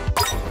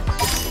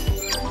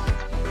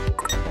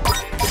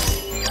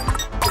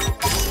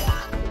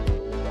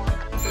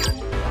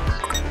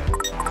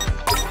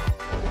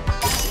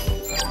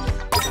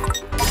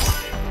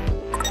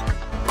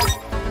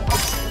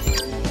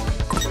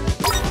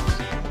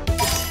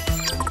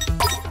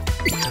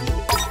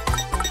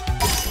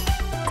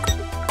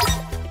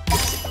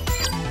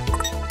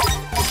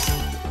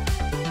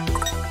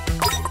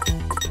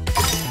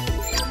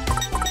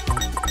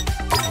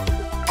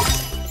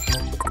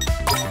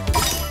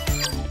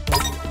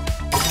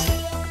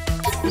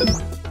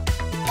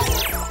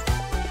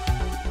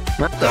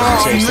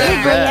 Doesn't taste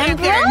that bad.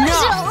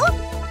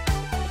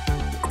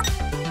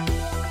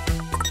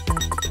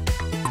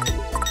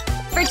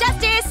 For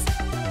justice!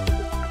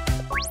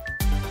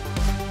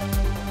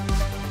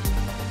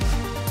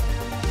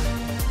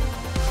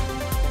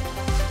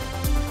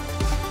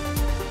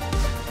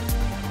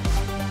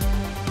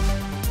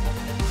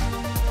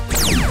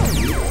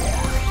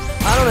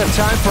 I don't have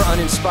time for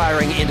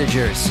uninspiring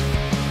integers.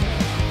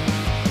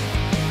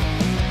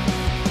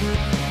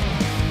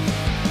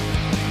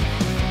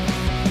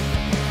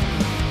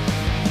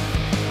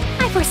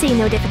 I foresee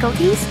no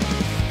difficulties.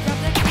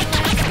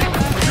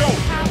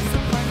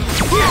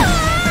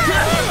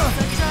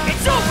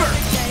 It's over!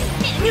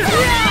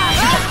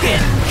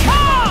 Falcon,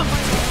 come!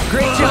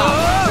 Great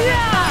job!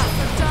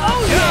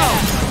 Oh yeah!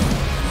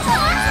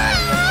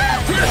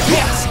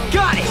 Yes,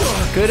 got it!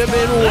 Could have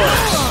been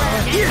worse.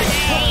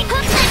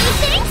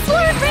 Thanks,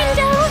 Lord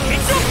Ringo.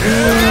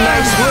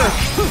 Nice work.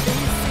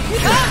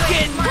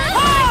 Falcon,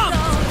 come!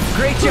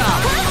 Great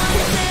job.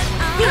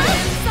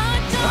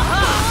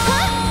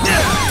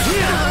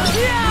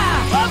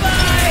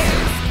 Bye-bye!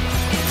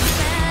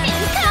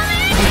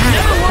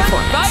 Never one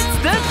bites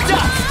the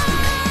dust!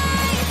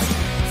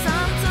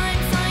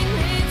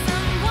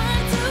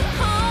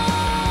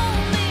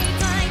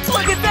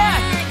 Look at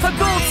that! A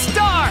gold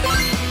star!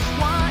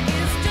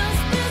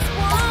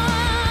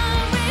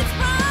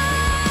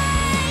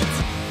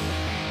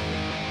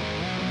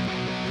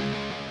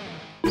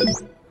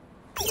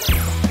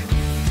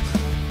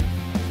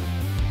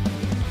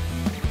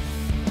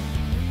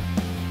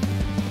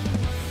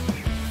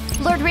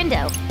 Lord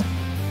Rindo.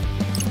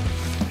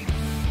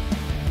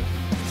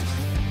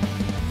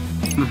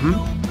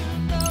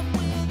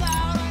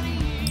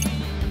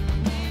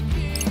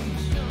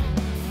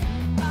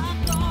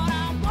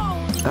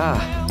 Ah.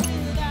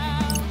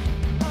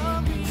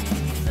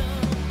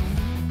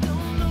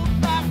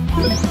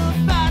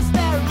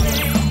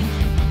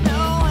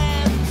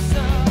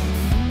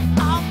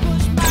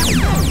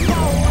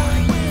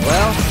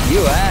 Well,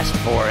 you asked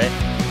for it.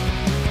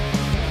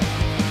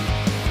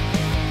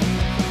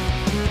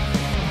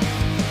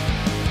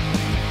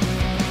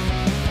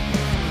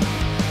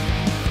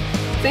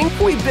 think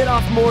we bit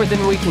off more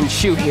than we can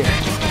chew here.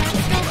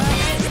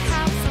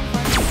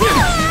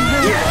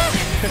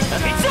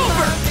 It's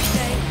over!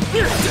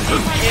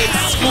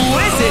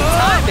 Exquisite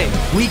timing!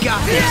 We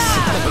got this.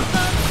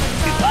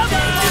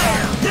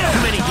 Too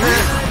many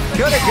turns.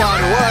 Could have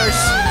gone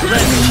worse.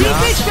 Let's keep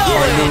it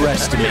going!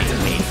 Underestimate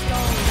me.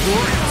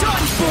 You're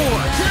done for!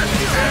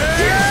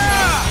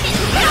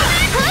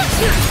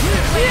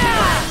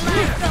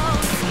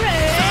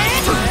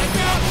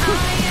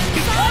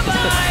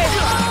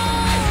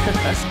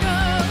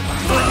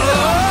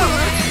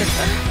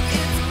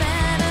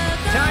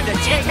 Time to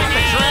take out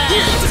the trash.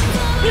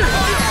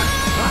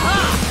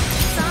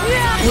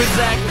 Was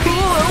that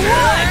cool or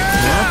what?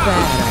 Not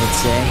bad, I'd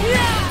say.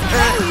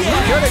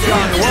 Could have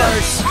gone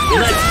worse.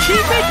 Let's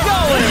keep it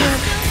going!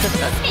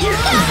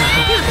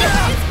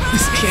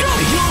 This can't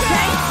be.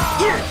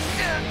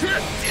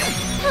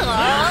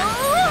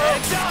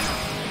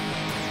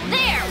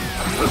 There!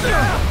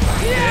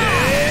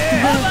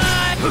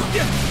 Bye-bye!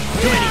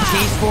 Too many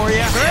teeth for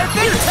you?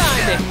 Perfect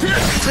timing!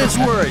 Since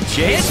we're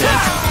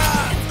adjacent.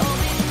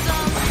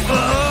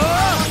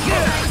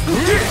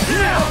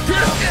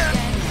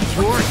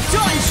 You're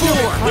done for!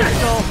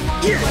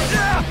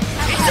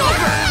 It's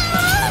over!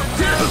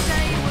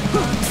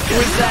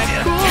 Was that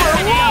cool or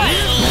what?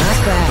 Not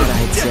bad,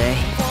 I'd say.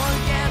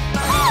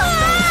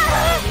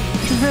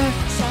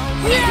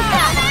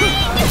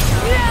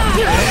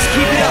 Let's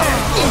keep it up!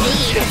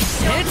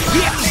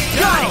 Yes!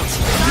 Got it!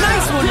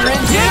 Nice one,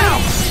 Renju!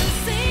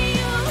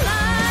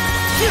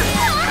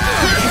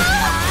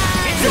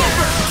 It's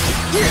over!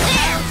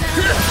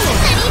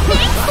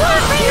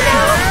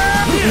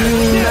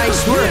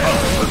 Nice work.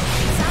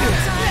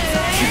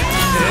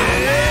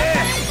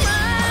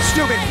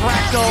 Stupid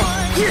Fractal.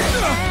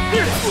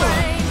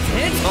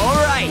 All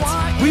right,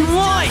 we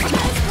won!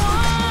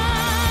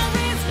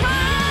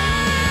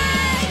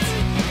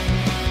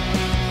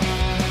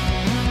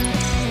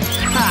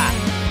 Ha!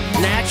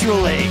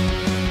 Naturally.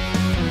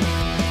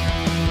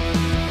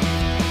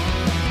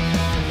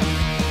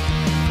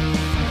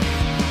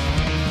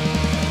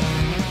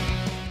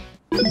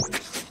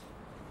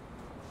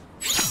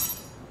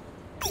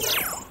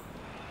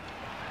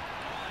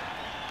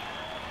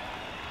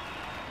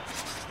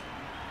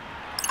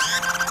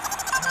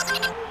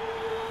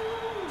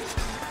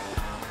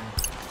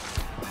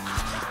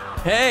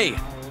 Hey!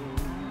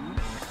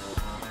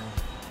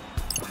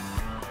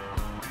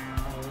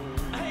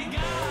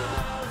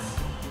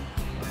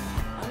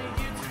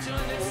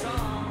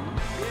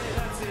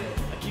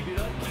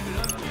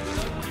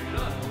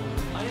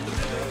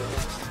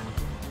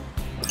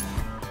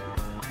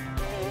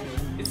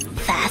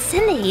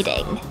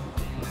 Fascinating.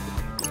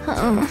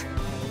 Oh.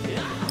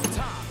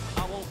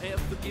 I won't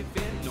ever give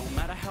in, no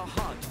matter how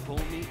hard you pull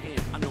me in.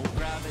 I know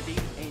gravity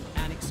ain't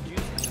an excuse.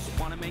 I just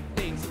wanna make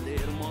things a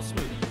little more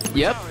smooth.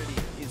 Yep. Majority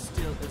is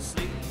still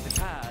asleep. They're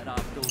tired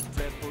of those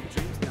dreadful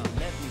dreams. Now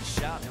let me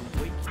shout and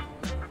wake you.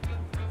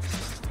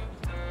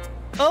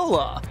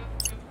 Hola!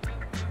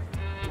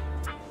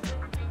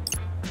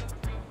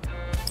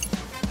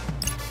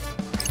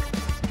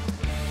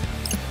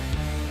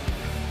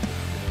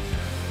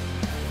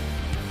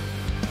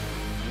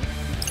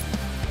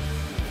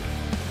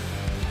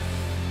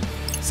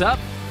 Sup?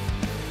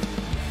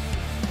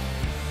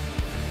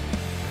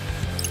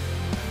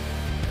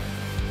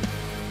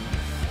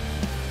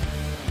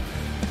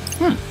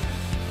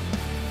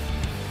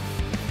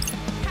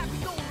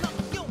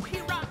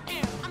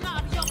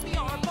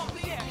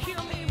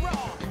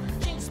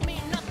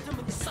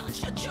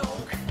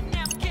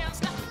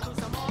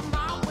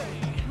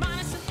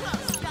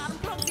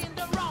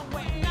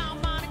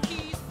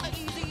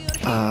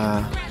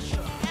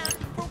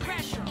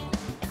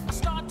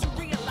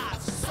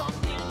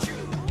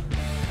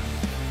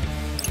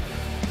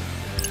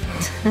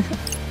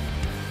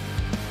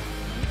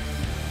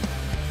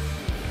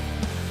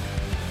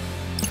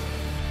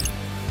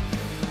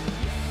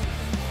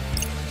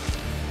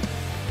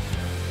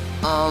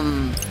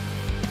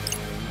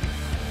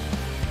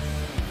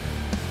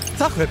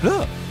 Sacre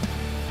bleu!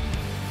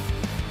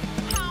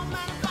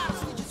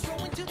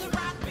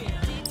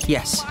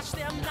 Yes.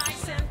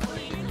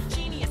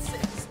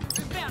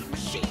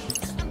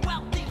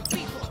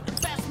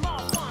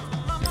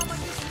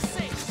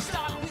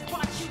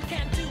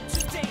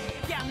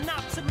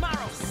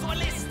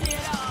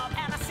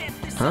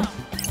 Huh?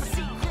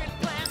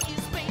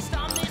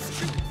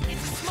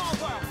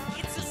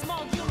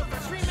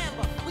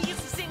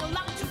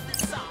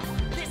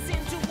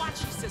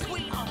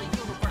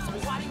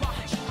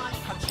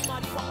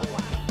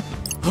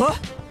 Huh?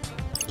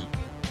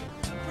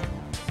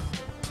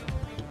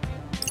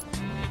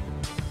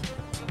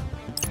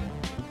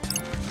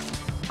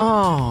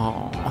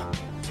 Oh.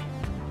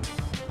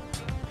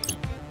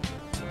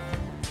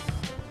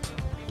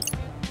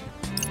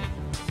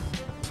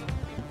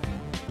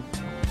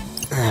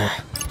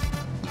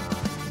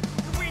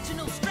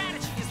 Original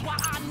strategy is what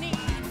I need.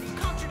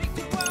 Contradict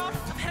the world,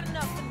 I've had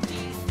enough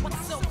indeed.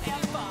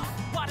 Whatsoever,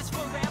 what is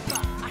forever?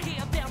 I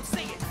hear them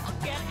say it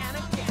again and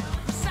again.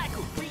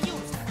 Recycle,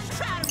 reuse,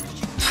 try to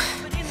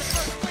reduce. But in the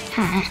first place,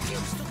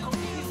 refuse to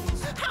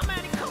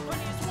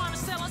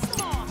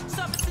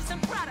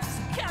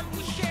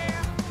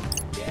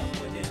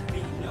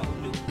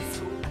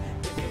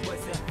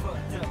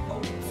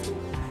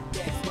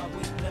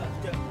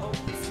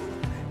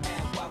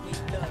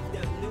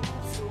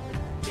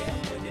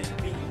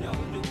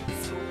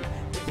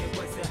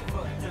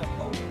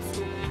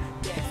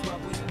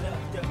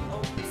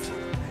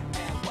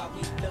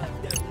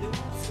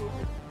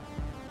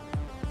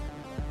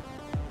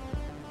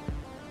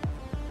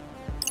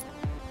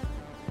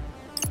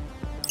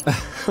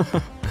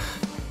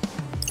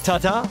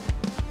Ta-ta.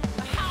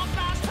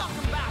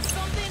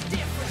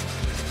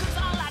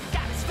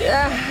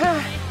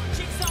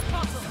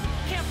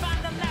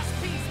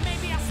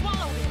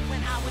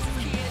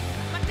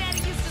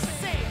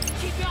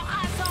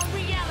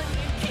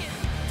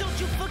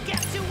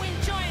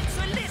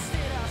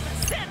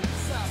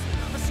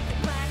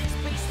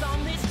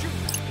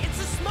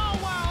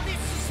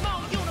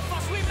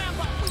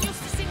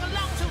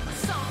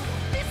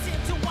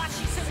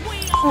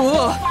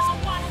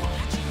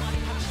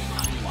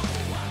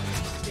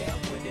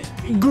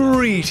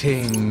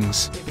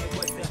 Greetings.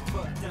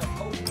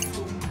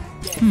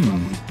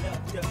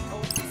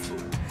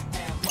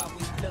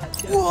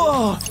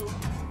 Whoa!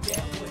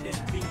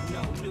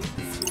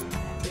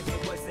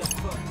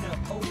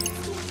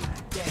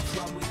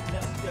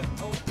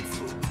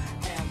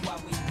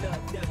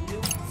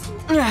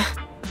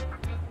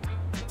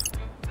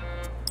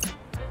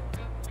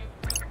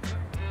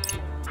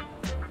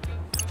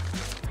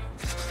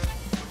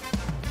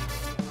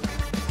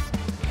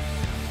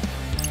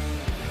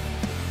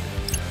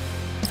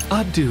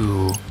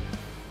 Adieu.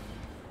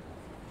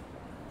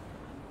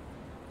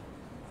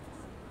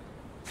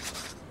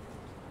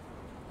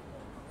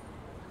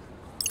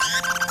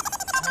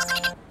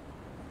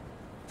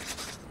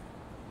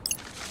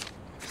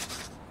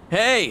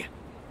 Hey!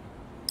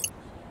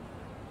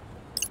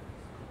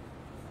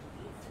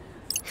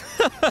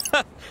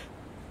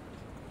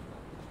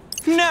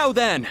 Now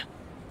then!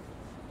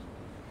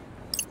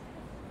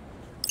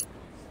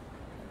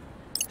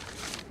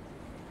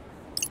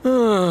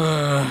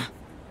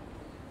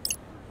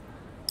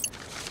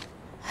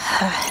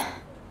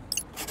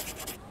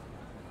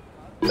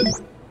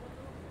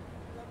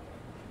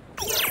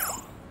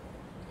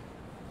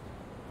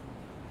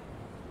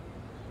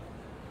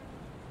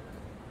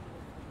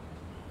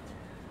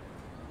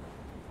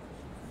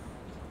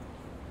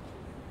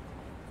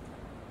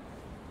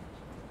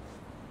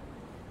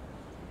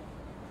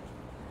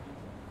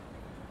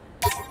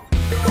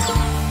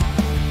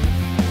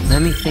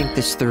 Let me think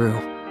this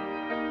through.